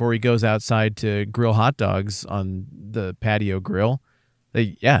 moments before he goes outside to grill hot dogs on the patio grill.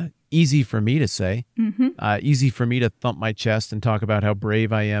 Easy for me to say. Mm-hmm. Easy for me to thump my chest and talk about how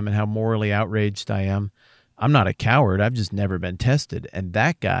brave I am and how morally outraged I am. I'm not a coward. I've just never been tested. And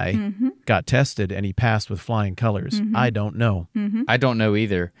that guy got tested and he passed with flying colors. Mm-hmm. I don't know. Mm-hmm. I don't know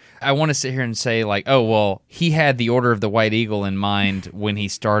either. I want to sit here and say like, oh, well, he had the Order of the White Eagle in mind when he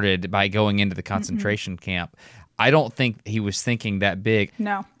started by going into the concentration camp. I don't think he was thinking that big.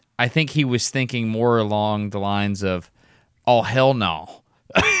 No. I think he was thinking more along the lines of, oh, hell no.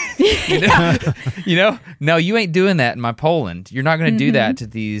 No, you ain't doing that in my Poland. You're not going to do that to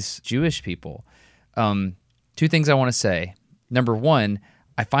these Jewish people. Two things I want to say. Number one,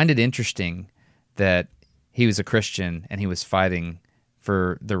 I find it interesting that he was a Christian and he was fighting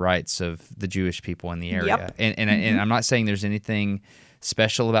for the rights of the Jewish people in the area. Yep. And I'm not saying there's anything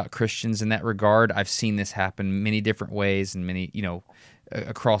special about Christians in that regard. I've seen this happen many different ways and many,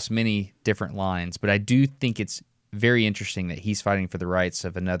 across many different lines. But I do think it's very interesting that he's fighting for the rights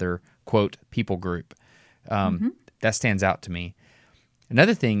of another, quote, people group. That stands out to me.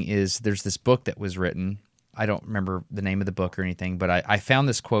 Another thing is there's this book that was written. I don't remember the name of the book or anything, but I found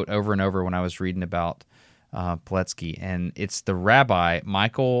this quote over and over when I was reading about Pilecki, and it's the rabbi,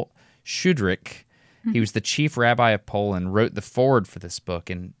 Michael Schudrick. He was the chief rabbi of Poland, wrote the foreword for this book,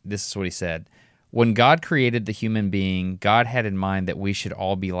 and this is what he said. When God created the human being, God had in mind that we should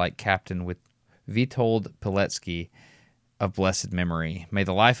all be like Captain Witold Pilecki of blessed memory. May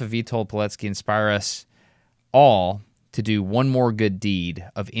the life of Witold Pilecki inspire us all to do one more good deed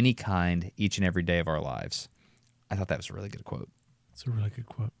of any kind each and every day of our lives. I thought that was a really good quote. It's a really good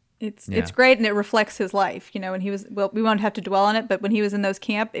quote. It's great, and it reflects his life. When he was, we won't have to dwell on it, but when he was in those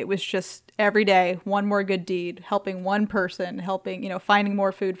camp, it was just every day, one more good deed, helping one person, helping, finding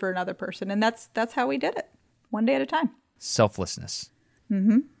more food for another person. And that's how we did it, one day at a time. Selflessness.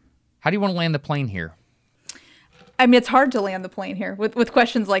 Mm-hmm. How do you want to land the plane here? I mean, it's hard to land the plane here with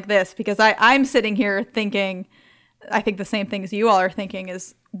questions like this, because I'm sitting here thinking, I think the same things you all are thinking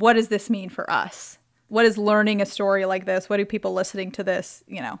is, what does this mean for us? What is learning a story like this? What do people listening to this,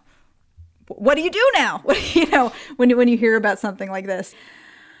 what do you do now? When you hear about something like this?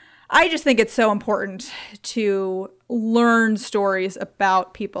 I just think it's so important to learn stories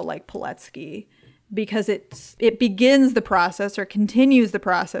about people like Pilecki, because it begins the process, or continues the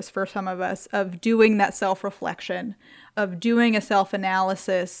process for some of us, of doing that self-reflection, of doing a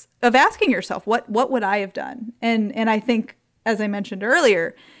self-analysis, of asking yourself, what would I have done? And I think, as I mentioned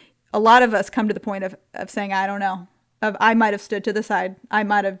earlier, a lot of us come to the point of saying, I don't know. I might have stood to the side. I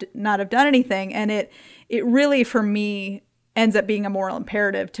might have not have done anything. And it really, for me, ends up being a moral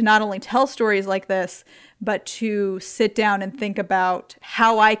imperative to not only tell stories like this, but to sit down and think about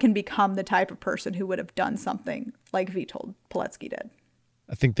how I can become the type of person who would have done something like Witold Pilecki did.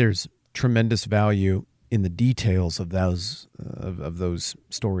 I think there's tremendous value in the details of those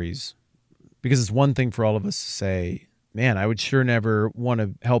stories, because it's one thing for all of us to say, man, I would sure never want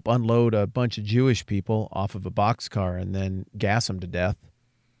to help unload a bunch of Jewish people off of a boxcar and then gas them to death.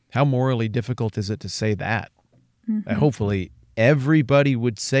 How morally difficult is it to say that? Hopefully everybody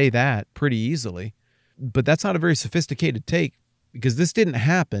would say that pretty easily, but that's not a very sophisticated take, because this didn't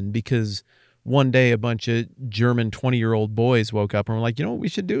happen because one day a bunch of German 20-year-old boys woke up and were like, you know what we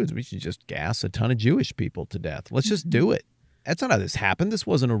should do is we should just gas a ton of Jewish people to death. Let's just do it. That's not how this happened. This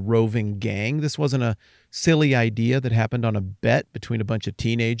wasn't a roving gang. This wasn't a silly idea that happened on a bet between a bunch of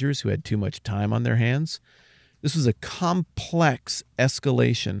teenagers who had too much time on their hands. This was a complex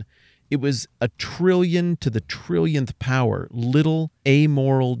escalation. It was a trillion to the trillionth power, little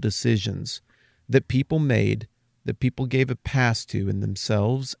amoral decisions that people made, that people gave a pass to in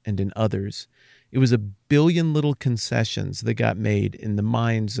themselves and in others. It was a billion little concessions that got made in the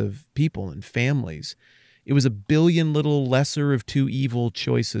minds of people and families. It was a billion little lesser of two evil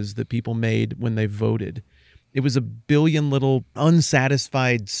choices that people made when they voted. It was a billion little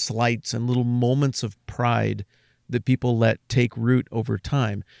unsatisfied slights and little moments of pride that people let take root over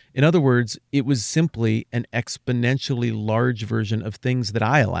time. In other words, it was simply an exponentially large version of things that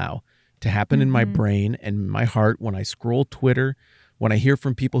I allow to happen in my brain and my heart when I scroll Twitter, when I hear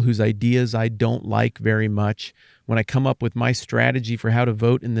from people whose ideas I don't like very much, when I come up with my strategy for how to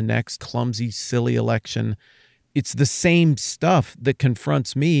vote in the next clumsy, silly election. It's the same stuff that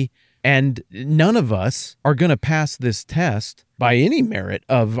confronts me, and none of us are going to pass this test by any merit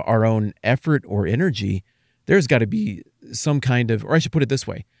of our own effort or energy. There's got to be some kind of, or I should put it this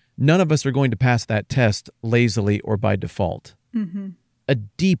way, none of us are going to pass that test lazily or by default. A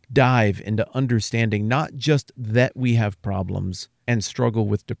deep dive into understanding not just that we have problems and struggle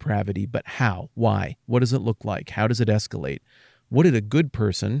with depravity, but how, why, what does it look like, how does it escalate? What did a good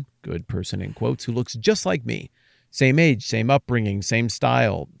person in quotes, who looks just like me, same age, same upbringing, same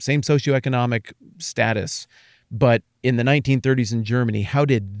style, same socioeconomic status, but in the 1930s in Germany, how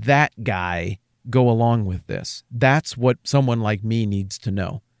did that guy go along with this? That's what someone like me needs to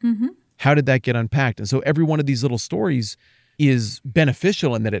know. How did that get unpacked? And so every one of these little stories is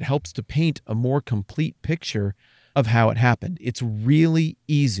beneficial in that it helps to paint a more complete picture of how it happened. It's really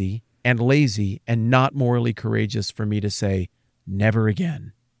easy and lazy and not morally courageous for me to say, never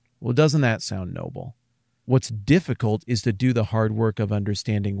again. Well, doesn't that sound noble? What's difficult is to do the hard work of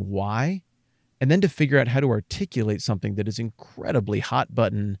understanding why, and then to figure out how to articulate something that is incredibly hot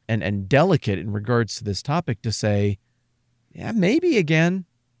button and delicate in regards to this topic to say, yeah, maybe again.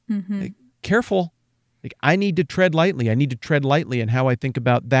 Like, careful. Like, I need to tread lightly. I need to tread lightly in how I think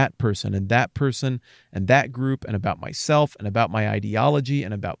about that person and that group, and about myself and about my ideology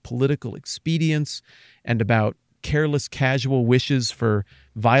and about political expedience and about careless, casual wishes for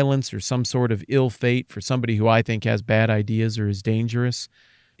violence or some sort of ill fate for somebody who I think has bad ideas or is dangerous.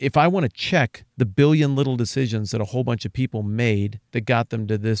 If I want to check the billion little decisions that a whole bunch of people made that got them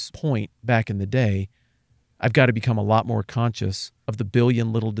to this point back in the day, I've got to become a lot more conscious of the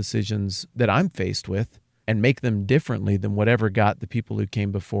billion little decisions that I'm faced with and make them differently than whatever got the people who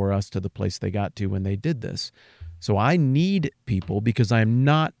came before us to the place they got to when they did this. So I need people, because I am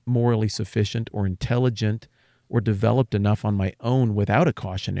not morally sufficient or intelligent or developed enough on my own without a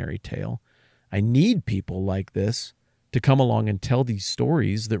cautionary tale. I need people like this to come along and tell these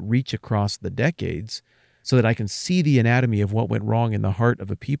stories that reach across the decades so that I can see the anatomy of what went wrong in the heart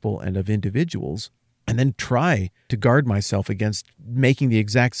of a people and of individuals, and then try to guard myself against making the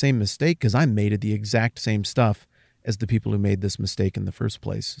exact same mistake, because I made the exact same stuff as the people who made this mistake in the first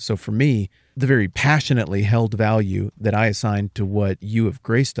place. So for me, the very passionately held value that I assign to what you have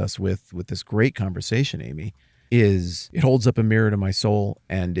graced us with this great conversation, Amy, is it holds up a mirror to my soul,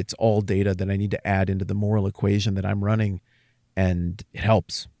 and it's all data that I need to add into the moral equation that I'm running, and it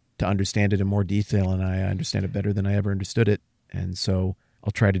helps to understand it in more detail, and I understand it better than I ever understood it. And so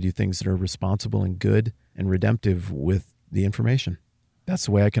I'll try to do things that are responsible and good and redemptive with the information. That's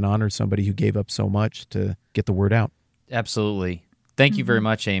the way I can honor somebody who gave up so much to get the word out. Absolutely. Thank you very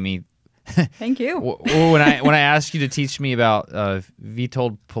much, Amy. Thank you. When I asked you to teach me about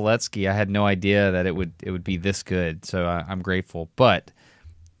Witold Pilecki, I had no idea that it would be this good. So I'm grateful. But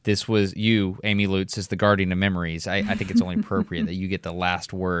this was you, Amy Lutz, as the guardian of memories. I think it's only appropriate that you get the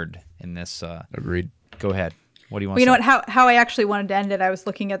last word in this. Agreed. Go ahead. What do you want? Well, you know what? How I actually wanted to end it, I was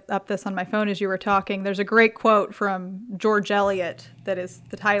looking up this on my phone as you were talking. There's a great quote from George Eliot that is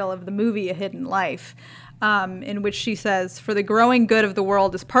the title of the movie A Hidden Life, in which she says, "For the growing good of the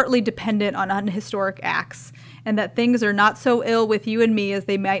world is partly dependent on unhistoric acts, and that things are not so ill with you and me as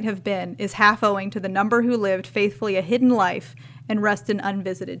they might have been is half owing to the number who lived faithfully a hidden life and rest in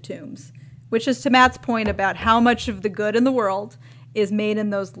unvisited tombs." which is to Matt's point about how much of the good in the world is made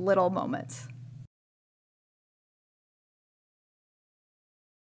in those little moments.